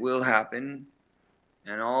fact that it will happen,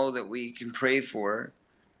 and all that we can pray for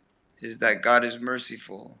is that God is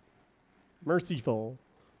merciful. Merciful.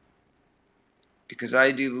 Because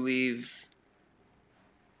I do believe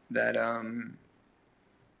that I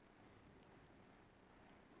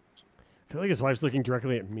feel like his wife's looking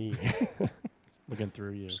directly at me. Looking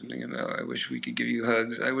through you. something about I wish we could give you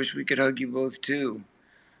hugs. I wish we could hug you both too.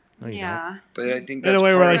 No, you Yeah. But I think In that's a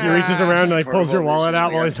way where part like he of- reaches around and like part of pulls your all this wallet is out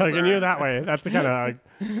we while have he's to hugging you learn that way. That's the kind of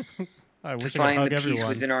hug. I to wish I could find hug the peace everyone.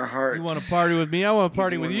 within our hearts. You want to party with me? I want to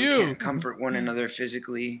party Even with when we you. can't comfort one another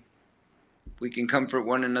physically. We can comfort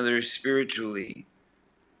one another spiritually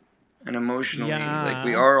and emotionally. Like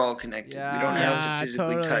we Yeah. are all connected. We don't have Yeah, to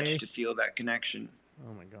physically totally. touch to feel that connection.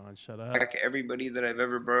 Oh my God! Shut up. Back everybody that I've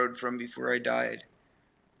ever borrowed from before I died.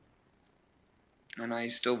 And I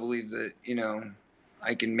still believe that,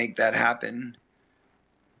 I can make that happen.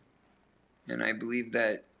 And I believe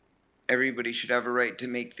that everybody should have a right to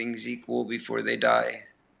make things equal before they die.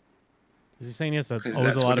 Is he saying he has to Because owes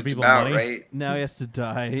that's a lot what of it's people about, money? right? Now he has to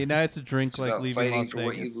die. Now he has to drink It's like about leaving fighting Las for Vegas.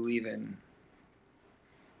 what you believe in.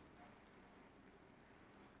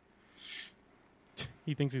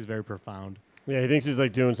 He thinks he's very profound. Yeah, he thinks he's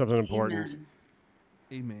like doing something important. Amen.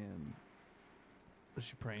 Amen. Was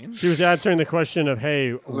she praying? She was answering the question of, hey,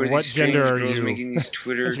 Who are what these gender strange are girls you? making these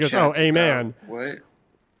Twitter And she goes, chats oh, amen. about what?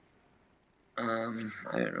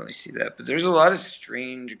 I didn't really see that, but there's a lot of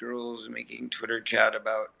strange girls making Twitter chat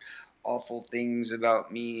about awful things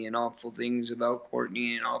about me and awful things about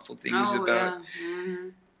Courtney and awful things Oh, about.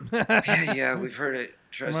 yeah. Yeah, we've heard it.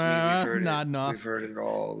 Trust me, Well, we've heard not it. enough. We've heard it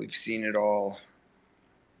all. We've seen it all.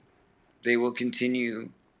 They will continue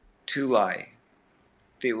to lie.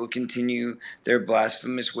 They will continue their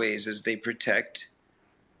blasphemous ways as they protect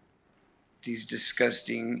these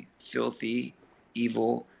disgusting, filthy,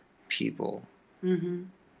 evil people. Mm-hmm.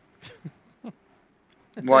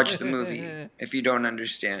 Watch the movie if you don't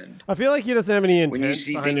understand. I feel like he doesn't have any intent When you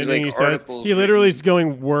see behind things anything like he says. articles He literally is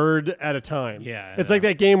going word at a time. Yeah, It's like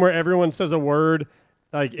that game where everyone says a word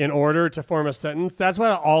like in order to form a sentence. That's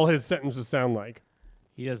what all his sentences sound like.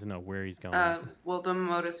 He doesn't know where he's going. Well, the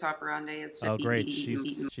modus operandi is to Oh, be great.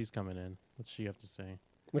 eaten. She's coming in. What's she have to say?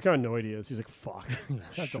 Look how annoyed he is. He's like, fuck. I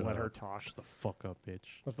have to Shut let her up. talk. Shut the fuck up, bitch.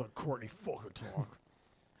 Let's let Courtney fucking talk.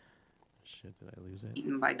 Shit, did I lose it?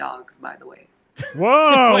 Eaten by dogs, by the way.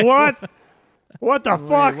 Whoa, Wait, what? What the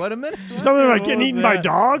fuck? What a minute. Something about What getting was eaten by that?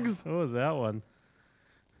 dogs? What was that one?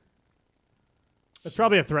 It's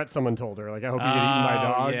probably a threat someone told her. Like, I hope you get eaten by Oh,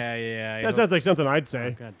 dogs. yeah. I That hope- sounds like something I'd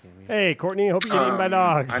say. God damn it. Hey, Courtney, I hope you get eaten by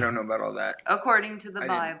dogs. I don't know about all that. According to the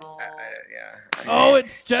I didn't- Bible. Oh,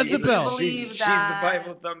 it's Jezebel. She's the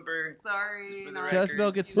Bible thumper. Sorry.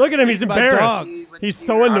 Jezebel gets Look at him. He's eaten by embarrassed. dogs. He's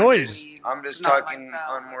so annoyed. I'm just Not my talking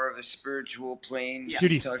style. on more of a spiritual plane. Yeah.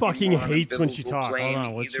 Dude, he She's talking fucking more on a hates when she biblical talks. plane. Hold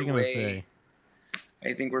on, what's she Either gonna way, say?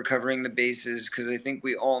 I think we're covering the bases because I think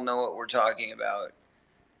we all know what we're talking about.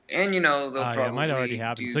 And they'll yeah, probably it might already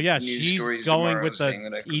happen. do So, yeah, news she's stories going tomorrow with the saying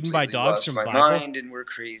that I've eaten by completely dogs lost from my Bible? mind and we're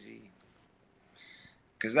crazy.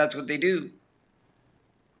 Because that's what they do.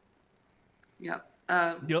 Yep.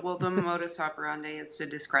 Well, the modus operandi is to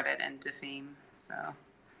discredit and defame. So.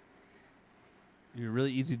 You're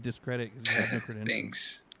really easy to discredit because you have no credentials.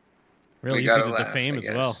 Thanks. Really We easy gotta to laugh, defame I as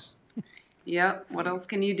well. guess. Yep. What else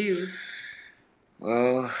can you do?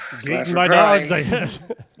 Well, Get laugh eaten or by cry. dogs, I guess.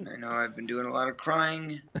 I know I've been doing a lot of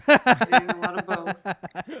crying, Doing a lot of both.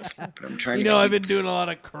 but I'm trying You to know, I've keep been doing a lot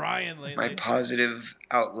of crying lately. my positive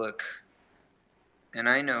outlook. And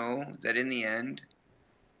I know that in the end,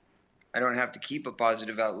 I don't have to keep a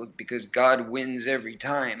positive outlook because God wins every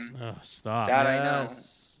time. Oh, stop. That I know.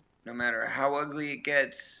 Yes. No matter how ugly it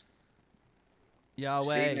gets,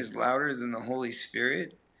 Yahweh. Satan is louder than the Holy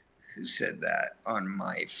Spirit. Who said that on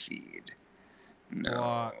my feed? No,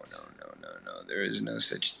 Blocked. no. There is no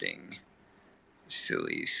such thing.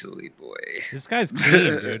 Silly boy. This guy's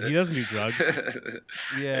clean, dude. He doesn't do drugs.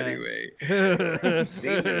 Yeah. Anyway,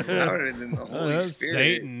 Satan is louder than the Holy That's Spirit.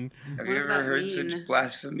 Satan. Have What you does ever that heard mean? such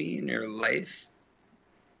blasphemy in your life?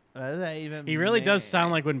 What does that even He really does mean?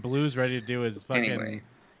 sound like when Blue's ready to do his fucking Anyway.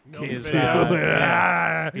 his, video.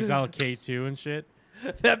 yeah, he's all K2 and shit.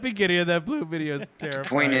 That beginning of that blue video is terrifying. The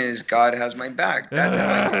point is, God has my back. That's how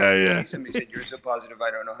I do it. Yeah. Somebody said, "You're so positive, I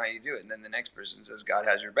don't know how you do it." And then the next person says, "God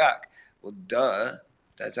has your back." Well, duh.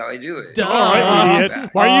 That's how I do it. Duh. All right, idiot.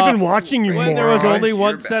 Back. Why are you even watching, you When there was moron? only Your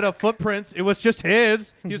one back. set of footprints, it was just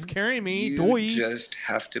his. He was carrying me. You Doy. just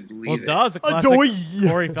have to believe Well, it. Duh's a A classic doy.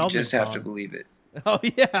 Corey You Feldman just have to song. believe it. Oh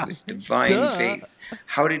yeah. It's divine Duh. faith.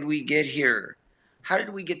 How did we get here? How did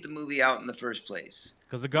we get the movie out in the first place?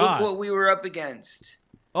 Because of God. Look what we were up against.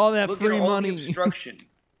 All that Look free at all money. the obstruction.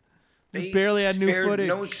 We They barely had new spared footage.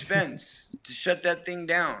 no expense to shut that thing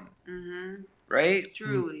down, Mm-hmm. right?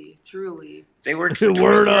 Truly. They worked for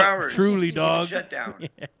Word 24 up, hours. truly, to keep it dog. shut down.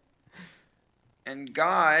 And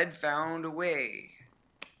God found a way.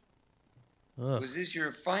 Ugh. Was this your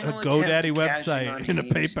A final GoDaddy attempt to cash in website on and a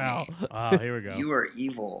Haynes' PayPal. name? Oh, here we go. You are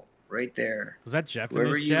evil, right there. Was that Jeff in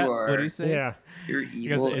Whoever this you chat? are, What do you say? Yeah. you're He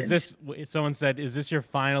evil. goes, is this? Someone said, "Is this your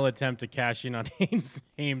final attempt to cash in on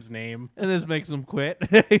Hames' name?" And this makes them quit.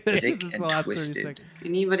 This Sick is and the last 30 twisted. seconds.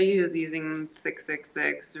 Anybody who's using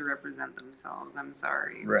 666 to represent themselves, I'm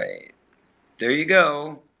sorry. Right. There you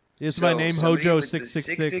go. It's my name, somebody Hojo with the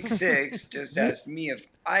 666. 666 just asked me if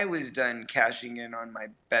I was done cashing in on my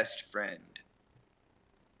best friend.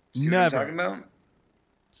 See what I'm Never. talking about?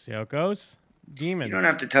 See how it goes. Demons. You don't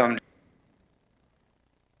have to tell him.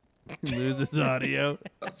 Loses audio.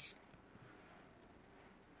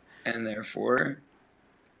 And therefore,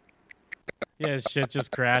 Yeah, his shit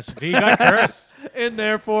just crashed. He got cursed. And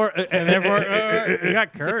therefore, And therefore, he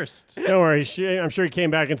got cursed. Don't worry. I'm sure he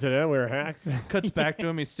came back and said, we were hacked. cuts back to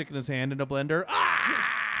him. He's sticking his hand in a blender.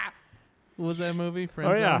 Ah! What was that movie?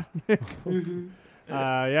 Friend Oh, yeah. Zone?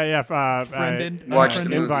 Friended. watch the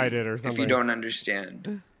movie Invited or if something. you don't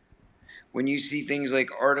understand. When you see things like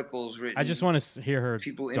articles written, I just want to hear her.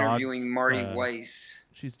 people dog, interviewing Marty Weiss,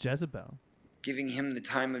 She's Jezebel. giving him the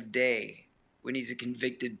time of day when he's a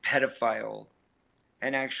convicted pedophile,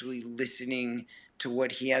 and actually listening to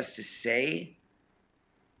what he has to say,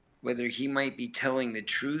 whether he might be telling the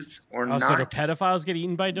truth or Oh, not. so do pedophiles get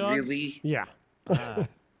eaten by dogs? Really? Yeah. Ah.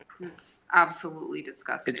 It's absolutely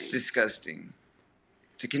disgusting. It's disgusting.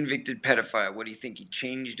 It's a convicted pedophile. What do you think? He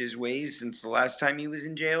changed his ways since the last time he was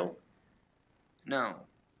in jail? No.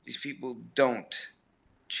 These people don't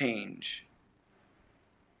change.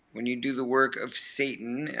 When you do the work of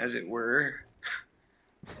Satan, as it were,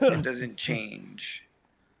 It doesn't change.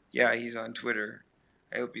 Yeah, he's on Twitter.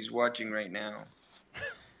 I hope he's watching right now.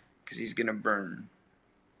 Because he's going to burn.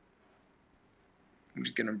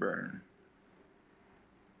 He's going to burn.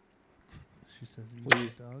 She says he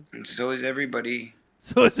eats dogs. And so is everybody.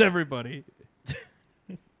 So is everybody.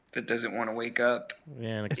 That doesn't want to wake up. Yeah,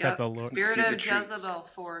 and accept the Lord. Spirit See the of truth. Jezebel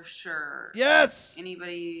for sure. Yes!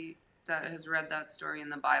 Anybody that has read that story in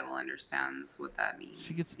the Bible understands what that means.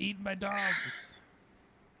 She gets eaten by dogs.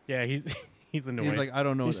 Yeah, he's annoyed. He's like, I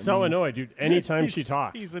don't know. He's what that so means. annoyed, dude. Anytime she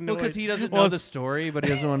talks. He's Well, annoyed. because he doesn't Well, know the story, but he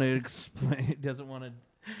doesn't want to explain. He doesn't want to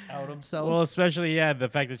out himself. Well, especially, the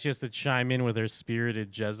fact that she has to chime in with her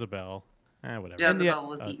spirited Jezebel. Whatever. Jezebel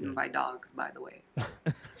was eaten by dogs, by the way.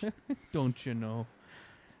 Don't you know?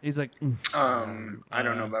 He's like, I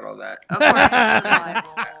don't know about all that. According to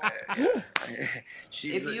the Bible.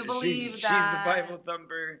 She's If the, you believe she's that, the Bible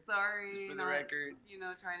thumper. Sorry, For the record.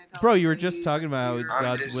 trying to tell bro, you were everybody just talking about how it's I'm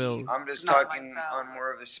God's just, will. I'm just Not my talking style. on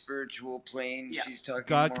more of a spiritual plane. Yeah. She's talking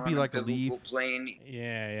God more could be on like a a biblical leaf. plane.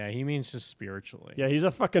 Yeah, he means just spiritually. Yeah, he's a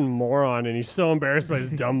fucking moron, and he's so embarrassed by his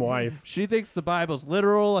dumb wife. She thinks the Bible's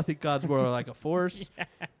literal. I think God's more like a force.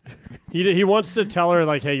 He wants to tell her,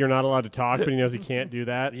 like, hey, you're not allowed to talk, but he knows he can't do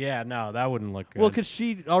that. Yeah, no, that wouldn't look good. Well, because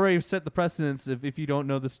she already set the precedence. If you don't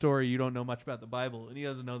know the story, you don't know much about the Bible, and he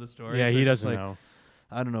doesn't know the story. Yeah, so he she's doesn't like, know.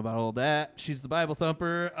 I don't know about all that. She's the Bible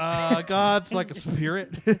thumper. God's like a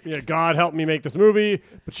spirit. Yeah, God helped me make this movie,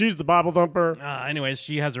 but she's the Bible thumper. Anyways,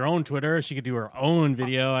 she has her own Twitter. She could do her own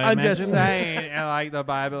video. I'm imagine. just saying, I like the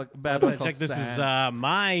Bible. Biblical Check. This is sense.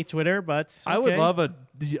 my Twitter, but I would okay. love a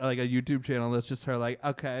YouTube channel that's just her like,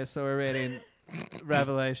 okay, so we're reading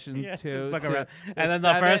Revelation Yeah, 2. like a to re- and then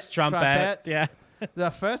the first trumpet, trumpets. yeah.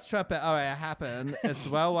 The first trumpet happened. It's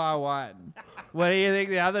World War One. What do you think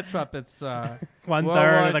the other trumpets are?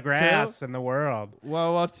 1/3 of the grass in the world.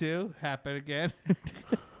 World War II happened again.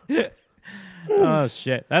 Oh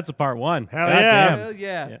shit, that's a part one. Hell God yeah. damn. Hell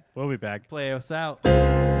yeah. We'll be back. Play us out.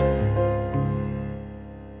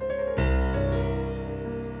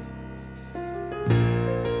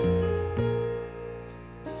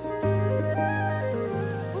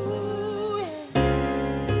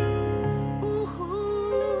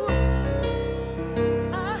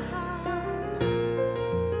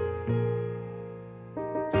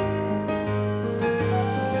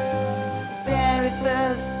 Very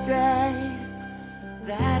first day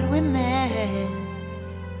that we met,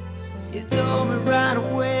 you told me right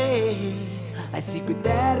away a secret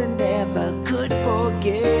that I never could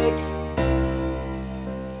forget.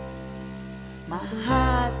 My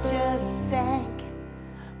heart just sank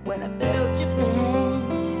when I felt your pain.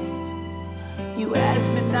 You asked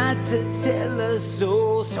me not to tell her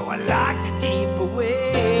so I locked it deep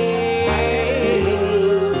away. I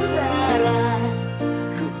knew that I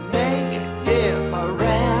could make a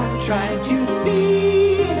difference, trying to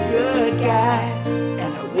be a good guy,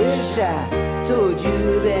 and I wish I told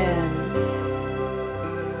you then.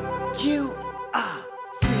 You are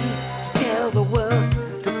free to tell the world,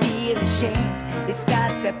 to feel ashamed. It's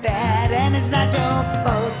not that bad and it's not your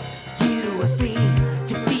fault. You are free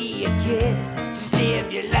to be a kid, just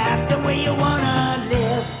live your life the way you wanna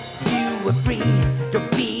live. You are free, don't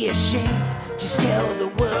be ashamed, just tell the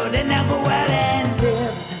world and now go out and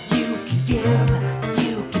live. You can give,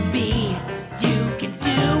 you can be, you can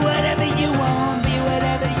do whatever you want, be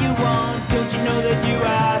whatever you want. Don't you know that you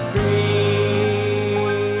are free?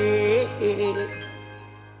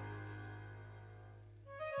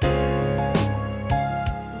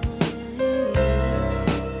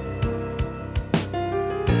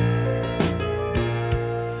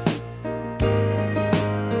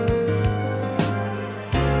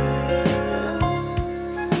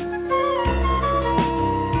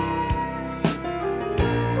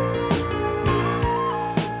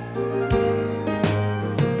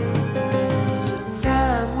 So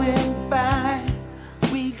time went by,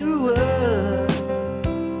 we grew up.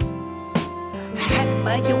 Had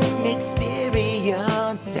my own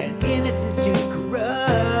experience and innocence to corrupt.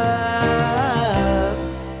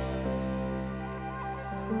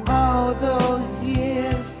 All those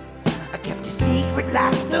years, I kept your secret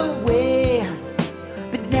locked away.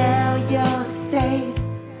 But now you're safe,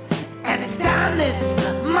 and it's time this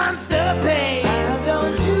monster pays. I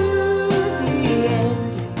don't do the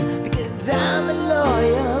end, because I'm a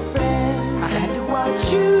loyal friend. I had to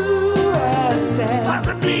watch you ascend,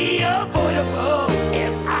 possibly avoidable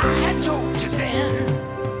if I had told you then.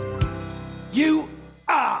 You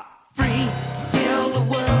are free to tell the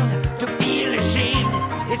world, to feel ashamed.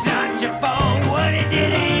 It's not your fault, what it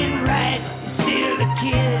did ain't right. You're still a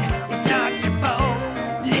kid, it's not your fault.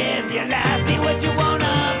 Live your life, be what you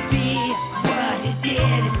wanna be. What it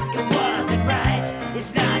did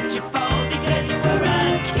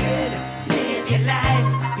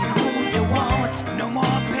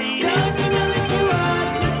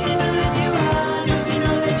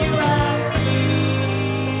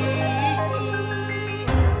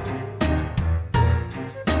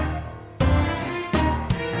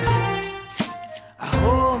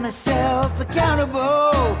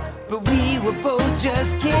accountable, but we were both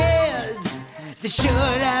just kids. This should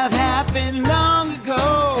have happened long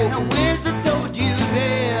ago. And a wizard told you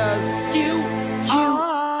this. You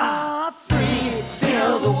are free.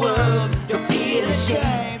 Tell the world, don't feel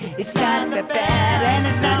ashamed. It's not that bad and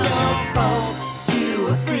it's not your fault. You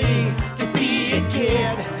are free.